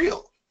guy's for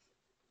real.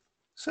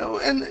 So,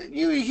 and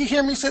you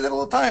hear me say that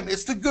all the time.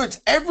 It's the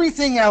goods.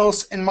 Everything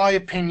else, in my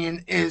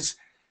opinion, is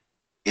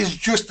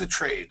just a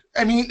trade.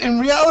 I mean, in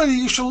reality,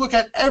 you should look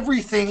at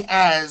everything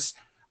as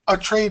a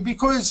trade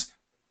because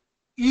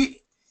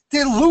the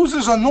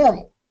losers are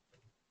normal.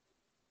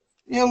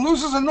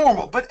 Losers are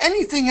normal. But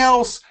anything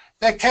else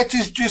that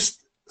catches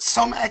just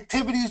some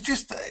activity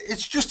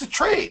it's just a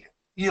trade.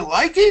 You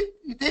like it,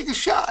 you take a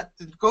shot.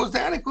 It goes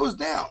down, it goes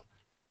down.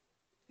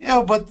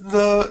 But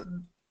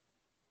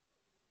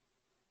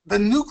the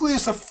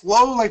nucleus of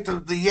flow, like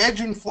the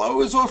edge and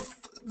flow, is off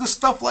the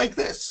stuff like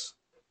this.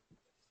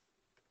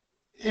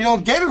 You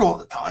don't get it all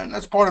the time.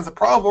 That's part of the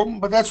problem.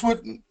 But that's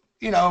what,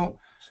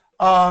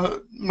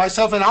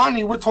 myself and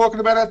Ani were talking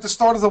about at the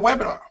start of the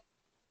webinar.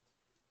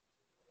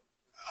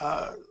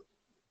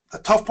 The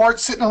tough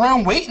part's sitting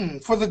around waiting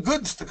for the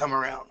goods to come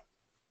around.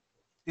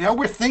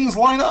 Where things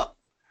line up.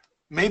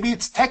 Maybe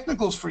it's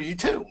technicals for you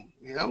too.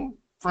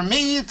 For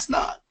me, it's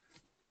not.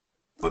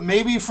 But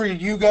maybe for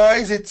you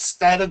guys, it's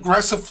that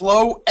aggressive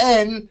flow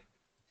and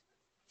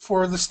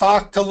for the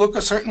stock to look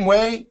a certain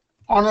way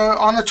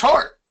on a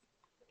chart.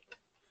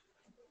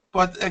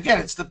 But again,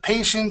 it's the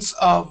patience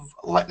of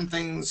letting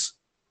things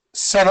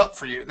set up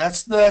for you.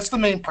 That's the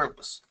main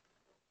purpose.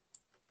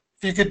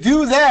 If you could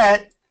do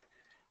that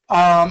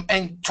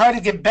and try to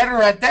get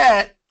better at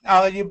that,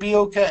 you'll be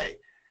okay.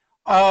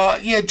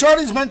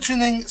 Johnny's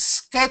mentioning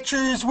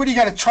Skechers. What do you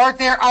got, a chart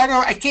there?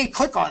 I can't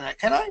click on that.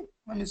 Can I?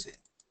 Let me see.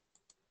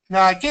 No,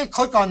 I can't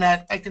click on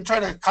that. I can try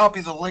to copy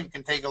the link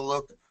and take a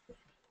look.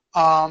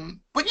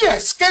 But yeah,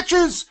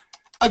 Skechers,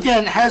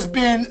 again, has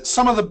been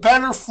some of the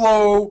better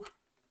flow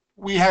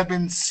we have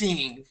been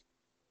seeing.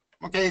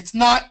 Okay, it's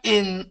not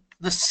in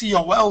the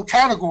COL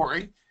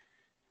category.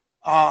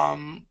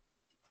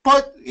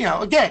 But,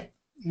 again,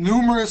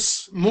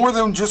 more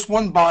than just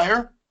one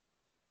buyer.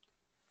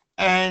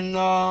 And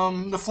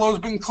the flow's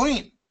been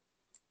clean.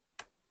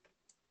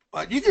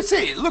 But you can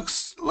see it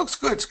looks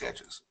good,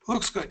 Skechers.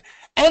 Looks good.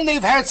 And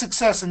they've had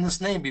success in this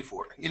name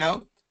before,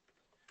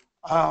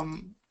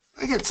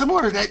 Again,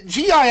 similar to that,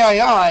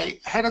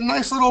 GIII had a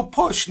nice little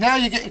push. Now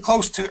you're getting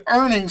close to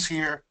earnings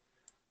here,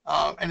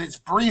 and it's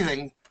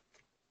breathing.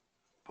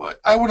 But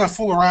I wouldn't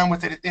fool around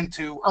with it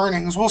into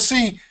earnings. We'll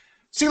see.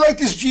 See, like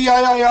this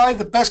GIII,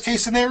 the best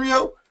case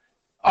scenario,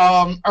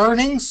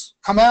 earnings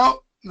come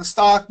out, the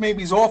stock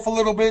maybe is off a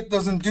little bit,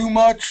 doesn't do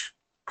much,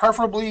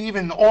 preferably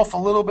even off a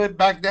little bit,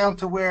 back down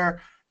to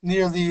where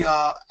near the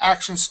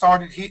action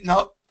started heating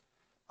up.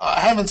 I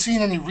haven't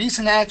seen any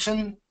recent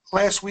action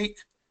last week.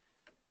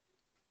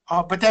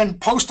 But then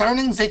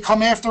post-earnings, they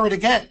come after it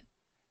again.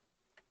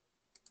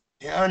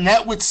 And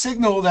that would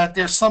signal that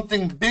there's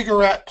something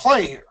bigger at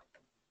play here.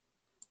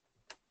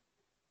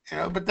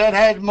 But that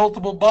had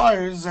multiple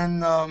buyers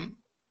and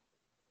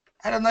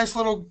had a nice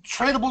little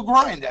tradable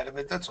grind out of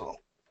it, that's all.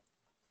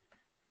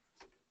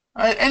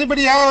 All right,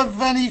 anybody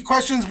have any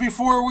questions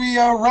before we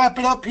wrap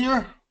it up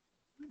here?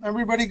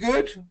 Everybody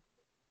good?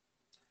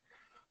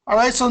 All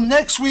right, so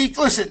next week,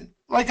 listen,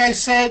 like I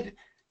said,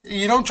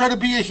 you don't try to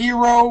be a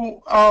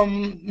hero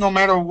no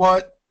matter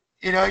what.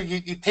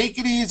 You take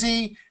it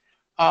easy.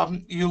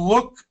 You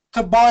look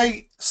to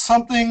buy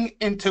something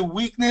into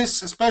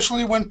weakness,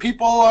 especially when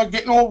people are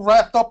getting all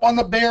wrapped up on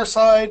the bear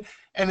side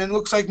and it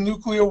looks like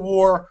nuclear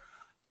war.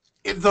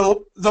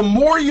 The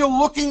more you're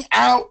looking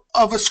out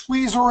of a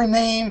squeeze or a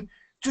name,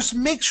 just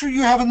make sure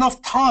you have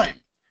enough time.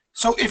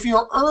 So if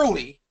you're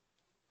early,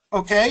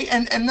 Okay,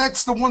 and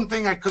that's the one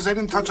thing, because I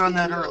didn't touch on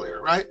that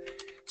earlier, right?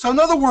 So in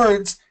other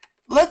words,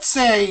 let's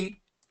say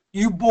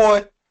you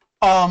bought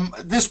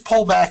this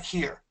pullback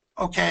here,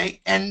 okay,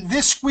 and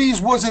this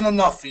squeeze wasn't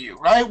enough for you,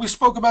 right? We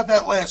spoke about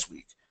that last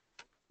week.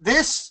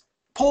 This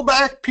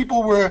pullback,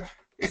 people were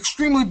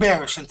extremely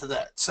bearish into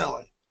that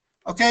selling.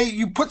 Okay,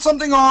 you put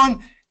something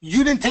on,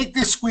 you didn't take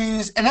this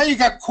squeeze, and now you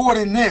got caught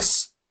in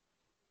this.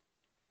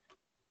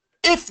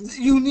 If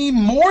you need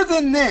more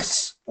than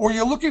this, or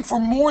you're looking for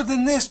more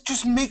than this,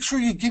 just make sure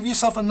you give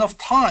yourself enough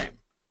time.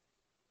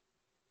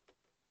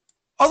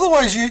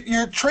 Otherwise,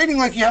 you're trading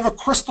like you have a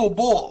crystal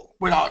ball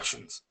with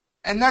options,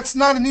 and that's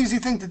not an easy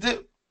thing to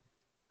do.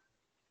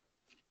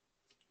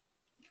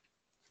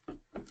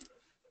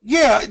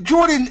 Yeah,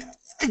 Jordan,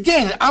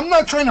 again, I'm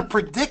not trying to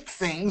predict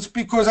things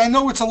because I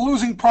know it's a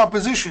losing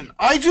proposition.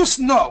 I just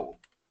know.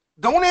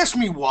 Don't ask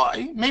me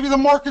why. Maybe the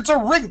markets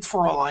are rigged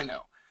for all I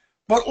know.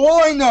 But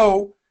all I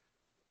know,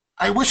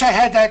 I wish I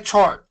had that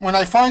chart. When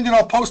I find it,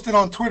 I'll post it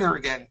on Twitter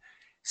again.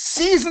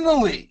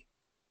 Seasonally,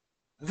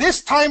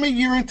 this time of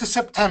year into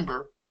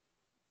September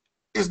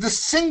is the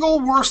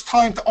single worst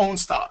time to own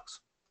stocks.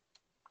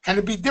 Can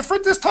it be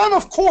different this time?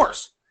 Of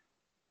course.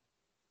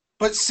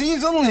 But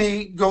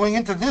seasonally, going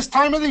into this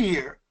time of the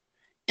year,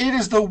 it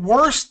is the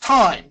worst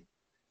time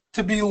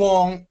to be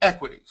long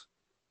equities.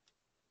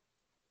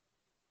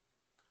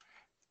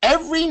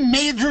 Every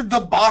major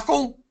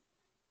debacle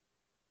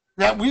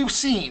that we've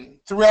seen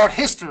throughout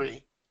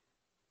history,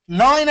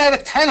 9 out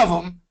of 10 of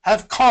them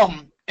have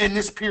come in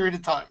this period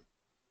of time.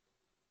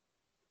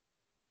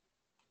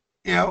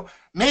 You know,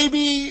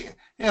 maybe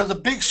the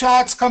big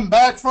shots come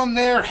back from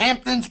their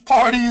Hamptons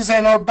parties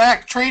and are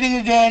back trading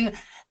again,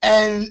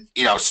 and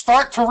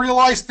start to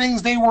realize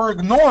things they were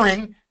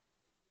ignoring,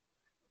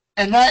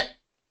 and that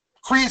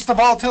creates the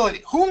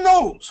volatility. Who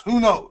knows? Who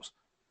knows?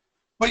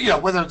 But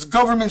whether it's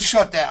government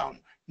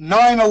shutdown,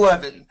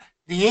 9/11,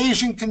 the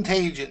Asian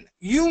contagion,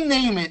 you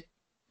name it,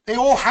 they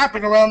all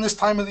happen around this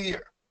time of the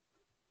year.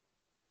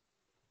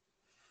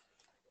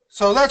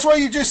 So that's why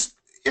you just,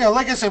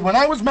 like I said, when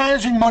I was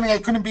managing money, I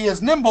couldn't be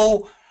as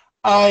nimble.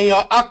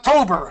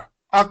 October,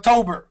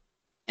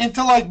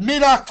 into like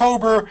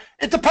mid-October,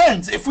 it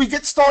depends. If we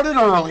get started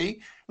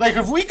early, like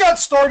if we got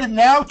started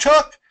now,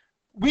 Chuck,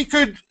 we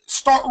could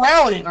start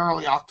rallying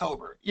early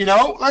October.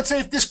 Let's say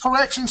if this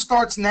correction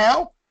starts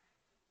now,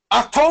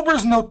 October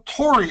is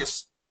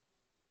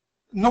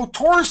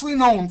notoriously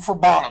known for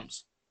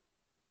bottoms.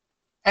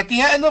 At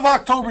the end of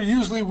October,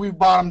 usually we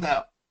bottomed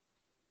out.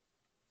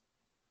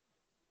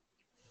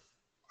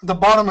 The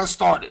bottom has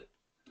started.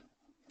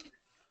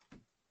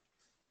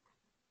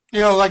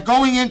 Like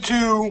going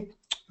into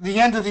the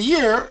end of the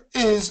year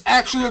is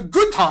actually a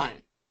good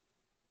time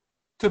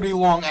to be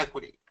long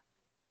equity.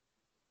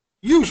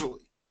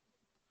 Usually.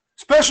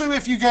 Especially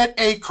if you get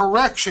a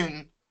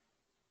correction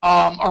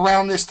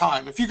around this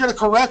time. If you get a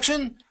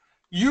correction,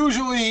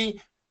 usually,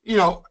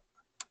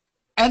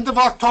 end of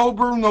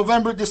October,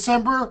 November,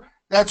 December,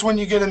 that's when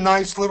you get a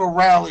nice little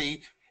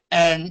rally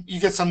and you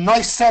get some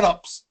nice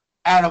setups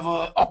out of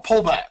a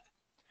pullback.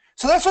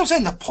 So that's what I'm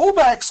saying. The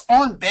pullbacks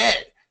aren't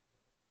bad.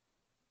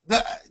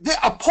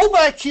 A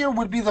pullback here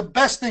would be the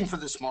best thing for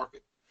this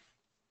market.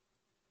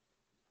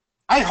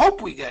 I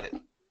hope we get it.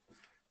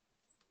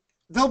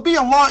 There'll be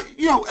a lot,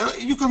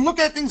 you can look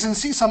at things and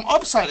see some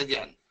upside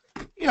again.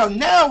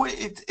 Now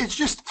it's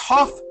just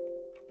tough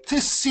to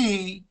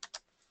see,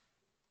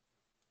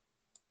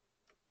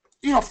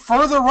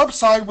 further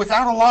upside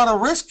without a lot of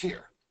risk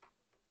here.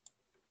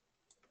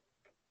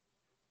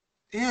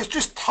 It's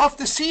just tough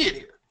to see it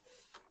here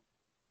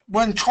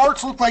when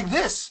charts look like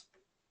this.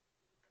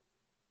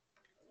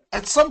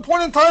 At some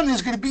point in time,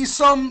 there's going to be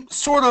some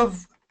sort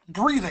of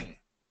breathing.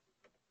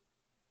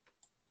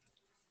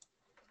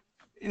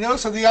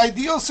 So the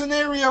ideal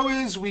scenario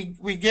is we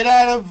get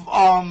out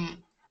of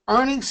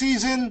earnings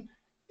season,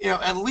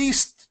 at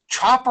least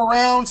chop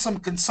around some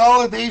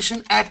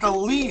consolidation at the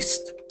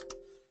least.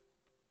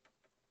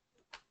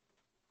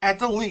 At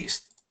the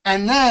least.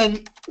 And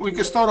then we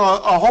can start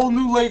a whole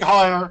new leg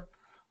higher.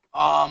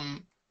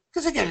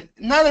 Because again,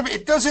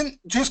 it doesn't,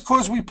 just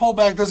because we pull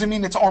back doesn't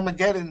mean it's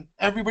Armageddon.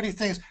 Everybody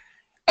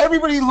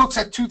looks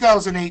at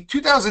 2008.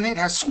 2008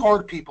 has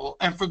scarred people,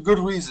 and for good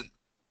reason.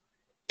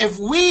 If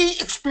we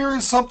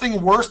experience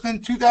something worse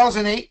than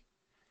 2008,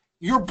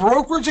 your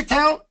brokerage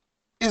account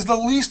is the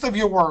least of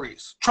your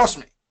worries. Trust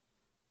me.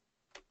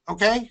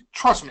 Okay?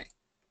 Trust me.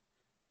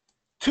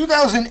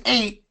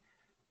 2008,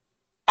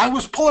 I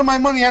was pulling my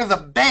money out of the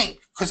bank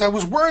because I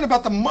was worrying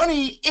about the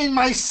money in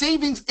my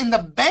savings in the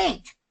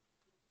bank.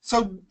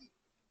 So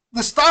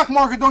the stock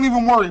market, don't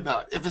even worry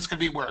about if it's going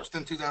to be worse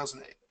than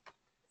 2008.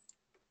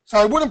 So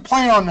I wouldn't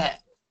plan on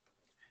that.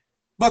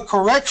 But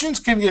corrections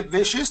can get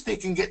vicious. They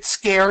can get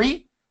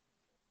scary.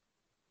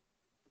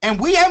 And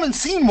we haven't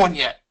seen one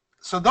yet.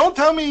 So don't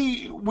tell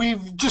me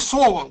we've just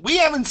saw one. We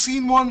haven't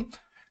seen one.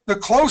 The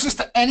closest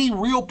to any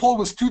real pull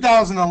was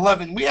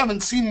 2011. We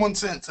haven't seen one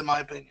since, in my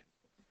opinion.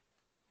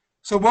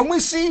 So when we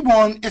see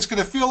one, it's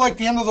going to feel like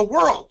the end of the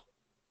world.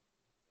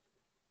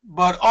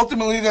 But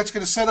ultimately, that's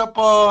going to set up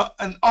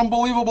an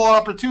unbelievable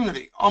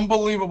opportunity.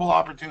 Unbelievable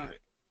opportunity.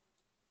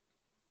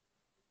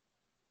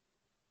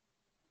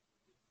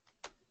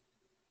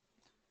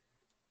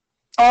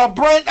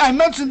 Brent, I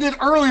mentioned it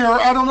earlier.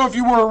 I don't know if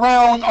you were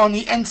around on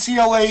the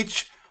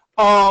NCLH.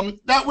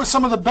 That was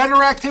some of the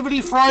better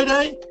activity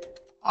Friday.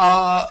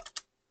 Uh,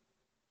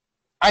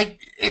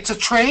 it's a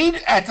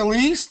trade at the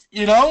least.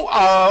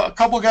 A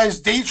couple of guys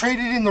day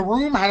traded in the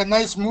room, had a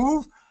nice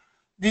move.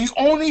 The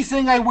only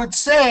thing I would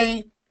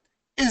say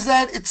is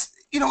that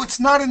it's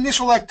not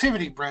initial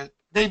activity, Brent.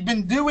 They've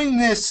been doing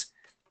this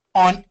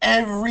on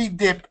every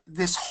dip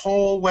this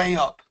whole way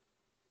up.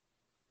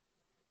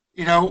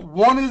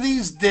 One of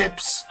these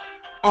dips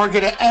are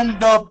going to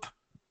end up,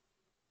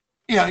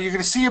 you're going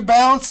to see a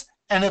bounce,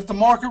 and if the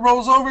market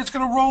rolls over, it's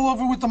going to roll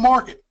over with the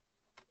market.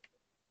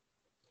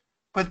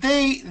 But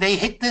they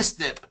hit this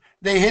dip,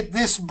 they hit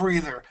this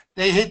breather,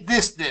 they hit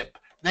this dip,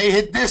 they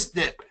hit this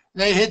dip,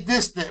 they hit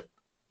this dip.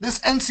 This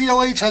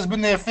NCLH has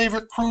been their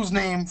favorite cruise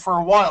name for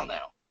a while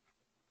now.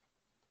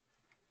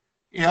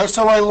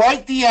 So I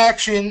like the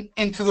action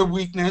into the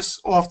weakness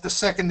off the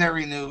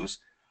secondary news.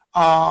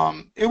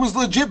 It was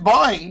legit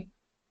buying.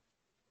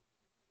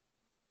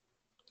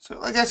 So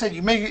like I said,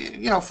 you make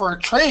it, for a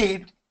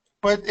trade,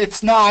 but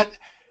it's not.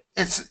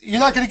 You're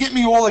not going to get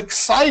me all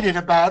excited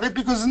about it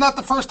because it's not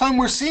the first time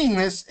we're seeing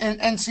this in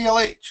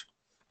NCLH.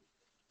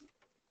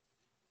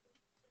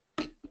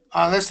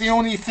 That's the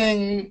only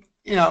thing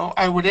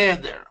I would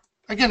add there.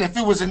 Again, if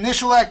it was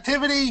initial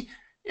activity,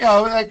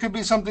 that could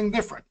be something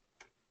different.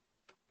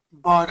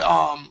 But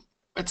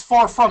it's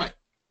far from it.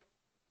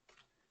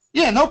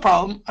 Yeah, no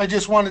problem. I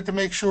just wanted to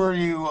make sure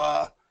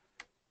I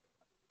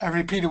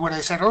repeated what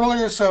I said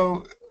earlier,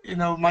 so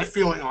my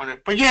feeling on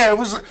it. But yeah, it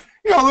was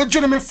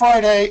legitimate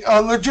Friday,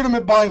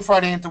 legitimate buying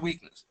Friday into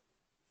weakness.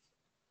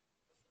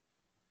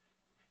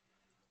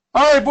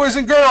 All right, boys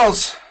and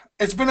girls,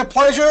 it's been a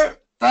pleasure.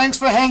 Thanks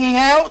for hanging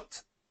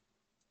out.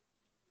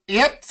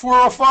 Yep,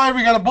 4:05.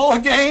 We got a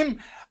bullet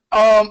game.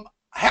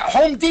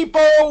 Home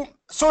Depot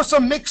saw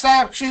some mixed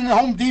action.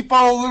 Home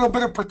Depot, a little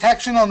bit of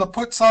protection on the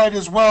put side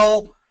as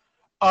well.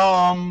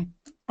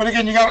 But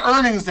again, you got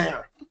earnings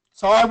there,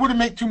 so I wouldn't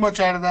make too much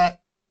out of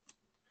that.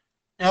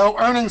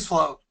 Earnings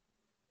flow.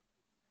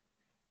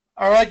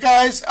 All right,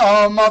 guys.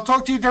 I'll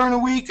talk to you during the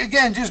week.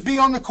 Again, just be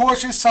on the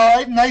cautious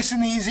side, nice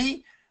and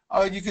easy.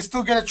 You can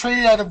still get a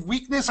trade out of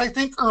weakness, I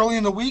think, early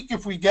in the week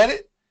if we get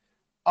it.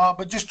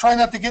 But just try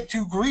not to get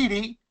too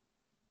greedy.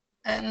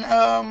 And,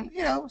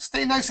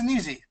 stay nice and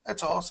easy.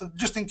 That's all. So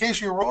just in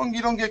case you're wrong,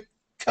 you don't get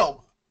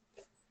killed.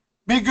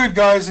 Be good,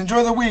 guys.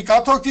 Enjoy the week.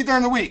 I'll talk to you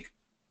during the week.